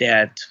is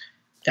that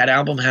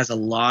album has a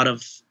lot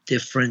of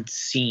different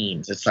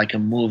scenes. It's like a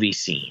movie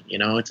scene,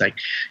 It's like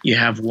you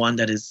have one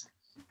that is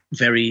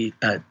very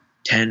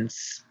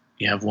tense.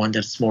 You have one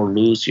that's more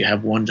loose. You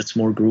have one that's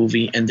more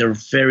groovy, and they're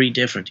very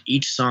different.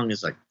 Each song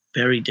is like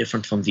very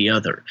different from the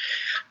other.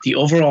 The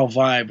overall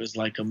vibe is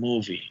like a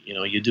movie.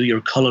 You do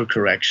your color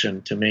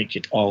correction to make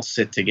it all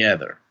sit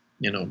together.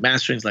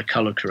 Mastering is like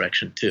color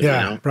correction too.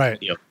 Yeah, right.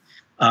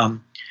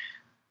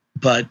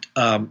 But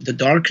the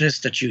darkness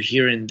that you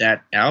hear in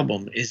that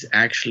album is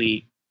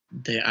actually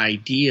the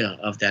idea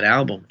of that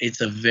album.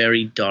 It's a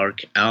very dark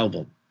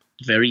album,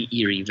 very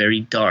eerie,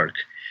 very dark,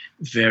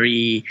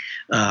 very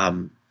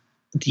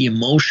the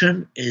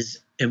emotion is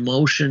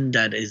emotion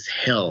that is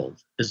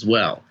held as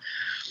well.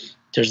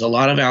 There's a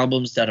lot of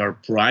albums that are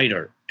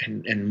brighter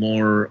and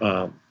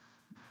more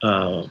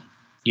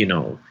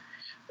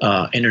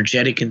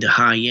energetic in the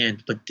high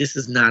end, but this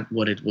is not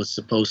what it was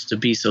supposed to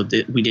be. So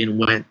we didn't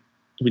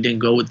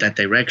go with that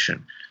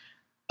direction.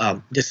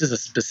 This is a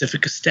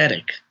specific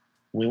aesthetic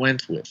we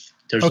went with.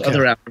 There's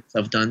other albums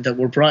I've done that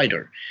were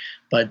brighter,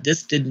 but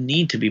this didn't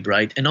need to be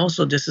bright. And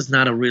also, this is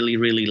not a really,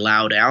 really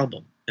loud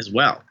album as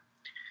well.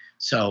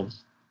 So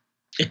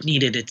it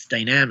needed its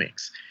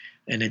dynamics,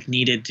 and it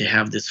needed to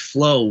have this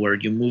flow where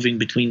you're moving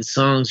between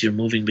songs, you're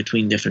moving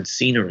between different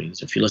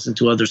sceneries. If you listen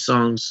to other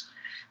songs,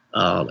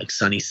 like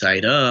Sunny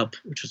Side Up,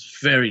 which was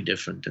very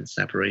different than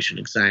Separation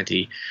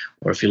Anxiety,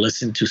 or if you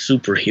listen to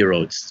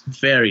Superhero, it's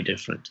very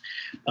different.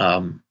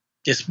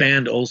 This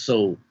band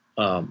also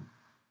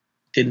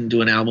didn't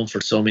do an album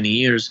for so many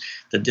years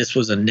that this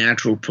was a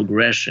natural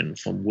progression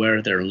from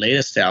where their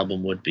latest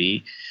album would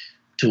be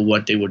to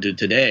what they would do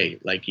today,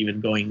 like even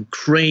going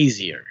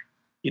crazier.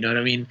 You know what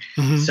I mean?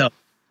 Mm-hmm. So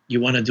you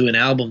want to do an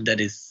album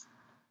that is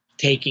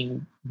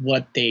taking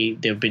what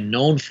they've been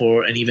known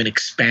for and even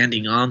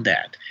expanding on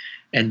that.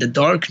 And the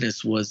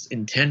darkness was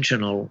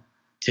intentional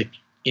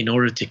in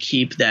order to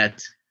keep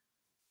that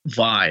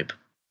vibe.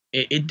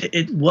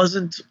 It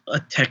wasn't a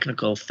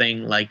technical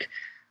thing like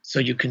so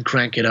you can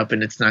crank it up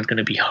and it's not going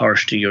to be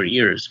harsh to your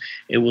ears.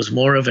 It was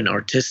more of an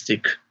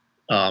artistic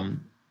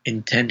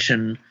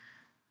intention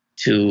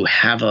to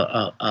have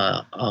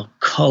a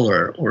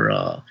color or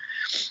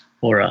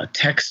a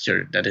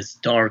texture that is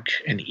dark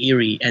and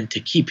eerie and to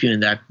keep you in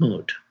that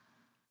mood.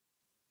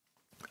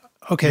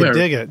 Okay,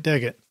 dig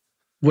it.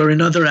 Where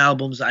in other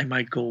albums I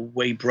might go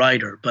way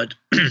brighter, but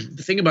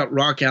the thing about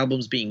rock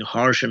albums being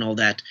harsh and all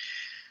that,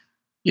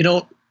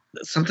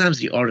 sometimes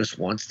the artist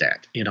wants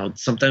that.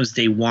 Sometimes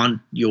they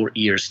want your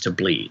ears to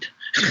bleed.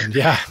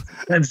 Yeah.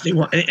 Sometimes they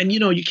want, and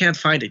you can't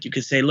fight it. You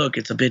could say, look,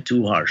 it's a bit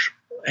too harsh.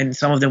 And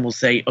some of them will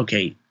say,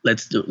 okay,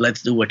 let's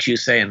do what you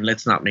say and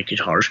let's not make it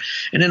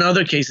harsh. And in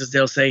other cases,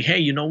 they'll say, hey,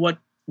 you know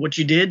what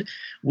you did?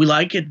 We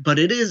like it, but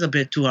it is a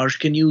bit too harsh.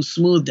 Can you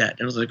smooth that?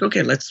 And I was like,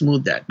 okay, let's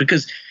smooth that.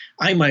 Because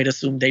I might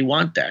assume they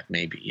want that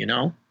maybe,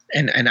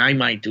 and I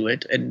might do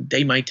it. And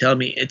they might tell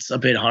me it's a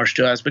bit harsh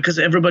to us because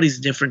everybody's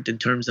different in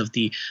terms of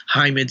the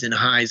high, mids, and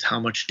highs, how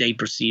much they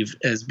perceive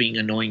as being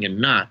annoying and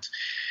not.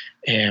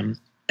 And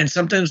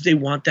sometimes they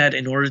want that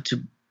in order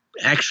to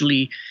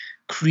actually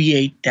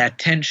create that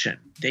tension.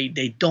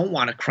 They don't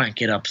want to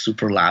crank it up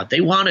super loud.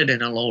 They want it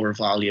in a lower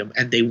volume,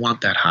 and they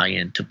want that high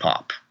end to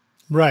pop.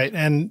 Right.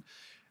 And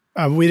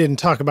we didn't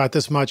talk about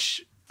this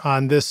much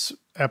on this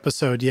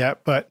episode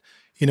yet, but,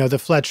 the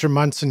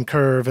Fletcher-Munson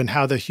curve and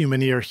how the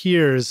human ear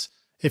hears,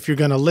 if you're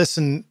going to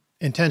listen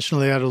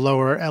intentionally at a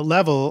lower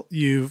level,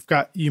 you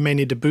may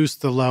need to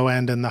boost the low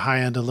end and the high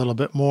end a little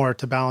bit more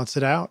to balance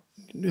it out.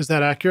 Is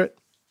that accurate?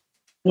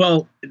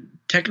 Well,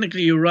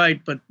 technically you're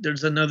right, but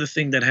there's another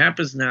thing that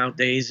happens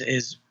nowadays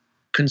is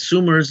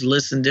consumers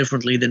listen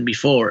differently than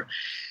before.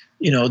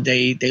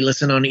 They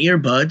listen on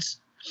earbuds,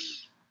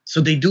 so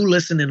they do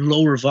listen in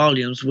lower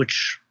volumes,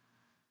 which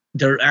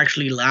they're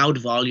actually loud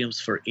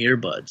volumes for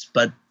earbuds,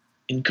 but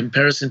in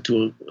comparison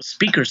to a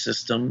speaker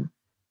system,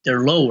 they're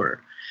lower,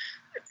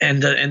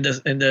 and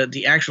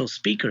the actual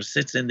speaker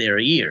sits in their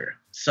ear,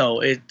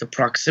 so the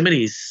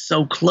proximity is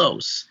so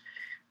close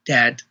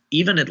that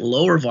even at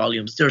lower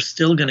volumes, they're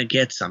still going to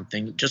get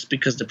something just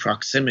because the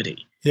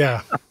proximity.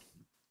 Yeah.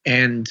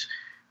 And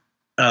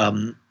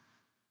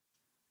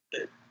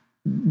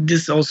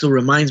this also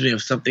reminds me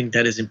of something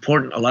that is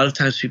important. A lot of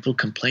times people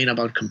complain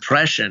about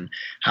compression,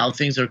 how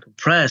things are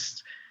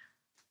compressed.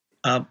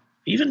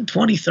 Even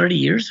 20, 30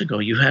 years ago,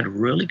 you had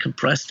really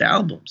compressed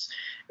albums.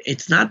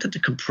 it's not that the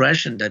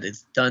compression that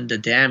it's done the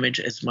damage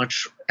as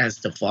much as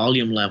the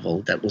volume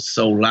level that was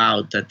so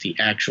loud that the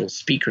actual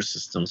speaker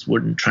systems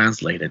wouldn't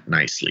translate it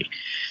nicely.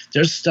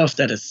 There's stuff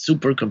that is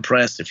super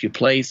compressed. If you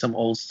play some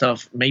old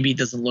stuff, maybe it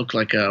doesn't look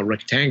like a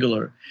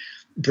rectangular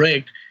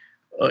brick,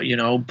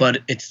 but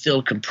it's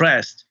still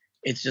compressed.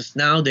 It's just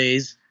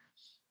nowadays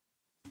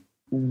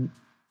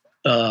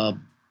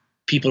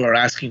people are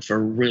asking for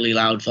really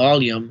loud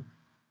volume,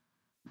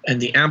 and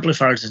the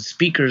amplifiers and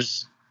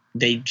speakers,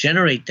 they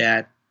generate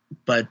that,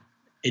 but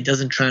it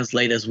doesn't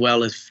translate as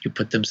well if you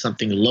put them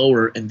something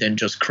lower and then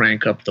just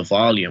crank up the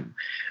volume,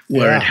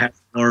 where it has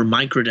more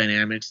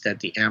microdynamics that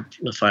the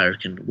amplifier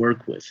can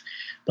work with.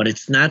 But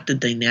it's not the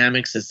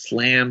dynamics that's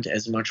slammed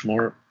as much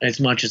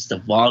as the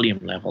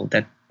volume level.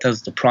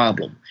 That's the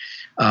problem.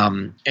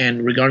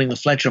 And regarding the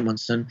Fletcher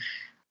Munson,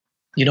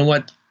 you know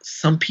what?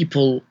 Some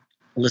people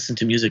listen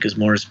to music as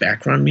more as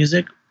background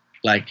music.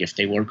 Like if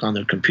they work on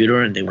their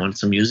computer and they want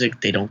some music,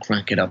 they don't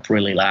crank it up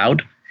really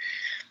loud.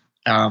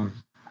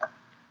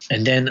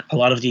 And then a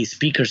lot of these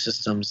speaker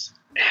systems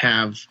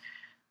have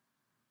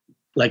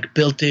like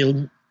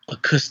built-in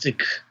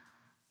acoustic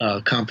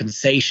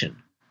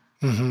compensation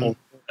or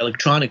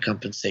electronic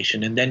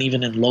compensation. And then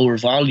even in lower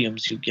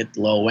volumes, you get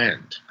low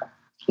end.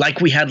 Like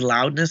we had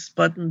loudness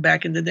button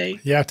back in the day.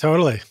 Yeah,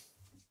 totally.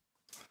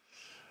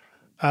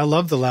 I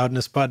love the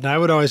loudness button. I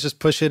would always just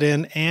push it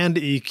in and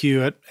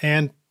EQ it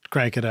and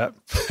crank it up.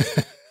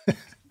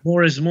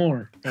 More is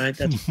more, right?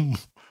 That's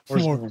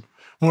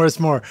more is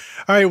more.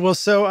 All right. Well,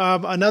 so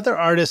another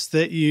artist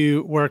that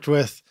you worked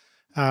with,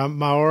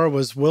 Maor,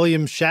 was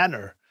William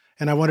Shatner.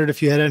 And I wondered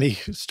if you had any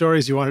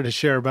stories you wanted to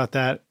share about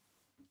that.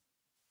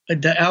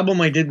 The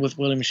album I did with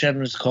William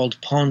Shatner is called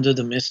Ponder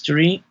the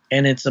Mystery,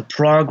 and it's a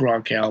prog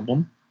rock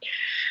album.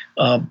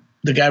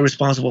 The guy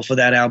responsible for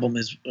that album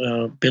is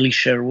Billy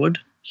Sherwood.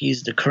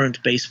 He's the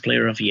current bass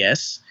player of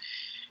Yes.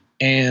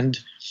 And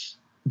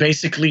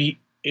basically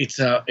it's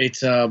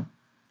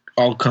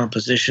all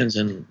compositions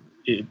and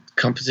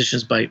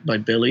compositions by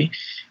Billy,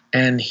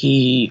 and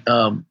he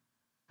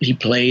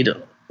played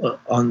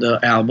on the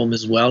album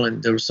as well,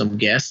 and there were some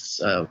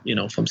guests,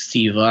 from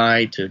Steve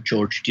Vai to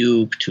George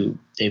Duke to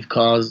Dave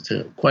Koz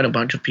to quite a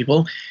bunch of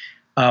people,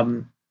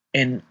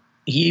 and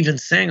he even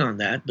sang on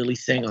that. Billy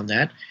sang on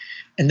that,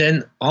 and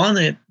then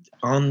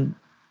on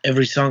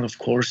every song, of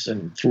course,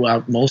 and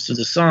throughout most of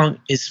the song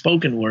is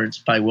spoken words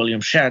by William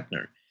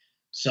Shatner.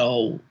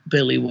 So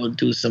Billy would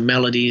do some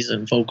melodies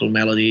and vocal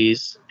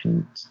melodies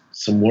and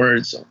some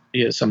words,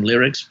 some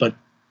lyrics, but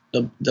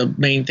the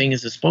main thing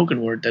is the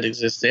spoken word that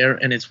exists there,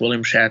 and it's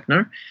William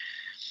Shatner.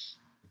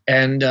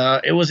 And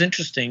it was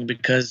interesting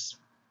because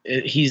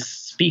he's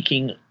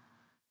speaking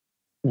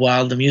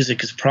while the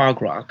music is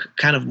prog rock,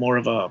 kind of more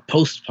of a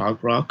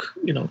post-prog rock,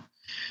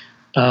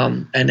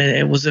 and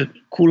it was a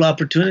cool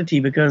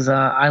opportunity because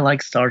I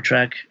like Star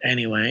Trek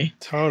anyway.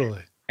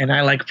 Totally. And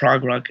I like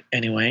prog rock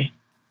anyway.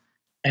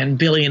 And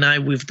Billy and I,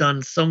 we've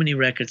done so many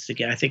records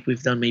together. I think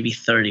we've done maybe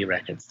 30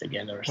 records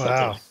together or something.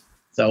 Wow.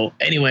 So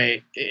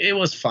anyway, it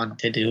was fun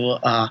to do.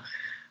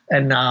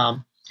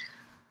 And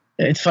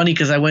it's funny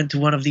because I went to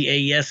one of the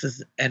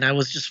AESs and I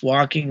was just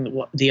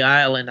walking the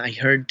aisle and I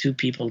heard two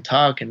people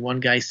talk, and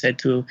one guy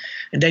said and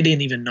they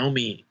didn't even know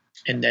me.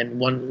 And then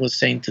one was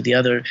saying to the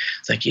other,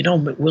 it's like,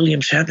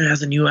 William Shatner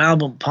has a new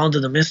album, Ponder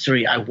the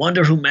Mystery. I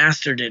wonder who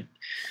mastered it.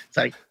 It's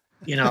like,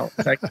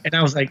 and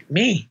I was like,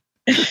 me.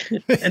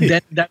 And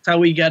then that's how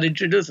we got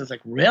introduced. I was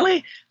like,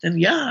 really? Then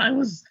yeah, I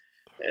was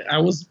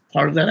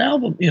part of that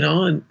album,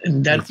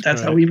 and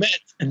that's how we met.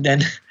 And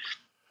then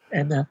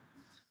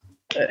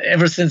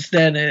ever since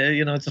then,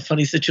 it's a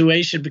funny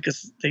situation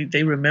because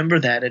they remember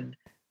that. And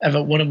I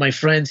have one of my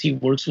friends, he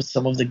works with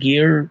some of the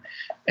gear,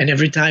 and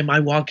every time I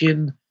walk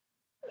in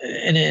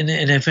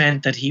an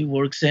event that he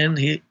works in,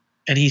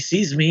 he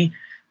sees me,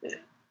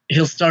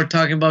 he'll start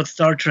talking about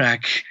Star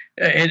Trek.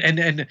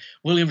 And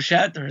William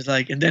Shatner is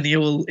like, and then he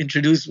will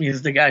introduce me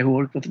as the guy who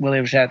worked with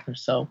William Shatner.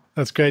 So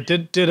that's great.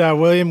 Did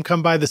William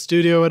come by the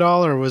studio at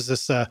all, or was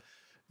this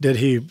did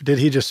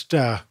he just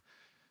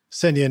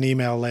send you an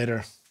email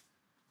later?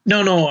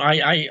 No,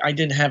 I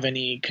didn't have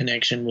any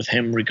connection with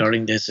him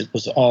regarding this. It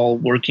was all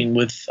working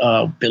with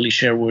Billy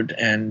Sherwood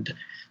and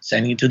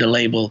sending it to the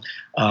label.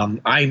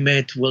 I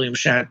met William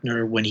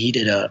Shatner when he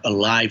did a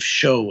live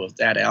show of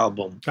that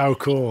album. Oh,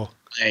 cool.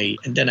 And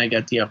then I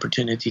got the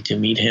opportunity to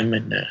meet him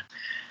and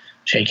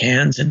shake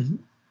hands and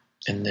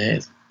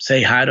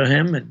say hi to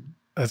him. And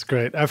that's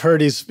great. I've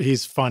heard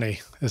he's funny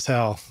as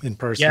hell in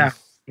person.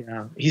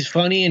 Yeah, he's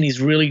funny and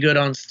he's really good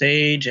on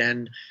stage.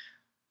 And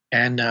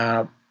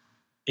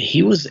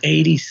he was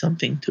 80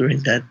 something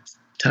during that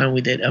time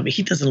we did. I mean,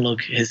 he doesn't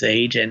look his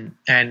age, and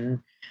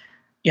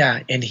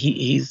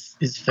he's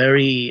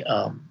very.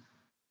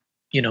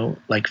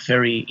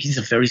 He's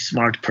a very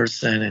smart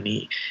person, and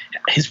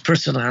his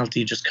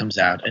personality just comes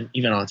out, and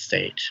even on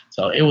stage.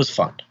 So it was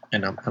fun,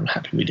 and I'm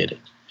happy we did it.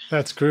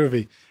 That's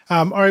groovy.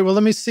 All right, well,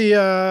 let me see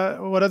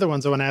what other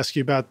ones I want to ask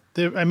you about.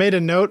 I made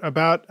a note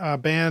about a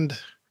band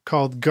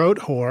called Goat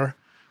Whore,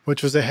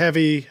 which was a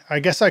heavy, I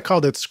guess I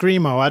called it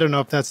screamo. I don't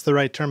know if that's the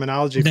right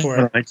terminology for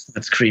it. No, it's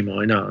not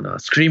screamo. No.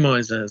 Screamo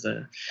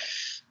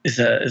is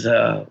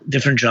a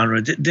different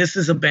genre. This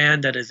is a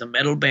band that is a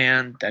metal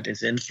band that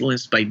is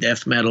influenced by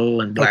death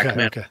metal and black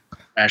metal,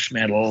 thrash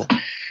metal,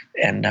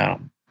 and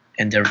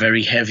they're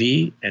very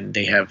heavy and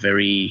they have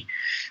very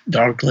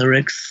dark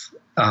lyrics.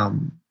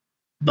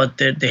 But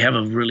they have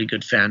a really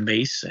good fan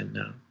base, and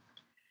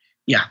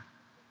yeah.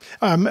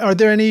 Are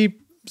there any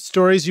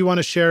stories you want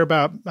to share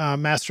about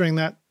mastering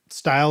that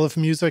style of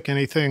music?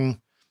 Anything?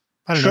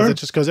 I don't know. That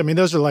just goes. I mean,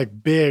 those are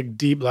like big,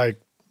 deep,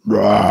 like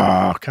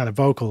raw kind of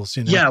vocals.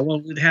 You know? Yeah,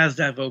 well, it has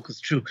that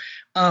vocals. True.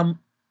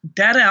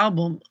 That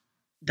album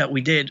that we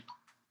did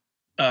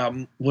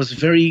was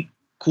very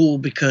cool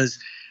because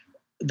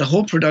the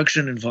whole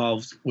production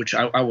involved, which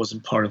I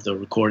wasn't part of the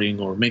recording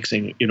or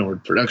mixing, or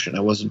production.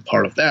 I wasn't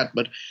part of that,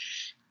 but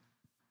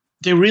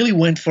they really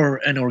went for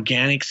an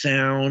organic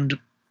sound.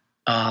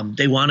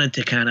 They wanted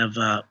to kind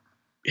of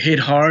hit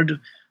hard,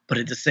 but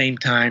at the same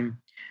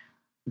time,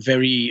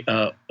 very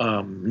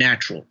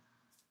natural.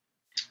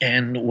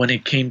 And when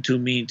it came to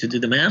me to do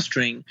the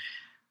mastering,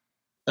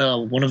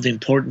 one of the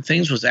important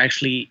things was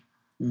actually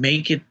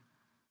make it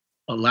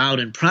loud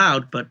and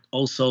proud, but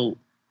also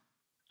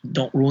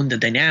don't ruin the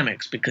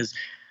dynamics because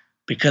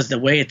the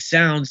way it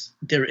sounds,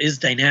 there is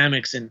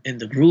dynamics in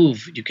the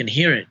groove. You can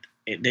hear it.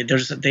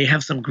 They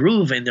have some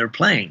groove in their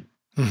playing.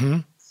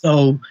 Mm-hmm.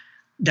 So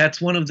that's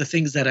one of the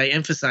things that I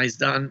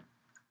emphasized on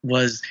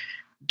was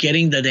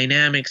getting the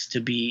dynamics to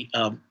be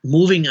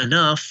moving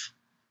enough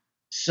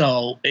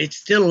so it's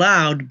still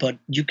loud, but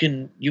you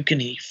can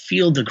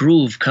feel the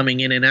groove coming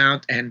in and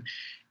out, and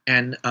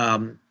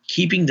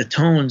keeping the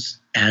tones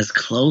as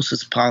close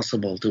as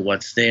possible to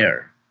what's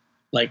there.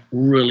 Like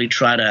really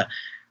try to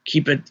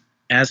keep it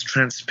as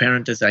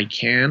transparent as I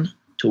can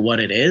to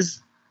what it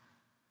is.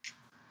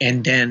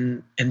 And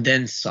then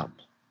some,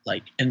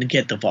 and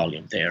get the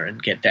volume there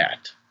and get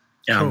that.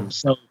 Cool.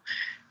 So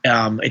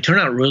it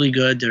turned out really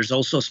good. There's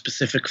also a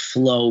specific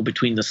flow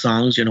between the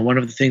songs. One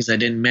of the things I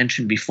didn't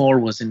mention before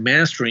was in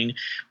mastering,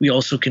 we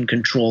also can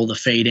control the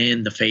fade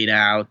in, the fade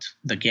out,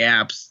 the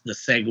gaps, the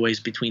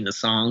segues between the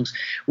songs,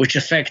 which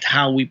affect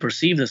how we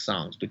perceive the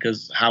songs,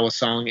 because how a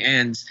song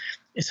ends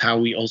is how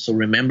we also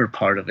remember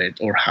part of it,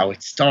 or how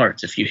it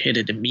starts. If you hit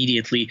it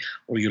immediately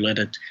or you let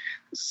it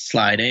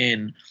slide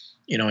in,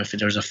 if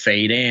there's a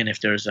fade in,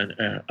 if there's an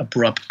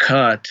abrupt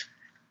cut,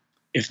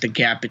 if the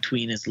gap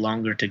between is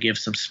longer to give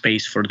some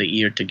space for the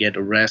ear to get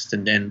a rest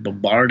and then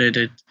bombarded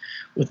it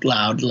with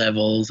loud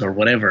levels or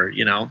whatever,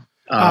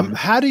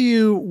 How do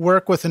you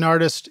work with an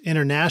artist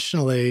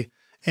internationally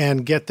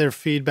and get their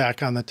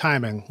feedback on the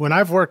timing? When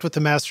I've worked with the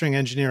mastering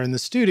engineer in the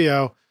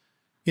studio,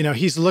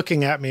 he's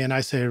looking at me and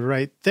I say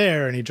right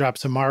there, and he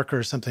drops a marker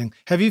or something.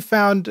 Have you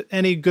found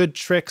any good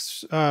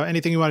tricks,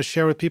 anything you want to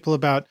share with people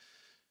about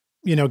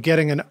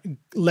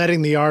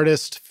letting the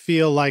artist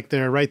feel like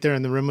they're right there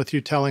in the room with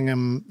you, telling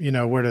them,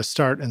 where to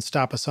start and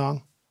stop a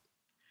song?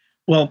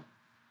 Well,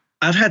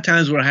 I've had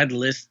times where I had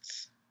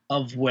lists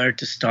of where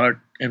to start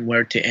and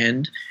where to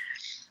end.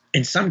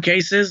 In some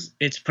cases,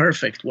 it's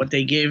perfect. What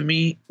they gave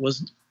me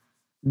was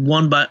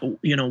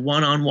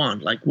one-on-one,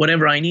 like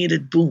whatever I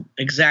needed, boom,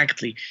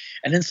 exactly.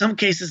 And in some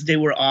cases, they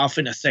were off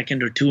in a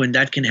second or two, and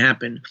that can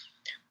happen.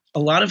 A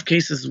lot of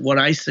cases, what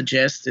I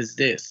suggest is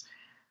this.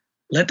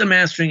 Let the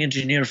mastering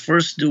engineer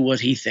first do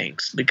what he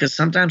thinks, because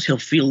sometimes he'll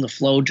feel the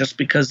flow just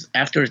because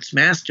after it's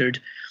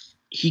mastered,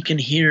 he can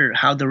hear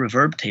how the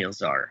reverb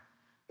tails are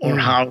or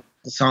how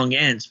the song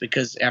ends,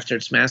 because after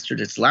it's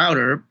mastered, it's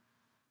louder.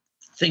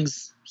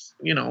 Things,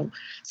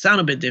 sound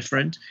a bit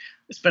different,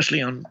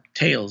 especially on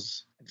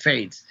tails and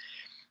fades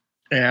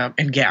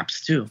and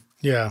gaps too.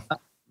 Yeah.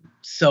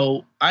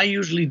 So I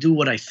usually do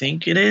what I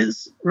think it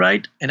is,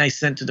 right? And I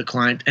send to the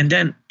client. And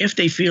then if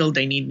they feel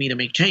they need me to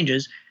make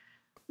changes,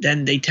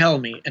 then they tell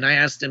me, and I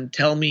ask them,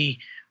 tell me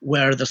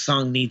where the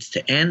song needs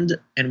to end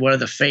and where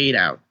the fade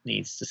out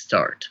needs to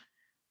start.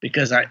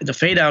 Because the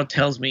fade out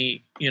tells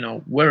me,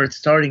 where it's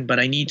starting, but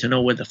I need to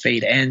know where the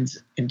fade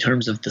ends in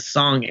terms of the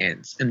song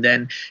ends. And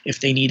then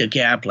if they need a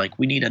gap, like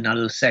we need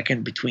another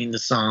second between the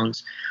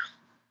songs,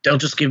 they'll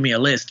just give me a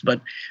list.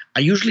 But I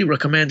usually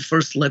recommend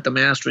first let the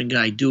mastering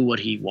guy do what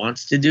he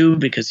wants to do,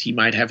 because he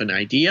might have an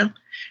idea.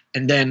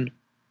 And then,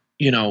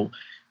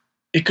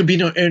 it could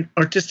be an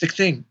artistic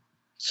thing.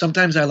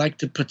 Sometimes I like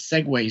to put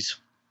segues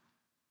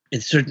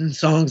in certain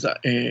songs.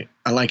 I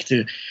like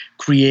to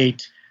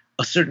create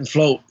a certain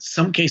flow.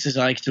 Some cases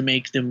I like to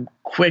make them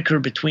quicker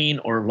between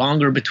or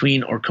longer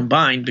between or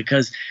combined,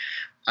 because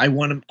I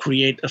want to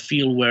create a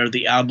feel where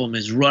the album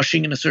is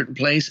rushing in a certain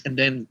place and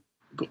then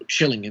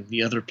chilling in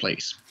the other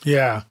place.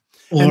 Yeah.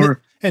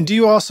 And do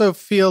you also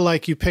feel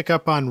like you pick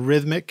up on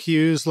rhythmic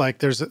cues, like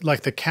there's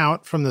like the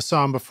count from the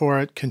song before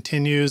it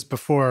continues,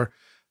 before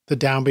the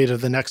downbeat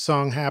of the next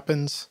song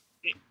happens?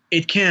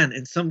 It can,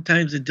 and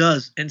sometimes it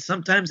does. And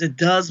sometimes it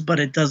does, but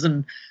it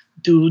doesn't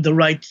do the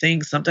right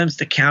thing. Sometimes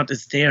the count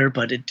is there,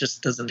 but it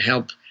just doesn't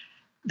help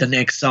the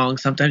next song.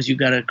 Sometimes you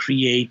got to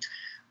create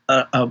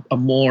a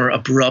more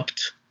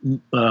abrupt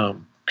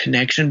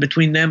connection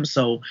between them.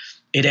 So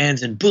it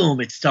ends and boom,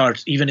 it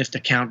starts, even if the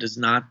count is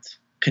not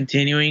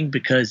continuing,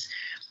 because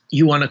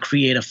you want to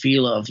create a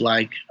feel of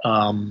like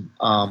a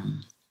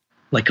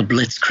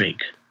blitzkrieg.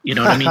 You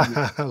know what I mean?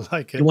 I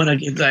like it. You want to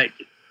get like,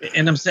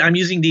 and I'm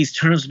using these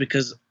terms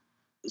because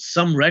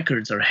some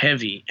records are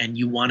heavy, and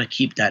you want to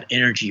keep that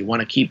energy. You want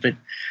to keep it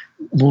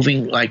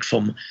moving, like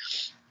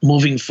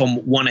moving from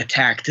one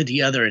attack to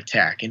the other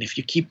attack. And if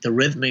you keep the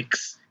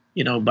rhythmics,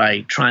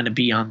 by trying to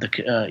be on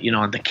the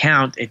on the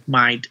count, it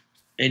might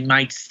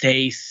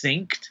stay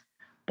synced,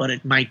 but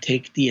it might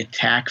take the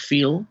attack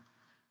feel,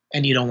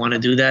 and you don't want to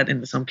do that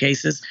in some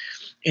cases.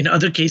 In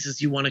other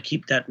cases, you want to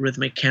keep that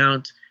rhythmic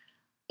count,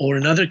 or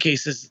in other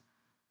cases,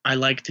 I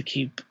like to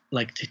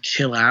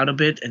chill out a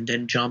bit and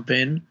then jump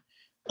in.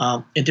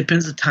 It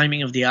depends the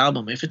timing of the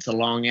album. If it's a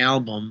long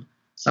album,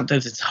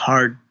 sometimes it's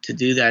hard to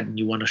do that, and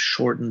you want to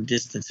shorten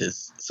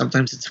distances.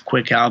 Sometimes it's a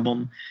quick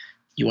album,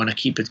 you want to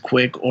keep it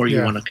quick, or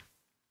you want to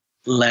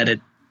let it,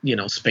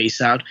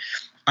 space out.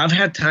 I've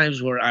had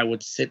times where I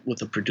would sit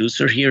with a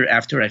producer here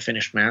after I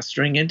finished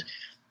mastering it,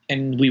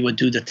 and we would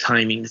do the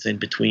timings in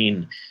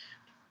between,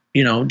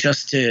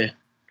 just to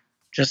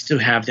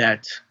have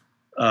that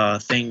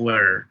thing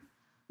where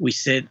we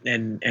sit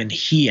and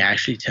he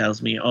actually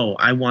tells me, oh,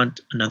 I want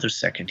another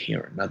second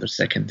here, another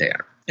second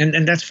there.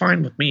 And that's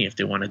fine with me if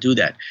they want to do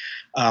that.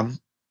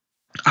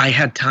 I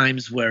had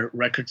times where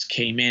records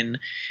came in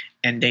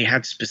and they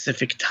had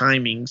specific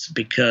timings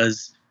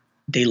because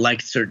they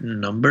liked certain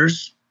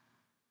numbers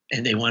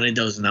and they wanted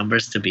those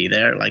numbers to be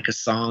there. Like a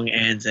song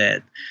ends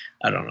at,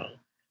 I don't know,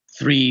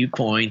 3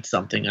 point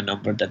something, a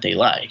number that they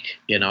like,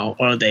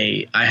 or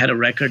I had a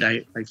record,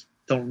 I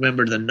don't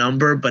remember the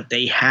number, but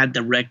they had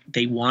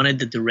they wanted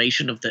the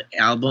duration of the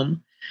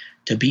album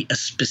to be a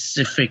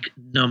specific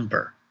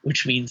number,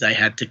 which means I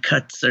had to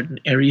cut certain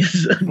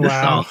areas of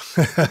the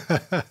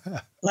song.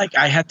 Like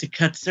I had to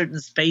cut certain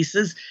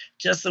spaces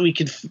just so we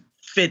could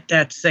fit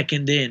that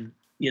second in,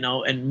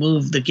 and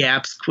move the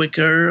gaps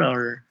quicker.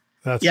 Or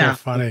that's so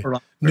funny.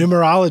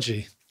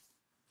 Numerology.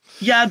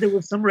 Yeah, there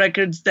were some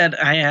records that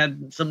I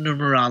had some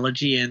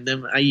numerology in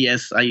them.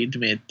 Yes, I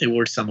admit there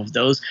were some of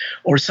those.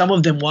 Or some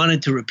of them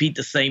wanted to repeat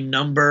the same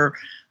number,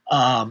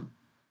 that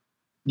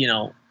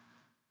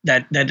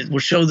it will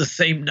show the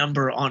same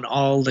number on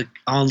all the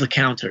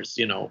counters,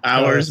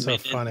 hours,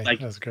 that's so funny.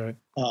 That's great.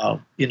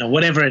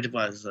 Whatever it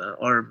was,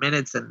 or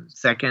minutes and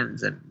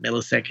seconds and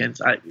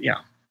milliseconds.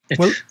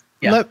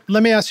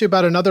 Let me ask you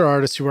about another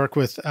artist you work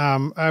with.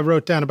 I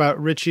wrote down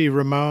about Richie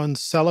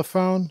Ramone's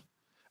Cellophone,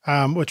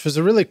 which was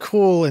a really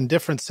cool and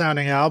different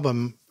sounding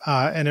album.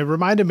 And it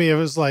reminded me, it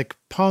was like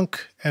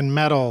punk and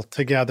metal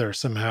together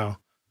somehow.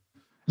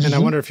 Mm-hmm. And I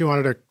wonder if you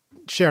wanted to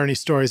share any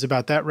stories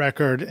about that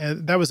record.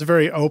 And that was a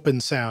very open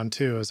sound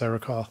too, as I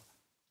recall.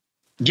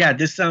 Yeah,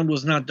 this sound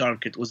was not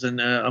dark. It was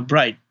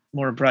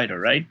more brighter,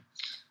 right?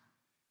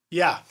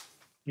 Yeah.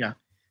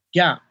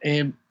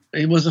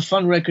 It was a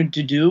fun record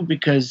to do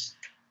because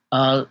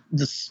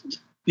this,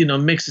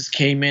 mixes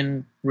came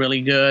in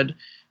really good.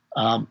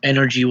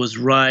 Energy was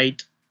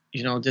right.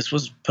 This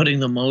was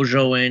putting the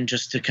mojo in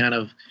just to kind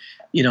of,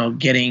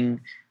 getting,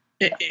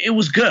 it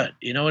was good.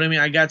 You know what I mean?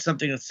 I got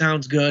something that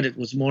sounds good. It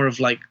was more of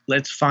like,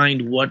 let's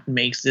find what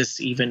makes this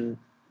even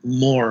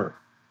more.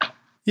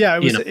 Yeah,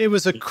 it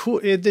was a cool,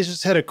 it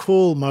just had a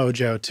cool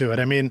mojo to it.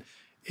 I mean,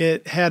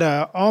 it had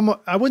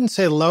I wouldn't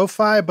say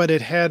lo-fi, but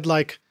it had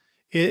like,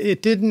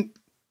 it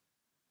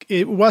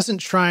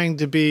wasn't trying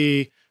to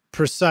be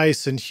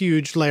precise and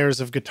huge layers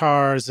of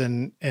guitars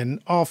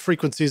and all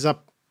frequencies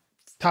up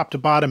top to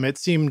bottom. It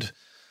seemed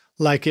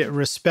like it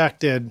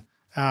respected,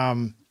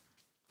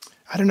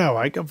 I don't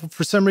know.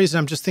 For some reason,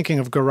 I'm just thinking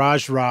of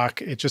garage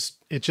rock. It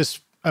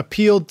just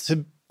appealed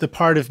to the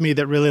part of me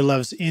that really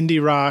loves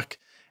indie rock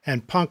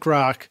and punk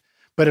rock,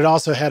 but it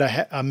also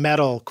had a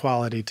metal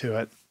quality to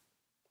it.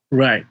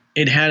 Right.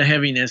 It had a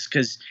heaviness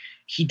because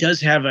he does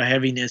have a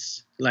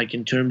heaviness, like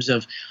in terms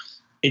of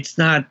it's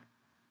not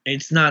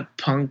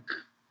punk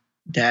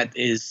that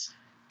is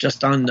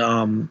just on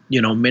the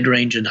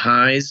mid-range and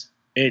highs.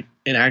 It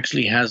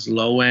actually has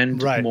low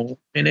end more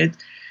in it,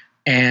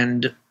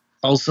 and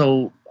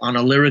also on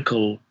a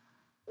lyrical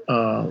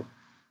on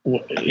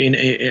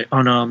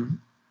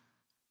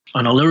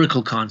a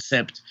lyrical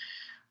concept,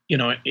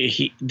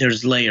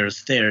 there's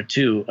layers there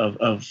too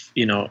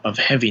of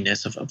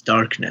heaviness, of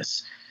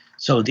darkness.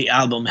 So the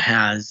album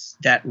has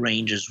that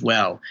range as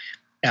well.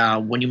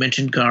 When you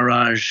mentioned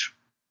garage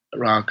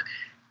rock,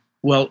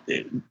 well,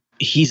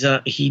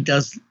 he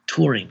does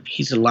touring.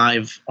 He's a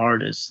live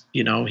artist.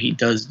 He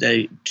does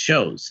the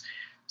shows.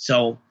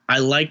 So I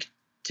like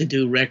to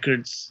do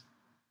records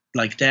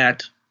like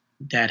that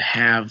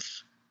have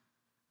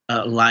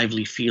a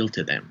lively feel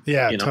to them.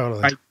 Yeah,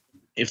 totally.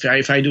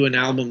 If I do an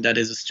album that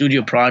is a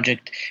studio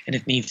project and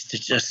it needs to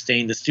just stay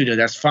in the studio,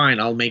 that's fine.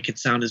 I'll make it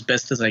sound as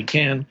best as I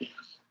can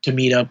to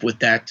meet up with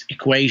that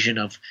equation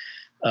of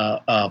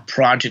a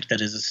project that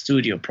is a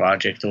studio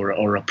project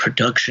or a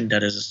production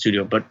that is a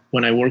studio. But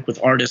when I work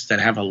with artists that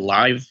have a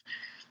live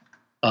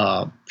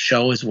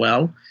show as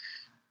well,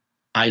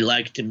 I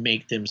like to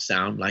make them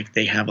sound like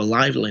they have a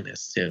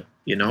liveliness too,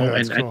 you know. Yeah,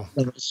 that's And cool.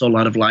 I also a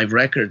lot of live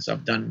records.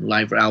 I've done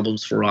live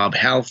albums for Rob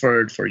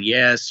Halford, for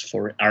Yes,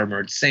 for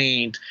Armored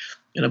Saint,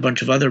 and a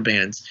bunch of other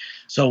bands.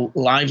 So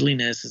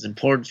liveliness is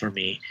important for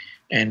me.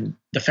 And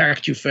the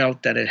fact you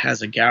felt that it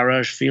has a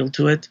garage feel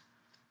to it,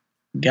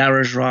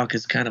 garage rock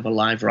is kind of a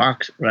live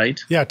rock,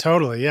 right? Yeah,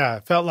 totally. Yeah, I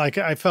felt like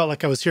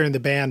I was hearing the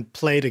band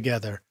play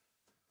together.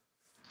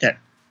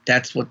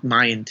 That's what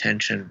my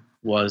intention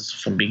was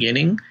from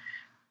beginning,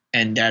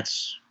 and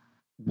that's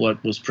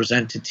what was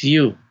presented to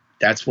you.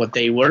 That's what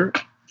they were.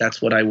 That's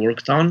what I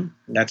worked on.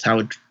 That's how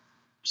it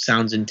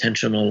sounds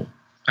intentional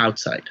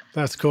outside.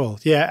 That's cool.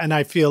 Yeah, and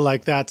I feel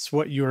like that's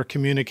what you were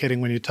communicating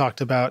when you talked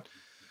about,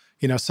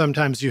 you know,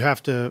 sometimes you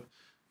have to,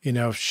 you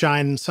know,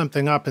 shine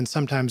something up, and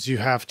sometimes you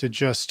have to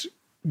just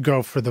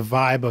go for the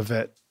vibe of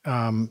it,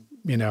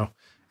 you know,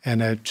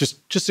 and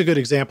just a good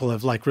example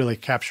of like really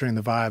capturing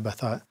the vibe, I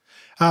thought.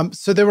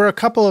 So there were a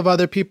couple of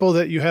other people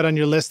that you had on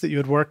your list that you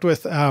had worked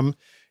with.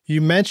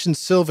 You mentioned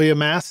Sylvia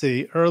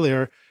Massy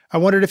earlier. I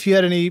wondered if you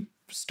had any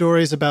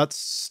stories about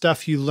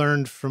stuff you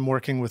learned from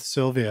working with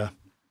Sylvia.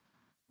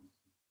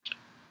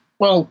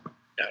 Well,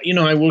 you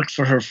know, I worked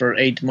for her for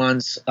 8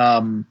 months.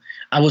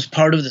 I was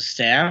part of the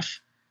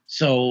staff,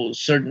 so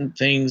certain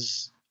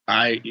things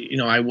I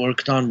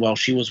worked on while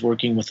she was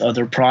working with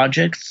other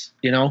projects,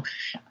 you know.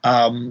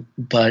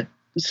 But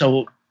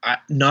so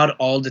not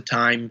all the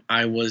time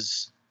I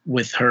was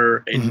with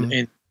her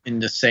in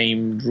the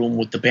same room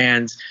with the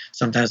bands.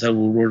 Sometimes I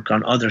will work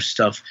on other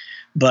stuff.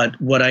 But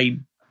what I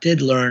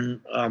did learn,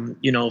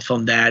 you know,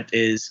 from that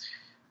is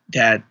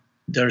that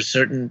there are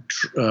certain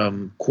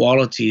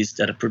qualities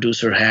that a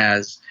producer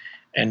has,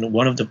 and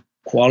one of the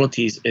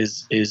qualities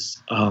is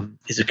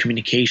a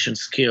communication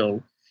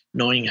skill,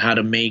 knowing how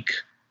to make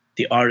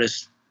the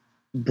artist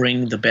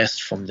bring the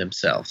best from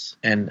themselves.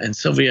 And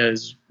Sylvia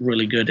is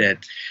really good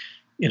at,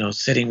 you know,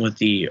 sitting with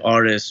the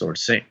artist or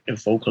say a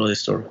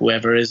vocalist or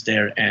whoever is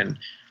there and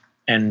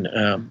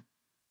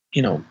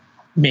you know,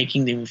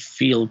 making them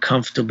feel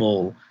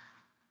comfortable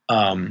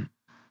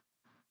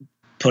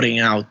putting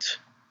out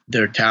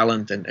their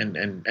talent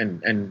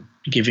and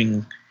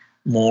giving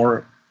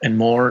more and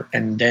more,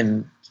 and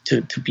then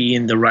to be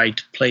in the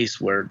right place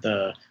where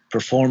the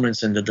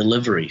performance and the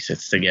delivery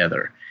sits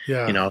together.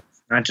 Yeah. You know,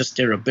 not just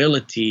their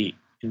ability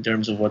in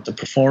terms of what the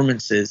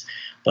performance is,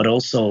 but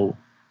also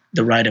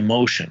the right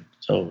emotion.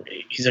 So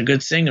he's a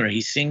good singer,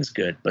 he sings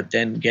good, but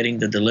then getting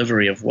the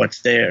delivery of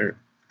what's there,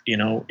 you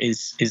know,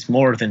 is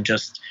more than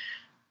just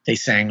they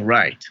sang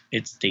right.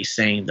 It's they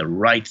saying the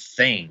right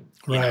thing,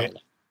 you right. know?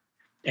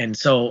 And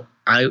so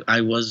I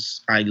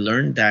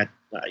learned that,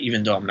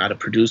 even though I'm not a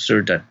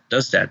producer that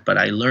does that, but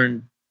I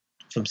learned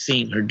from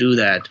seeing her do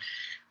that.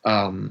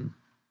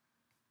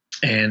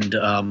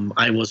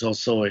 I was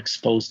also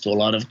exposed to a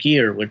lot of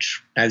gear,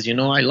 which, as you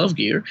know, I love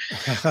gear.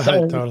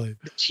 So Totally.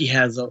 she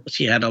had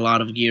a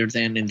lot of gear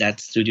then in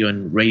that studio,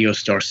 in Radio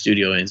Star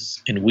Studio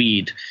in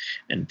Weed,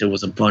 and there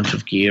was a bunch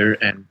of gear,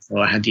 and so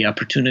I had the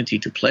opportunity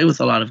to play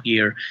with a lot of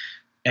gear,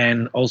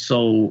 and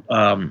also,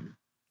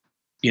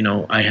 you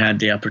know, I had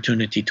the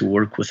opportunity to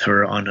work with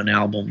her on an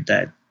album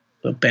that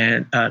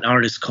an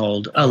artist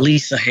called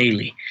Lisa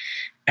Haley,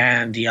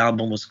 and the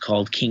album was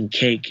called King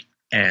Cake,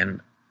 and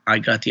I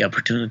got the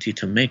opportunity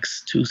to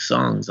mix 2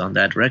 songs on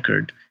that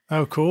record.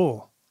 Oh,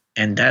 cool.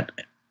 And that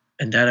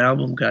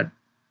album got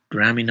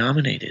Grammy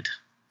nominated.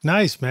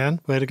 Nice,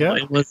 man. Way to go.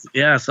 It was,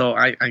 yeah, so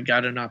I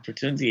got an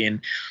opportunity,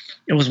 and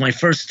it was my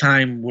first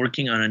time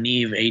working on a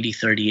Neve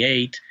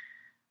 8038.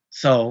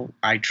 So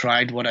I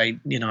tried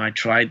I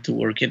tried to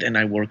work it, and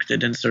I worked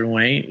it in a certain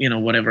way, you know,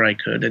 whatever I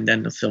could. And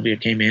then Sylvia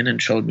came in and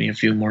showed me a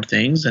few more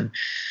things, and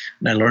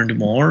I learned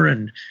more.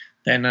 And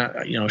then,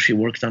 you know, she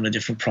worked on a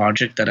different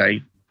project that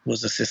I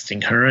was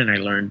assisting her, and I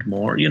learned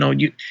more. You know,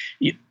 you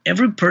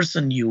every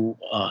person you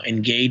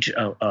engage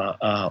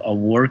a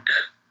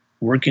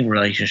working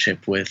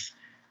relationship with,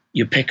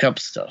 you pick up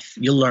stuff,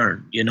 you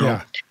learn, you know,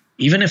 Yeah.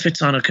 even if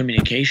it's on a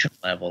communication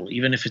level,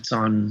 even if it's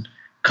on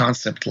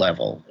concept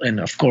level, and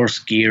of course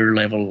gear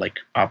level, like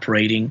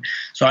operating.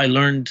 So I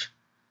learned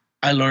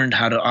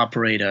how to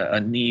operate a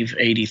Neve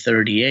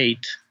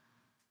 8038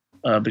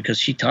 because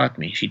she taught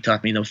me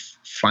the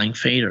flying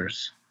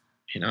faders,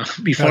 you know.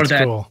 Before That's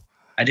that, cool.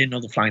 I didn't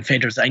know the flying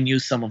faders. I knew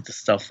some of the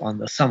stuff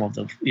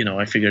you know,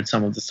 I figured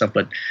some of the stuff,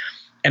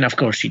 and of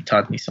course she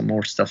taught me some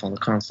more stuff on the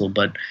console.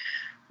 But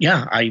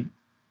yeah, I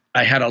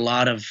had a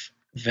lot of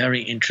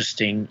very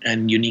interesting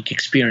and unique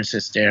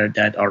experiences there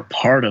that are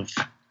part of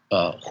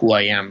who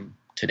I am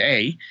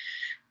today.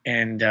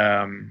 And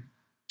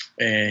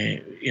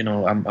you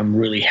know, I'm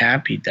really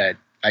happy that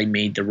I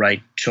made the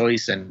right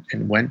choice and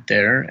went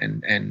there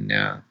and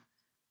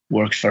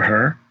worked for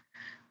her.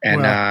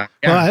 And well,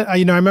 yeah. I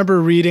remember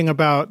reading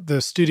about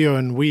the studio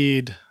in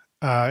Weed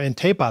in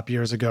Tape Op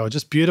years ago.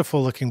 Just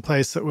beautiful looking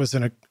place that was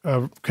in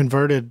a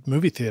converted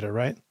movie theater,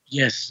 right?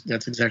 Yes,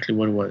 that's exactly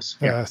what it was.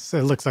 Yeah. Yes,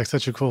 it looks like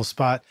such a cool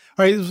spot.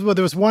 All right, well,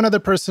 there was one other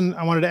person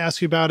I wanted to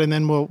ask you about, and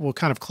then we'll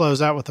kind of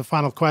close out with the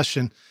final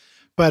question.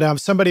 But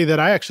somebody that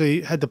I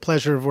actually had the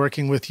pleasure of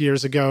working with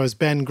years ago is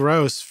Ben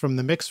Grosse from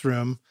the Mix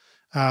Room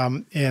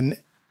in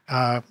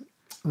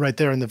right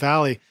there in the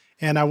Valley.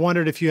 And I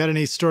wondered if you had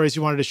any stories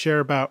you wanted to share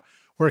about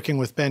working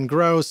with Ben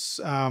Grosse,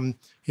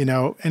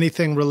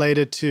 anything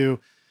related to,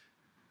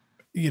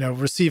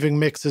 receiving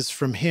mixes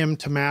from him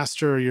to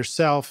master or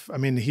yourself. I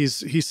mean,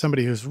 he's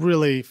somebody who's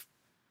really,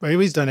 well,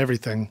 he's done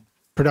everything,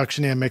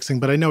 production and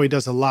mixing, but I know he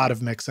does a lot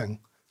of mixing.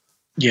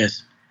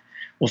 Yes.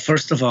 Well,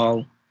 first of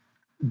all,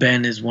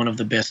 Ben is one of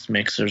the best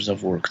mixers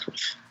I've worked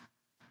with.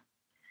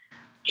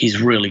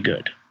 He's really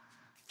good.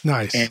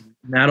 Nice. And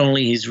not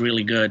only he's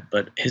really good,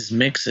 but his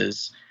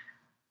mixes,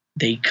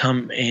 they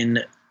come in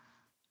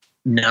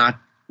not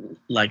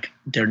like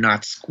they're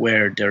not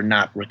square, they're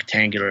not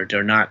rectangular,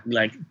 they're not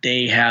like,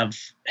 they have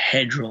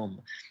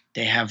headroom,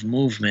 they have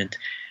movement.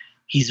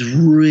 He's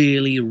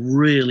really,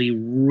 really,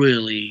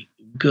 really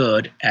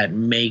good at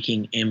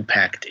making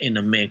impact in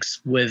a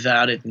mix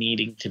without it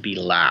needing to be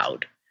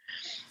loud.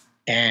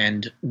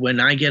 And when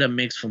I get a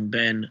mix from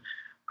Ben,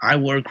 I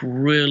work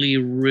really,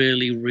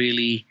 really,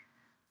 really,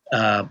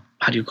 how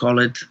do you call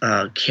it?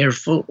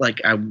 Careful.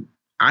 Like I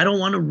don't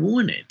want to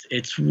ruin it.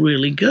 It's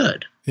really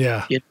good.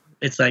 Yeah.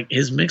 It's like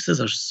his mixes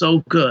are so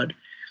good.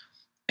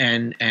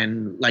 And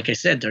like I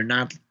said, they're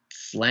not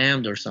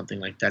slammed or something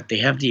like that. They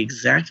have the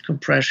exact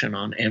compression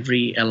on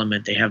every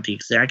element. They have the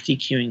exact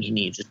EQing he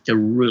needs. They're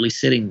really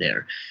sitting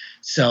there.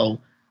 So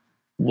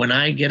when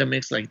I get a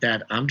mix like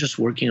that, I'm just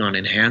working on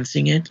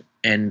enhancing it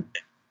and,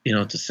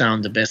 to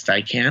sound the best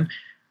I can.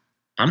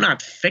 I'm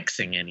not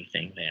fixing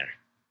anything there.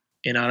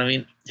 You know what I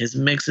mean? His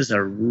mixes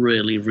are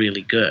really,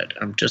 really good.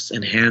 I'm just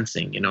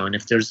enhancing, and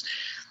if there's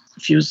a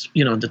few,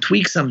 the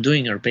tweaks I'm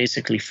doing are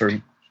basically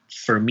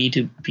for me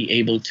to be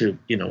able to,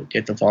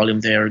 get the volume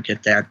there,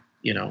 get that,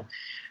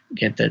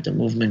 get the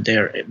movement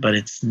there. But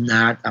it's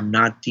not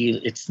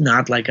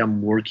like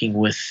I'm working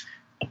with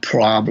a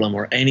problem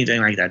or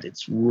anything like that.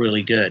 It's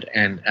really good.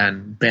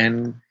 And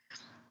Ben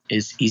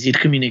is easy to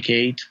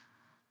communicate.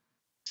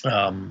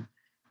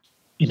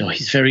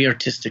 He's very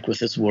artistic with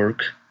his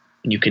work,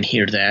 and you can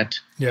hear that.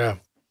 Yeah.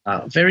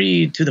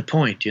 Very to the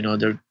point. He'll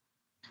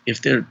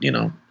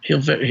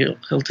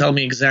tell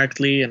me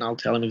exactly, and I'll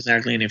tell him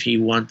exactly. And if he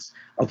wants,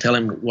 I'll tell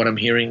him what I'm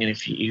hearing,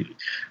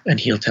 and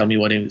he'll tell me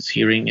what he's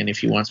hearing. And if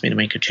he wants me to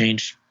make a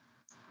change,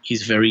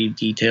 he's very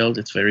detailed.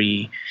 It's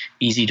very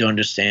easy to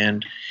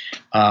understand.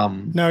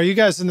 Now, are you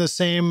guys in the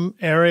same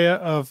area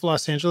of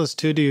Los Angeles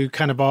too? Do you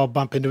kind of all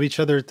bump into each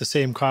other at the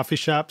same coffee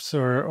shops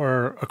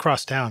or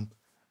across town?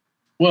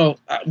 Well,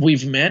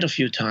 we've met a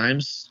few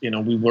times.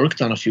 We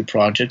worked on a few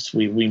projects.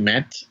 We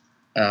met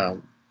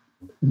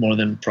more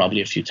than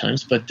probably a few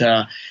times. But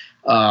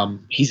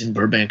he's in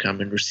Burbank. I'm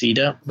in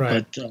Reseda.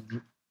 Right.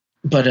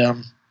 But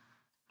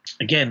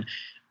again,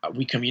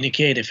 we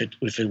communicate if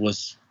it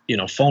was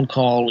phone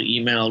call,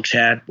 email,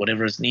 chat,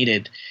 whatever is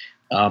needed.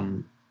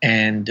 And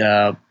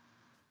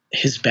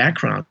his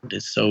background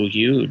is so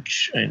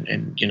huge,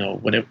 and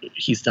whatever,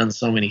 he's done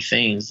so many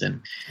things,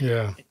 and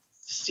yeah.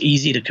 It's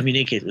easy to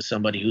communicate with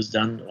somebody who's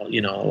done, a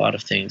lot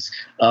of things.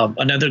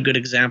 Another good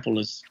example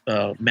is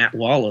Matt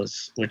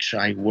Wallace, which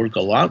I work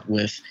a lot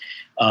with.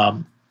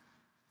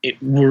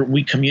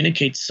 We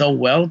communicate so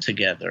well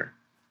together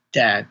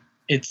that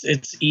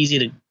it's easy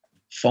to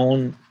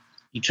phone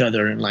each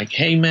other and like,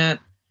 hey, Matt,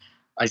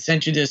 I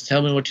sent you this,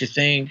 tell me what you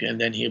think.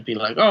 And then he'll be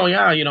like, oh,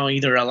 yeah,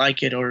 either I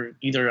like it or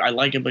either I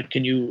like it, but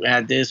can you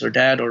add this or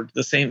that, or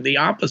the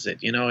opposite,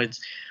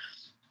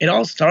 It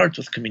all starts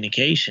with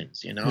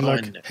communications,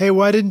 Like, and, hey,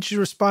 why didn't you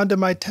respond to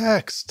my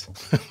text?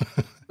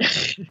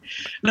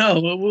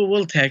 No,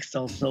 we'll text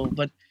also,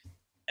 but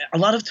a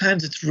lot of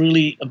times it's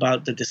really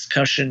about the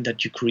discussion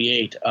that you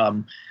create.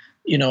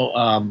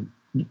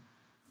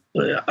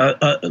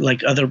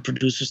 Like other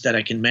producers that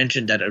I can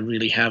mention that I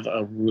really have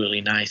a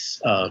really nice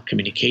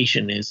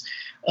communication is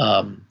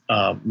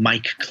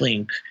Mike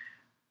Clink.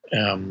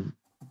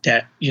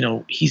 That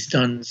he's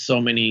done so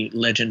many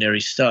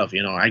legendary stuff.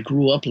 I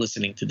grew up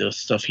listening to the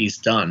stuff he's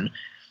done,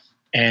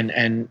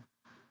 and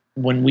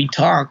when we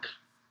talk,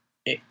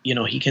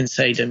 he can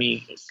say to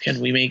me, "Can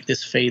we make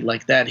this fade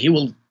like that?" He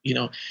will,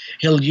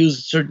 he'll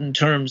use certain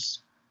terms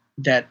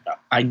that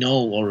I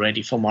know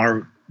already from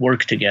our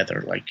work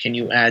together. Like, can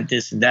you add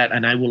this and that?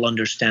 And I will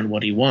understand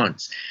what he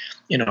wants.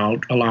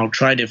 I'll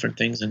try different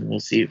things and we'll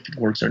see if it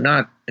works or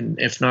not. And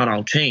if not,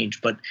 I'll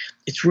change. But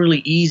it's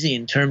really easy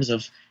in terms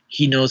of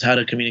he knows how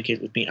to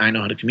communicate with me. I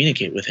know how to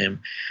communicate with him.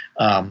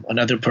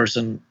 Another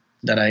person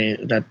that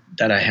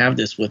I have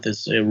this with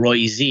is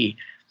Roy Z.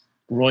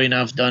 Roy and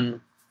I've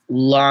done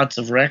lots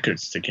of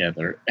records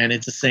together, and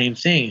it's the same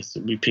thing.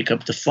 So we pick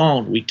up the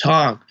phone, we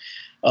talk.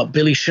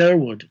 Billy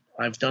Sherwood,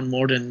 I've done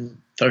more than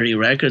 30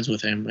 records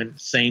with him, and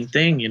same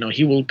thing.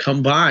 He will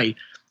come by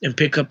and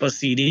pick up a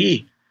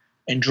CD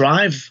and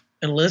drive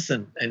and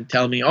listen and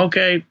tell me,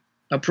 okay,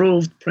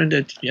 approved, print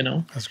it.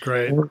 That's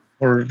great.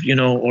 Or Billy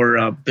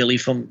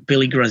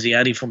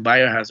Graziati from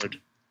Biohazard.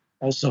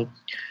 Also,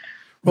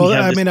 well,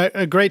 I mean,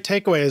 a great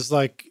takeaway is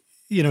like,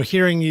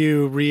 hearing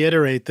you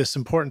reiterate this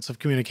importance of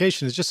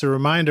communication is just a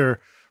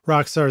reminder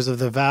rock stars of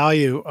the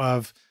value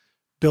of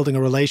building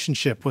a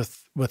relationship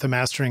with a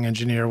mastering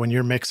engineer when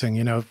you're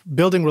mixing,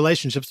 building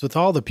relationships with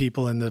all the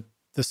people in the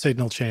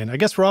signal chain. I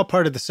guess we're all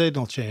part of the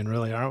signal chain,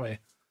 really, aren't we?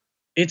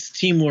 It's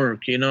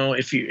teamwork.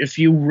 If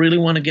you really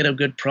want to get a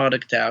good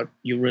product out,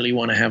 you really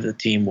want to have the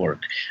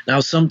teamwork. Now,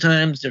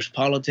 sometimes there's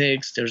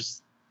politics,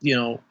 there's,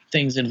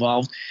 things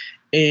involved.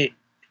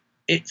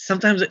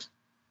 Sometimes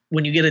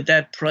when you get at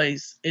that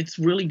price, it's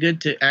really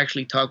good to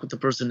actually talk with the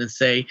person and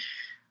say,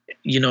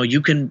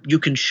 you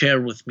can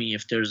share with me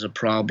if there's a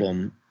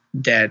problem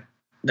that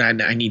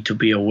I need to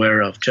be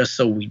aware of, just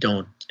so we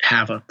don't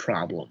have a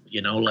problem.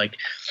 Like,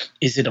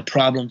 is it a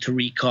problem to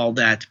recall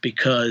that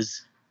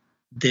because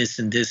this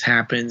and this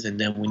happens and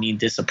then we need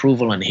this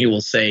approval? And he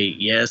will say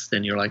yes.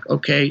 Then you're like,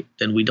 okay,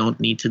 then we don't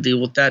need to deal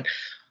with that.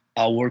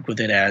 I'll work with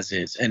it as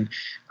is. And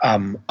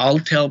I'll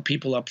tell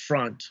people up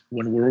front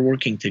when we're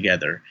working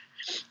together,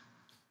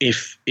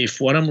 if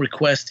what I'm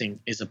requesting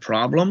is a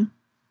problem,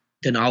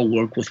 then I'll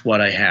work with what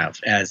I have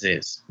as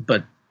is.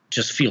 But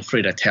just feel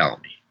free to tell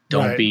me.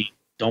 Don't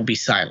be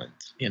silent.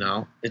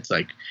 It's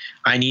like,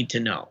 I need to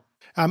know.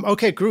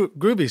 Okay,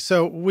 Groovy.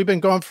 So we've been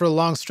going for a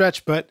long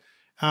stretch, but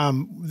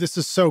this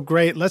is so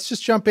great. Let's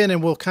just jump in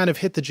and we'll kind of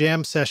hit the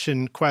jam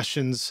session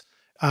questions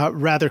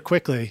rather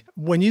quickly.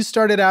 When you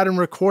started out in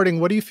recording,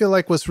 what do you feel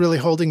like was really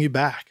holding you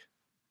back?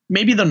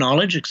 Maybe the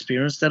knowledge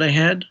experience that I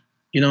had.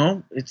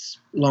 It's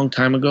a long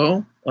time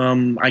ago.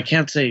 I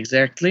can't say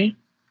exactly.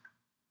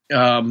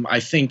 I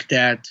think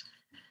that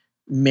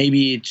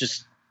maybe it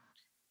just,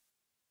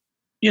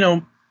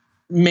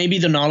 maybe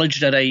the knowledge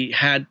that I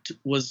had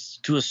was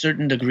to a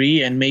certain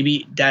degree, and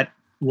maybe that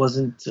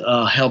wasn't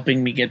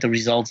helping me get the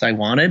results I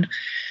wanted.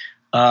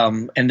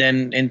 And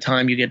then in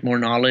time, you get more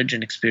knowledge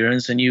and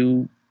experience, and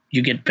you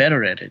get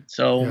better at it.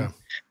 So yeah.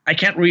 I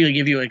can't really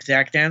give you an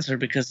exact answer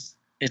because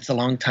it's a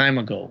long time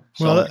ago.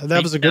 Well, so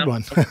that was a good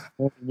one. It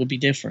will be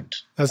different.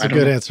 That's a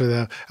good answer,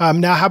 though.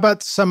 Now, how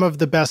about some of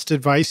the best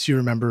advice you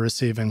remember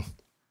receiving?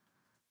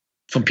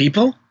 From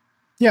people?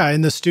 Yeah,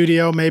 in the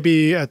studio,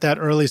 maybe at that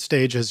early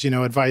stages,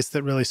 advice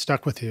that really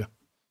stuck with you.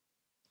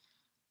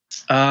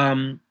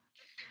 Matt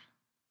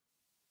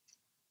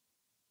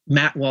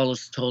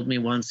Wallace told me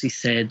once, he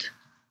said,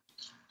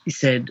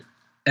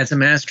 as a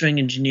mastering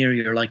engineer,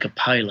 you're like a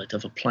pilot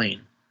of a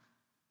plane.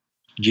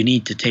 You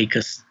need to take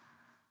us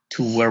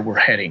to where we're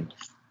heading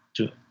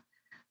to.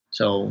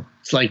 So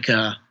it's like,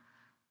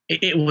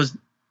 it was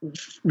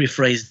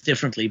rephrased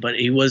differently, but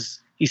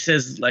he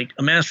says, like,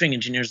 a mastering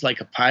engineer is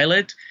like a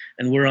pilot,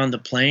 and we're on the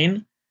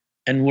plane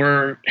and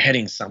we're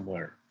heading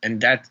somewhere.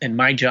 And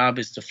my job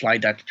is to fly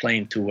that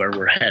plane to where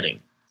we're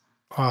heading.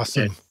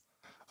 Awesome.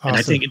 And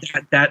I think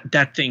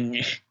that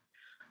thing,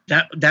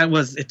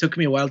 it took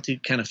me a while to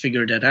kind of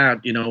figure that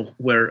out,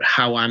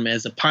 how I'm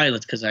as a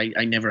pilot, because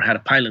I never had a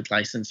pilot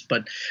license,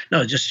 but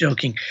no, just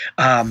joking.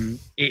 But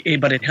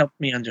it helped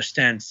me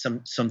understand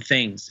some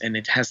things, and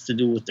it has to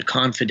do with the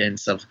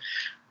confidence of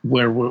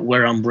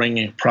where I'm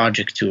bringing a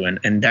project to,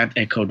 and that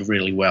echoed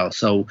really well.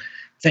 So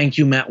thank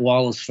you, Matt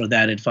Wallace, for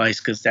that advice,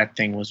 because that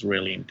thing was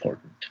really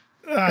important.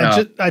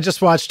 I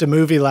just watched a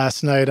movie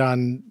last night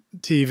on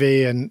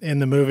TV, and in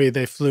the movie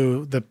they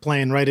flew the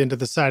plane right into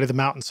the side of the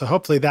mountain. So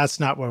hopefully that's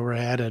not where we're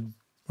headed.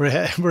 We're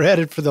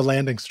headed for the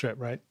landing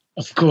strip, right?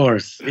 Of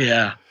course,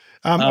 yeah.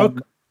 Okay.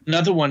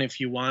 Another one, if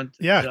you want.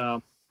 Yeah.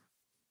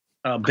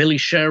 Billy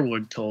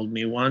Sherwood told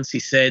me once. He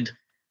said,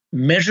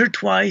 "Measure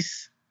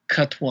twice,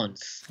 cut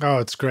once." Oh,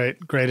 it's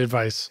great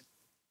advice.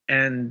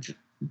 And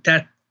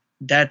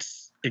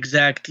that's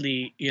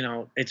exactly,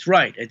 it's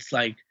right. It's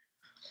like,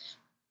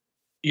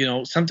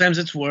 sometimes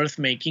it's worth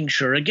making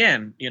sure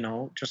again,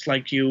 just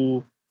like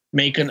you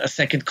make a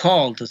second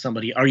call to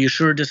somebody. Are you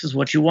sure this is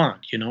what you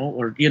want?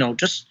 Or,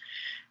 just,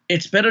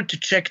 it's better to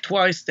check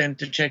twice than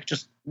to check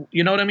just,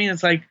 you know what I mean?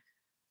 It's like,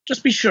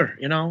 just be sure,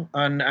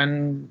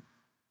 and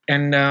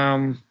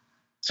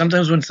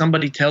sometimes when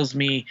somebody tells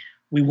me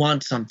we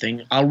want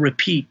something, I'll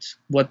repeat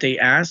what they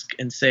ask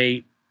and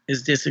say,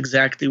 is this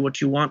exactly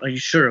what you want? Are you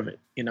sure of it?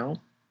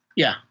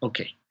 Yeah.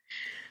 Okay.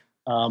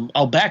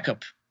 I'll back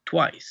up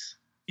twice.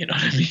 You know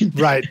what I mean?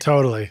 Right.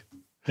 Totally.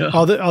 Yeah.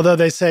 Although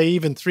they say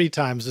even 3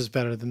 times is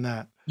better than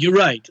that. You're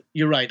right.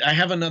 I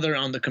have another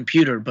on the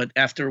computer, but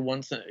after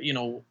once,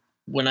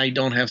 when I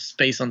don't have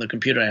space on the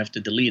computer, I have to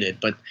delete it.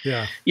 But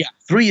yeah,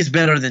 3 is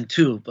better than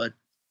 2, but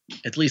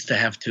at least I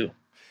have 2.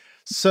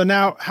 So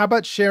now, how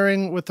about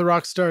sharing with the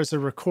rock stars a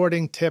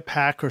recording tip,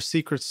 hack, or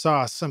secret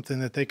sauce, something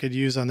that they could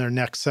use on their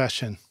next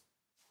session?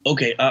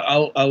 Okay,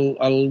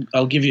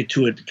 I'll give you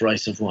 2 at the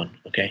price of 1.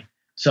 Okay,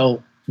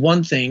 so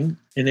one thing,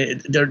 and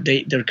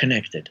they're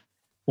connected.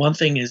 One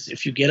thing is,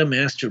 if you get a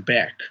master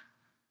back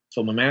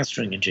from a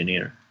mastering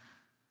engineer,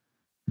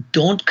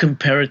 don't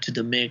compare it to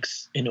the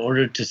mix in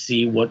order to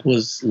see what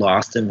was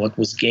lost and what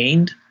was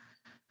gained.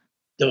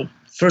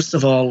 First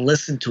of all,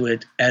 listen to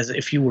it as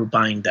if you were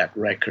buying that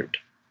record,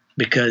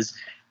 because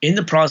in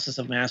the process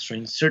of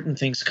mastering, certain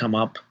things come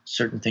up,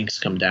 certain things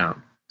come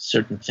down,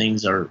 certain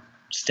things are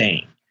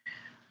staying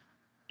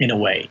in a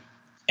way,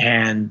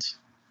 and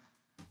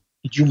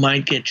you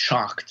might get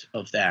shocked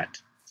of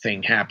that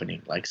thing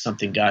happening, like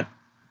something got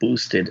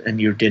boosted and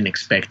you didn't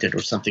expect it,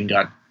 or something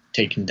got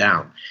taken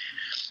down.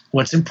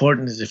 What's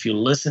important is if you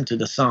listen to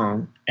the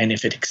song and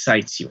if it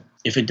excites you.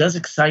 If it does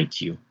excite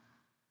you,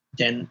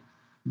 then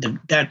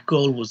that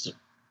goal was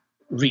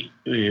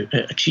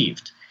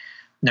achieved.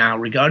 Now,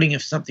 regarding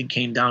if something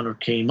came down or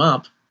came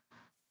up,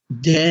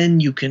 then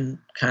you can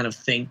kind of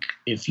think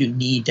if you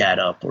need that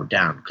up or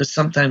down. Because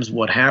sometimes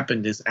what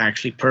happened is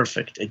actually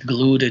perfect. It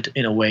glued it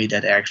in a way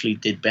that actually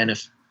it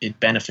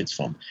benefits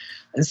from.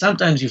 And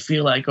sometimes you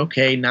feel like,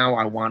 okay, now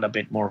I want a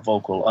bit more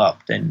vocal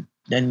up. Then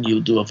you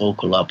do a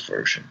vocal up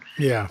version.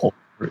 Yeah.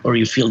 Or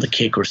you feel the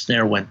kick or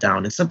snare went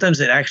down. And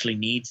sometimes it actually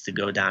needs to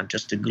go down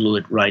just to glue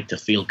it right to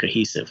feel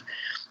cohesive.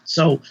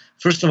 So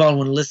first of all,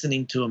 when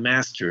listening to a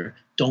master,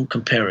 don't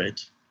compare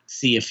it.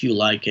 See if you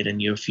like it,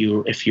 and if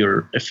you're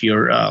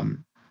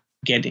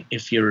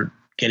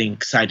getting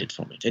excited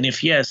from it. And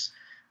if yes,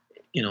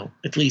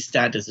 at least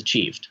that is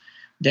achieved.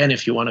 Then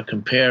if you want to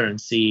compare and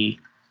see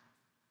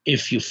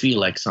if you feel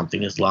like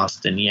something is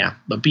lost, then yeah.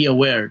 But be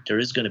aware there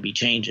is going to be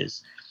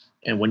changes.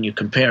 And when you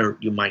compare,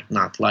 you might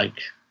not like.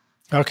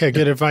 Okay,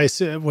 good advice.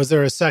 Was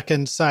there a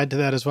second side to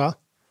that as well?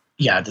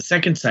 Yeah, the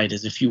second side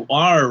is if you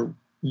are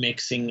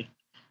mixing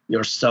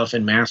your stuff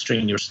and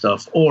mastering your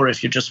stuff, or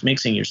if you're just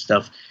mixing your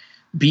stuff,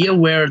 be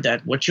aware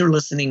that what you're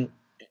listening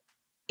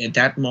at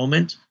that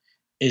moment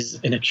is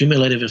an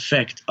accumulative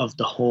effect of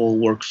the whole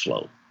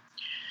workflow.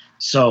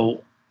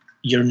 So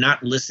you're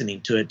not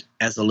listening to it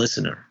as a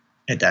listener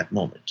at that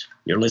moment.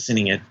 You're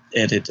listening at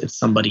it as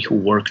somebody who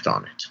worked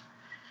on it.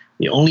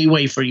 The only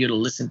way for you to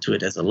listen to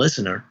it as a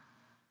listener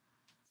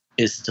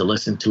is to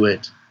listen to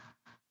it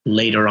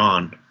later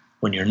on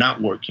when you're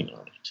not working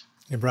on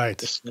it. Right.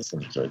 Just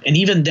listening to it. And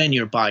even then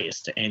you're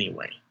biased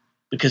anyway,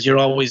 because you're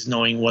always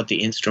knowing what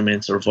the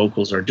instruments or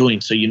vocals are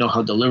doing. So you know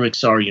how the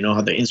lyrics are, you know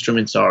how the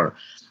instruments are.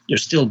 You're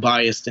still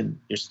biased and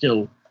you're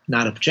still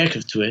not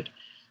objective to it.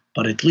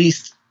 But at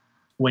least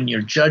when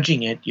you're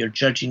judging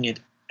it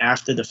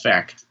after the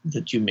fact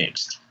that you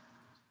mixed.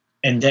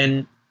 And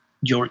then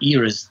your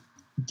ear is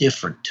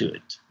different to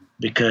it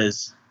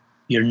because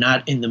you're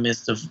not in the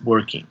midst of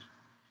working.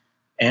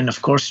 And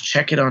of course,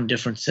 check it on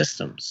different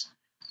systems.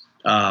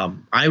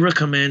 I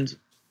recommend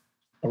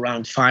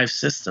around 5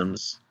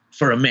 systems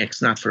for a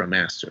mix, not for a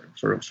master,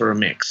 for a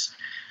mix.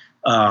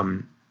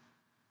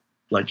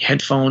 Like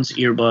headphones,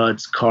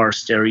 earbuds, car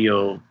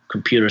stereo,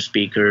 computer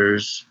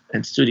speakers,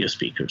 and studio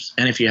speakers.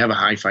 And if you have a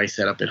hi-fi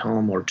setup at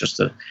home or just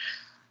a,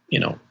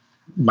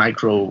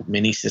 micro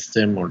mini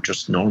system or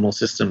just normal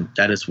system,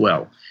 that as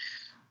well.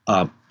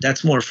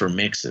 That's more for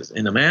mixes.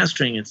 In the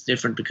mastering, it's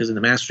different because in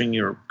the mastering,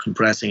 you're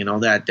compressing and all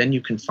that. Then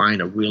you can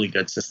find a really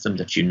good system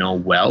that you know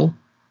well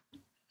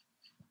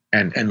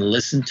and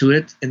listen to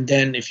it. And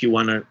then if you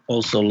want to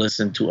also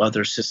listen to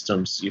other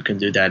systems, you can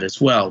do that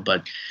as well.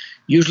 But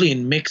usually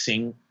in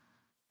mixing,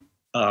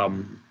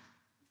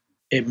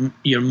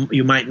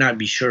 you might not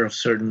be sure of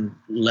certain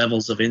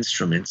levels of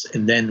instruments,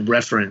 and then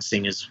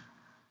referencing is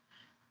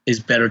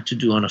better to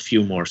do on a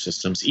few more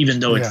systems, even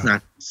though it's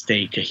not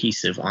stay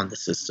cohesive on the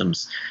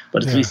systems,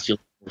 but at least you'll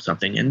know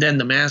something. And then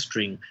the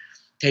mastering,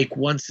 take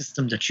one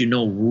system that you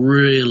know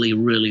really,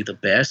 really the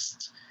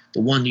best,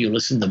 the one you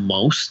listen the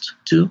most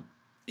to.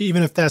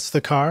 Even if that's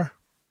the car?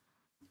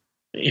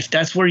 If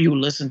that's where you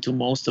listen to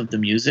most of the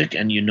music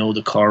and you know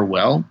the car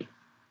well,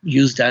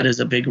 use that as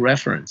a big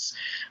reference.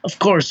 Of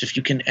course, if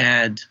you can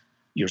add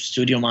your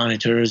studio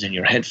monitors and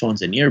your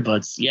headphones and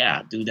earbuds,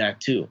 yeah, do that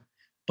too.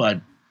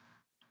 But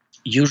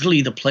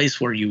usually the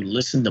place where you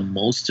listen the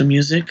most to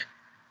music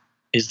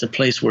is the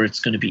place where it's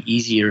going to be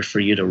easier for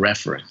you to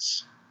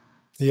reference.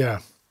 Yeah.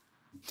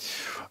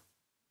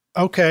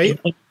 Okay.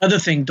 Another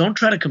thing, don't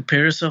try to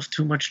compare yourself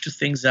too much to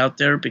things out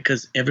there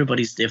because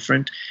everybody's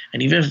different.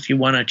 And even if you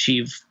want to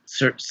achieve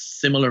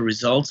similar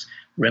results,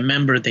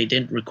 remember they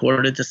didn't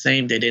record it the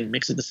same, they didn't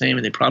mix it the same,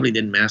 and they probably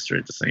didn't master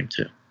it the same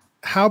too.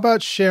 How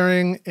about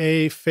sharing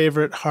a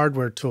favorite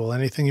hardware tool?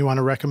 Anything you want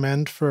to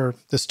recommend for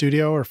the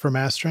studio or for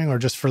mastering or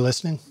just for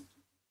listening?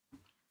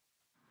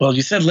 Well,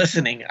 you said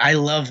listening. I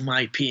love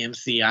my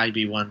PMC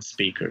IB1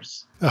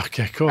 speakers.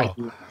 Okay, cool.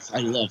 I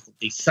love them.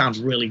 They sound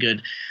really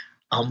good.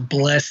 I'm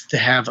blessed to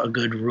have a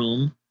good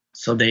room,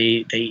 so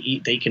they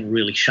can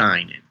really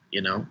shine,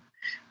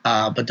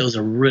 But those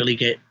are really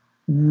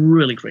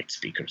great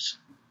speakers,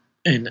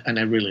 and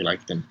I really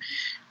like them.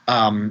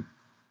 In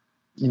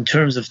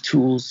terms of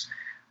tools,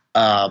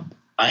 I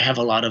have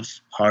a lot of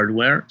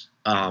hardware,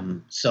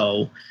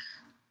 so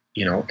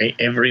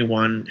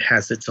everyone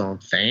has its own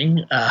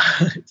thing.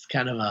 It's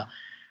kind of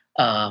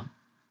I'm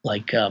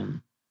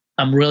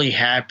really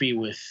happy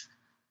with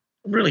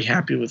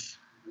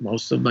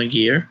most of my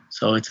gear,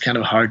 so it's kind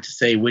of hard to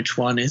say which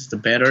one is the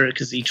better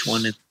because each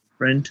one is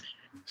different.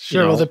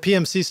 Sure. Well, the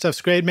PMC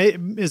stuff's great.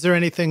 Is there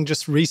anything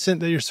just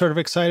recent that you're sort of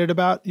excited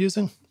about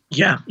using?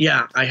 Yeah.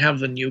 I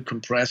have a new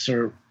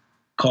compressor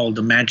called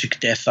the Magic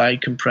Death Eye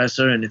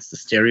compressor, and it's the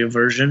stereo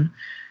version,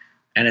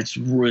 and it's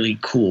really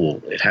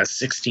cool. It has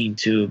 16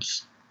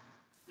 tubes.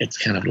 It's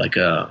kind of like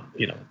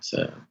it's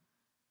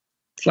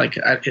It's like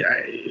I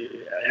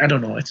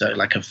don't know. It's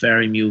like a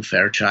very new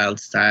Fairchild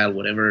style,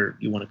 whatever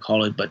you want to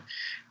call it, but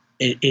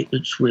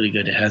it's really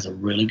good. It has a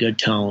really good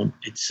tone.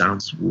 It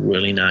sounds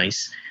really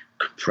nice.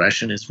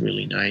 Compression is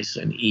really nice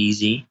and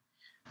easy.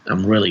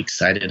 I'm really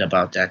excited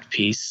about that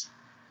piece.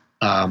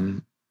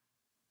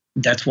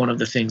 That's one of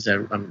the things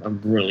that I'm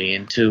really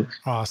into.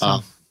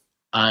 Awesome.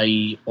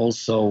 I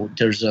also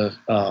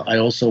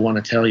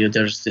want to tell you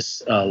there's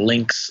this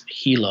Lynx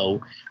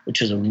Hilo,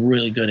 which is a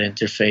really good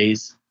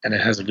interface, and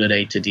it has a good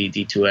A to D,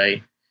 D to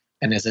A,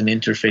 and as an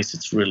interface,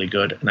 it's really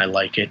good, and I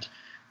like it.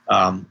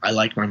 I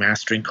like my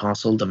mastering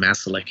console, the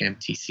Massilic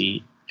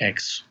MTC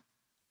 1X.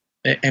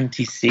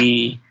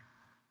 MTC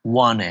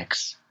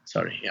 1X.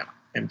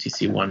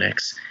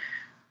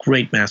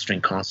 Great mastering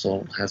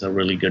console, has a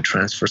really good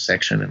transfer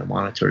section and a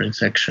monitoring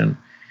section.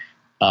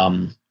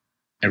 I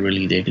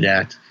really dig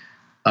that.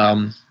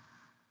 Now,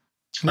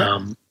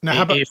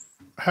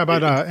 how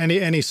about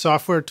any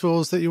software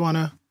tools that you want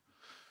to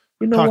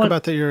talk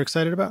about that you're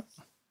excited about?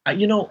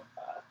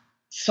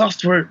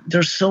 Software,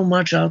 there's so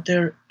much out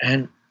there,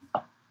 and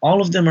all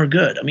of them are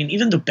good. I mean,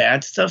 even the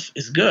bad stuff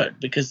is good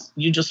because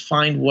you just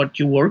find what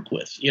you work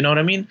with. You know what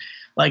I mean?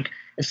 Like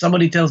if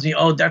somebody tells me,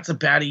 oh, that's a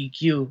bad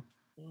EQ,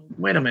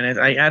 wait a minute,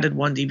 I added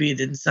 1 dB, it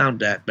didn't sound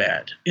that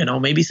bad.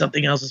 Maybe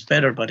something else is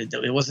better, but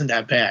it wasn't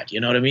that bad.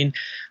 You know what I mean?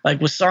 Like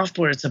with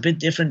software, it's a bit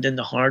different than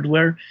the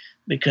hardware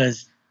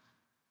because,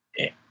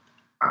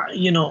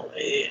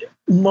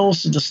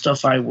 most of the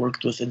stuff I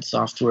worked with in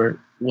software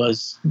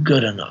was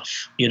good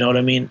enough. You know what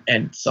I mean?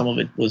 And some of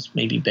it was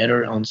maybe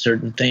better on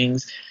certain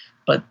things.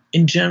 But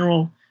in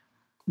general,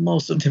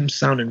 most of them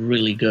sounded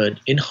really good.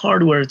 In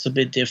hardware, it's a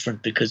bit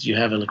different because you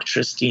have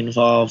electricity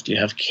involved, you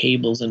have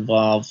cables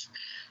involved,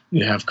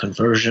 you have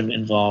conversion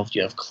involved,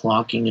 you have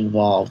clocking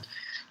involved.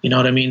 You know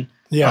what I mean?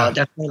 Yeah.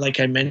 That's why,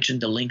 like I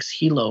mentioned, the Lynx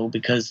Hilo,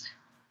 because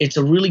it's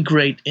a really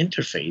great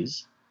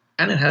interface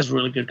and it has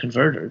really good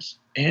converters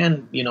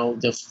and,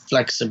 the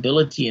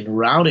flexibility and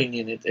routing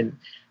in it. And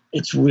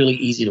it's really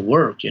easy to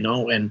work,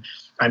 And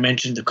I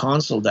mentioned the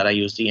console that I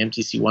use, the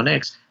MTC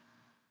 1X.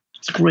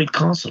 It's a great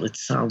console. It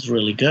sounds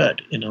really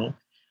good,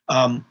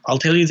 I'll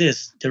tell you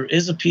this. There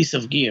is a piece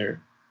of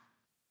gear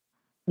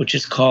which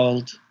is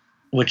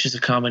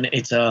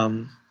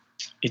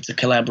it's a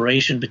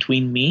collaboration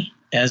between me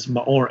as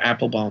Maor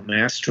Appelbaum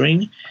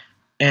Mastering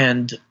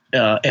and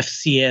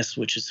FCS,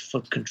 which is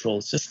Foot Control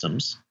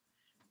Systems.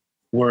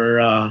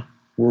 We're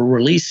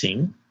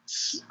releasing,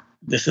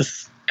 this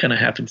is going to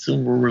happen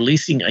soon, we're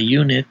releasing a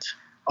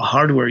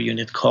hardware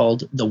unit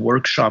called the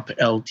Workshop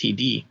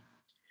LTD.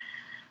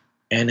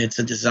 And it's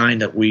a design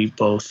that we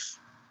both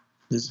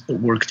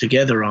work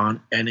together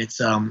on, and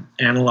it's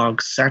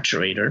analog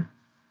saturator.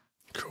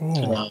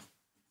 Cool.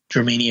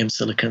 Germanium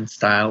silicon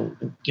style,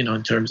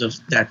 in terms of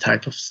that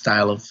type of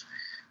style of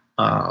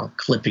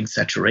clipping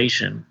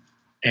saturation.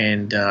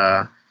 And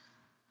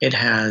it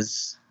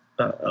has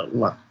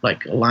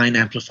like line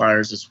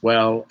amplifiers as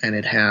well, and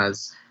it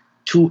has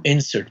 2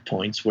 insert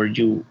points where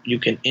you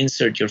can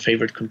insert your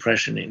favorite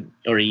compression in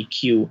or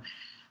EQ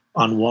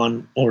on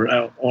one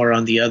or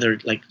on the other.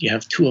 Like you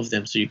have 2 of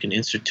them, so you can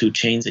insert 2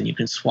 chains and you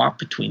can swap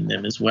between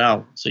them as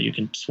well. So you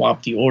can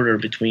swap the order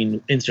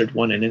between insert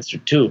 1 and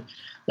insert 2.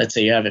 Let's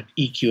say you have an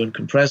EQ and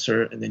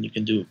compressor, and then you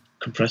can do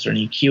compressor and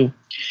EQ.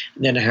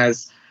 And then it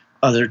has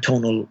other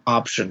tonal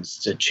options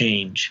to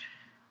change.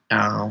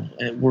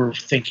 And we're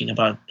thinking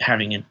about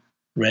having it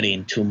ready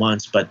in 2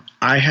 months, but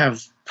I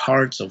have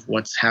parts of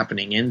what's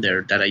happening in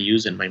there that I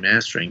use in my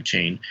mastering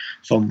chain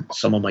from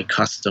some of my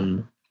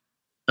custom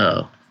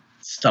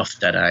stuff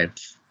that I've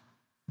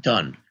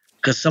done,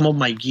 because some of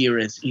my gear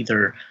is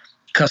either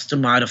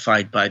custom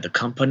modified by the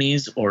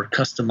companies or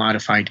custom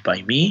modified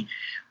by me,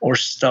 or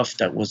stuff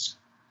that was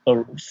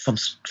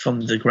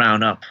from the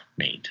ground up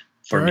made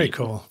for me. Very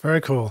cool. Very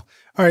cool.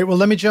 All right. Well,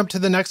 let me jump to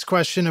the next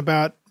question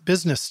about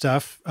business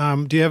stuff.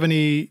 Do you have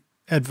any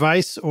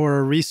advice or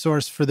a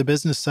resource for the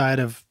business side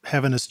of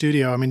having a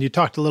studio? I mean, you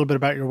talked a little bit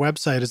about your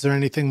website. Is there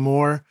anything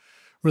more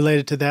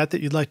related to that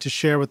you'd like to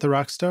share with the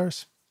rock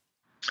stars?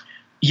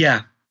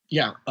 Yeah.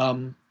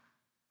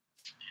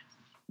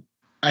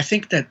 I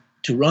think that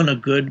to run a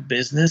good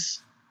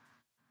business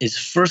is,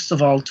 first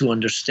of all, to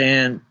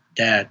understand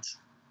that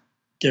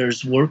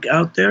there's work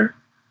out there,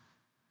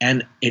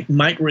 and it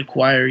might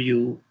require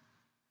you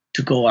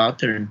to go out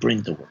there and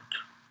bring the work.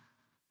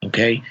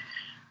 Okay?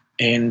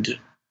 And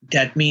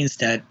that means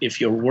that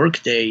if your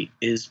work day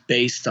is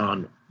based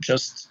on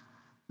just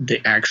the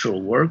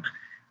actual work,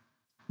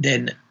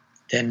 then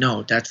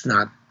no, that's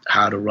not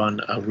how to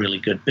run a really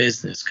good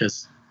business.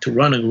 Because to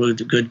run a really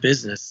good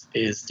business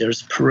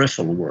there's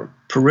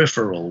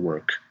peripheral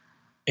work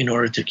in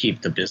order to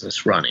keep the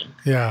business running.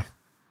 Yeah.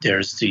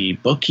 There's the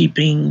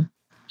bookkeeping,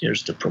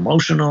 there's the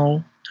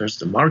promotional, there's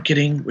the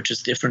marketing, which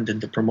is different than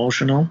the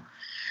promotional.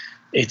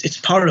 It's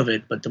part of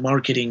it, but the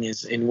marketing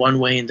is in one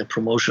way, and the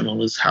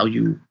promotional is how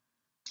you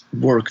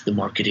work the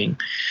marketing.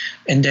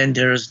 And then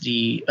there's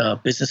the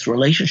business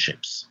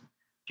relationships.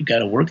 You got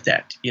to work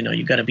that.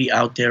 You got to be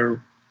out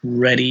there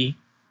ready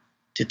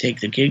to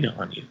take the gig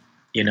on you.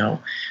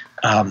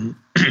 Um,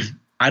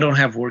 I don't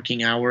have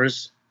working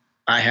hours.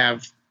 I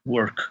have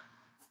work.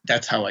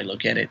 That's how I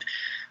look at it.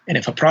 And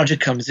if a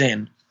project comes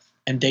in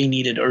and they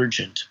need it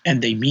urgent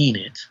and they mean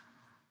it,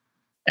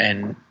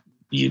 and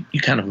you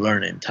kind of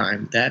learn in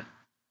time that,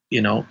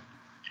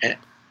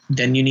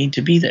 then you need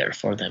to be there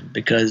for them,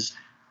 because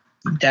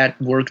that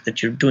work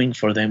that you're doing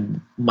for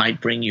them might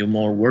bring you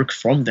more work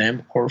from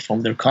them or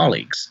from their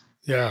colleagues.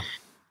 Yeah.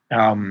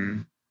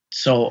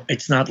 So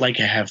it's not like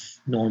I have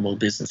normal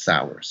business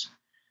hours.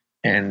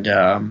 And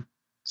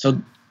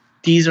so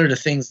these are the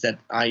things that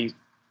I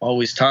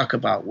always talk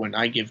about when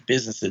I give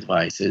business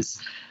advice.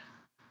 Is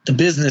the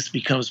business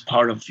becomes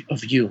part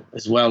of you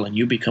as well, and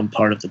you become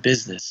part of the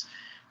business.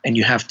 And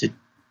you have to,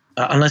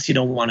 unless you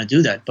don't want to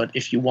do that, but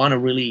if you want to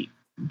really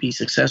be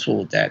successful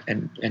with that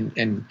and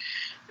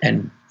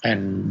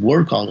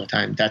work all the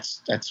time,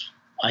 that's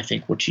I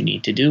think what you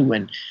need to do.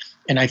 And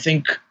I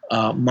think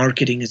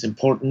marketing is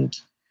important.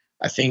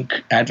 I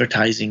think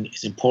advertising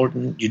is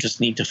important. You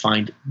just need to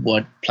find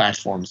what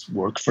platforms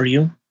work for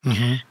you.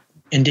 Mm-hmm.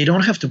 And they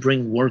don't have to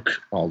bring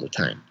work all the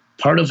time.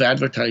 Part of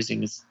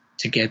advertising is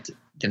to get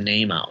the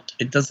name out.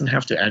 It doesn't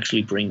have to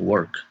actually bring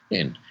work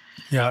in.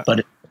 Yeah.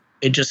 But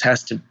it just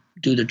has to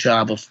do the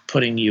job of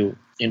putting you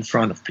in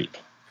front of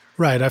people.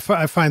 Right. I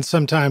find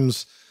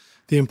sometimes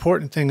the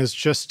important thing is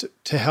just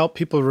to help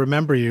people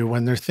remember you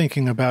when they're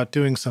thinking about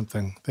doing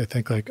something. They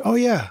think like, oh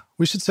yeah,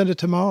 we should send it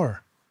to Maor.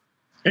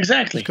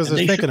 Exactly. Because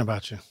they're thinking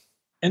about you.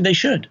 And they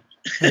should.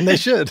 And they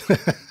should.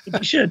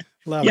 They should.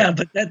 Yeah,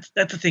 but that's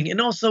the thing.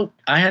 And also,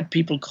 I had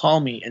people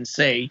call me and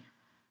say,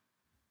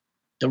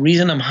 the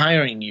reason I'm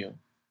hiring you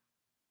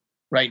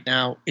right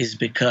now is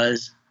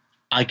because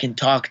I can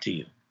talk to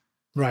you.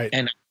 Right.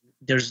 And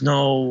there's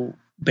no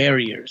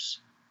barriers.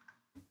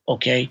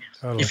 Okay?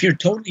 Totally. If you're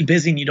totally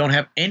busy and you don't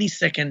have any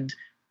second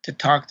to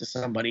talk to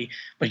somebody,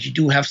 but you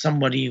do have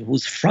somebody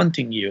who's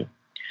fronting you,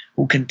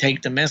 who can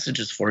take the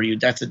messages for you,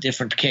 that's a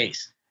different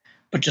case.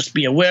 But just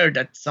be aware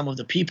that some of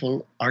the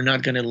people are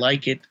not going to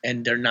like it,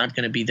 and they're not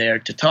going to be there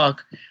to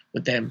talk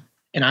with them.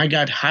 And I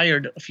got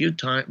hired a few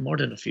times, more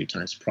than a few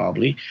times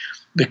probably,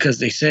 because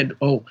they said,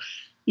 oh,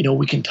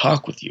 we can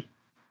talk with you,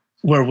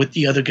 where with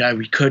the other guy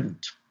we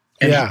couldn't.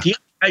 And yeah. the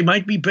other guy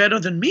might be better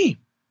than me,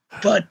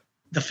 but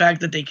the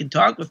fact that they can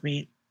talk with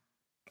me,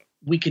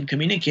 we can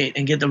communicate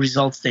and get the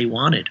results they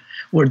wanted.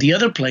 Where the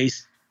other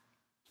place,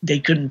 they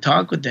couldn't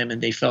talk with them,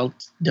 and they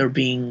felt they're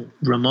being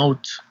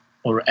remote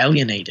or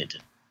alienated.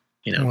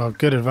 Well,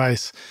 good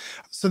advice.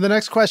 So the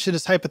next question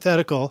is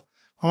hypothetical.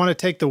 I want to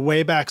take the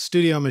Wayback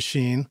Studio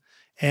machine,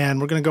 and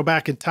we're going to go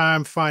back in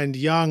time, find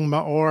young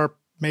Maor.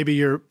 Maybe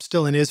you're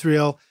still in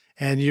Israel,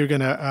 and you're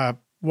going to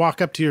walk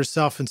up to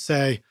yourself and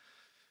say,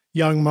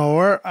 young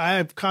Maor,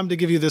 I've come to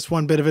give you this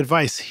one bit of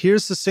advice.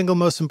 Here's the single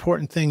most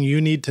important thing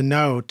you need to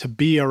know to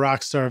be a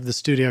rock star of the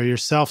studio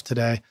yourself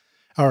today,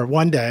 or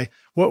one day.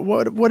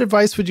 What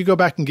advice would you go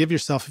back and give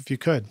yourself if you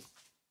could?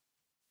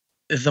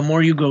 The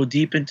more you go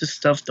deep into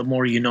stuff, the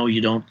more you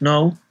don't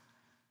know.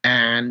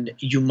 And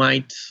you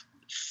might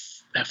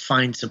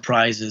find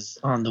surprises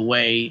on the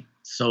way.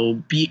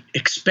 So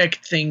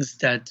expect things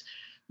that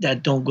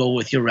don't go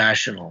with your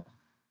rational,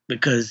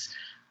 because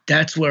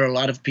that's where a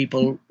lot of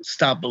people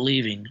stop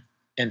believing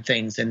in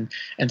things and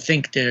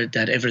think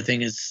that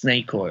everything is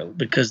snake oil,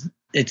 because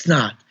it's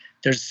not.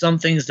 There's some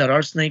things that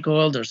are snake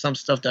oil. There's some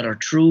stuff that are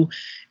true,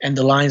 and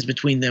the lines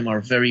between them are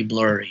very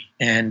blurry.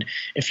 And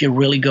if you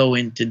really go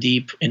into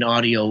deep in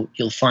audio,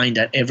 you'll find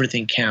that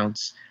everything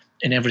counts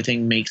and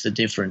everything makes a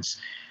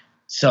difference.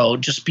 So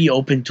just be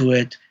open to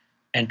it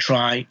and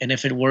try. And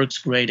if it works,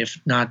 great. If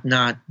not,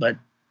 not. But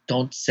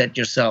don't set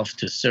yourself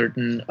to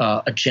certain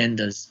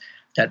agendas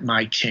that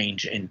might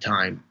change in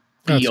time.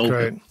 That's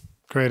great.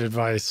 Great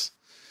advice.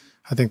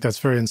 I think that's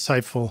very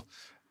insightful.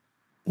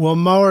 Well,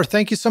 Maor,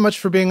 thank you so much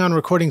for being on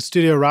Recording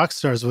Studio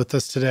Rockstars with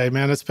us today,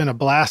 man. It's been a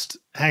blast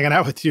hanging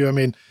out with you. I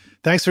mean,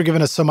 thanks for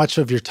giving us so much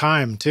of your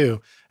time,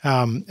 too.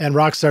 And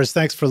Rockstars,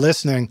 thanks for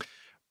listening.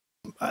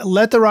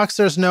 Let the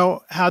Rockstars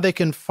know how they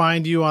can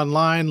find you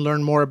online,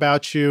 learn more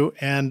about you,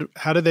 and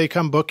how do they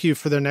come book you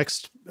for their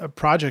next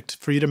project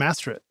for you to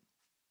master it?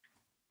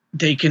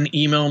 They can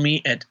email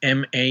me at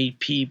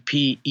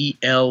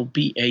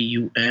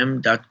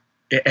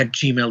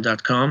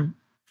mappelbaum@gmail.com.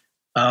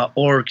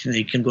 Or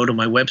they can go to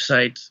my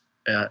website,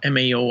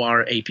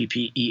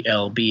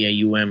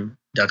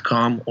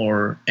 maorappelbaum.com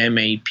or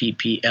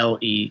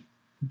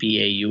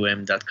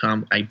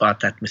mapplebaum.com. I bought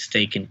that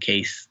mistake in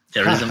case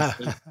there is a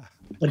mistake.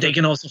 But they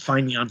can also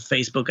find me on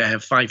Facebook. I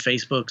have 5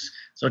 Facebooks.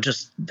 So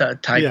just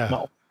type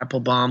Maor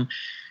Appelbaum.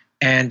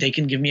 And they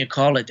can give me a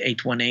call at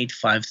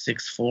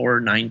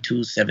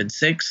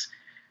 818-564-9276.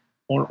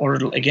 Or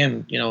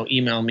again,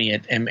 email me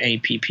at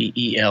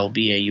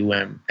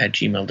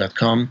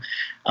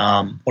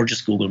mappelbaum@gmail.com, or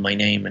just Google my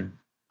name and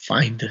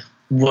find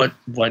where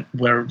the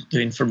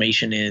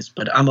information is.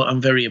 But I'm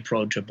very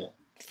approachable.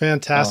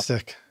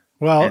 Fantastic.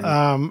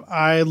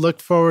 I look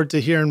forward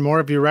to hearing more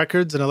of your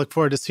records, and I look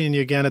forward to seeing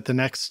you again at the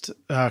next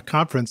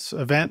conference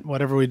event,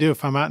 whatever we do.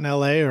 If I'm out in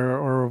LA,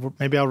 or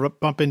maybe I'll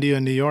bump into you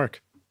in New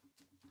York.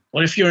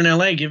 Well, if you're in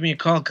LA, give me a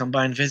call. Come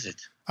by and visit.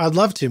 I'd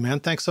love to, man.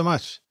 Thanks so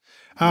much.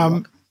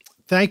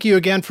 Thank you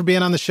again for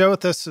being on the show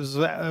with us. It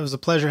was a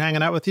pleasure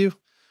hanging out with you.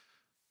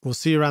 We'll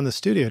see you around the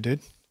studio,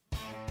 dude.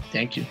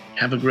 Thank you.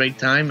 Have a great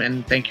time,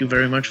 and thank you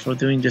very much for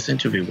doing this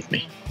interview with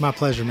me. My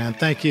pleasure, man.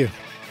 Thank you.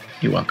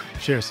 You're welcome.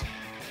 Cheers.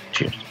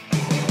 Cheers.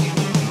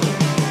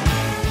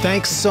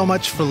 Thanks so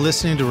much for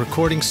listening to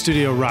Recording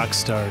Studio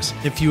Rockstars.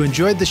 If you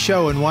enjoyed the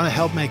show and want to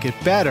help make it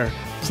better,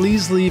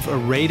 please leave a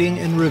rating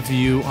and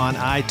review on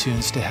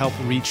iTunes to help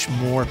reach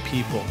more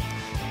people.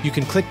 You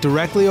can click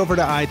directly over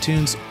to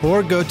iTunes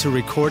or go to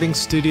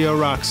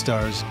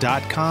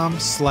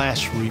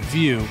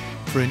recordingstudiorockstars.com/review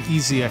for an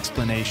easy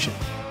explanation.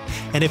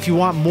 And if you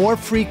want more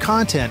free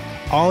content,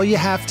 all you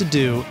have to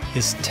do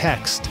is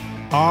text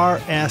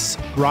RS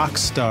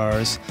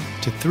Rockstars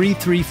to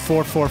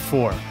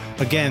 33444.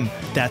 Again,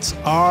 that's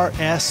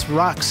RS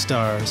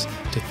Rockstars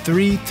to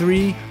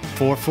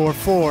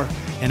 33444,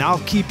 and I'll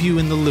keep you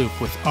in the loop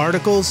with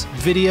articles,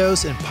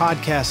 videos, and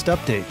podcast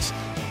updates.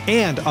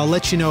 And I'll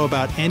let you know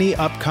about any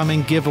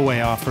upcoming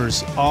giveaway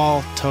offers,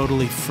 all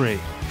totally free.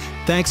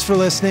 Thanks for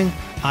listening.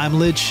 I'm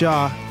Lid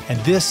Shaw, and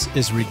this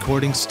is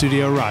Recording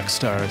Studio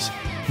Rockstars.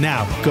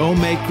 Now, go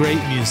make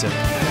great music.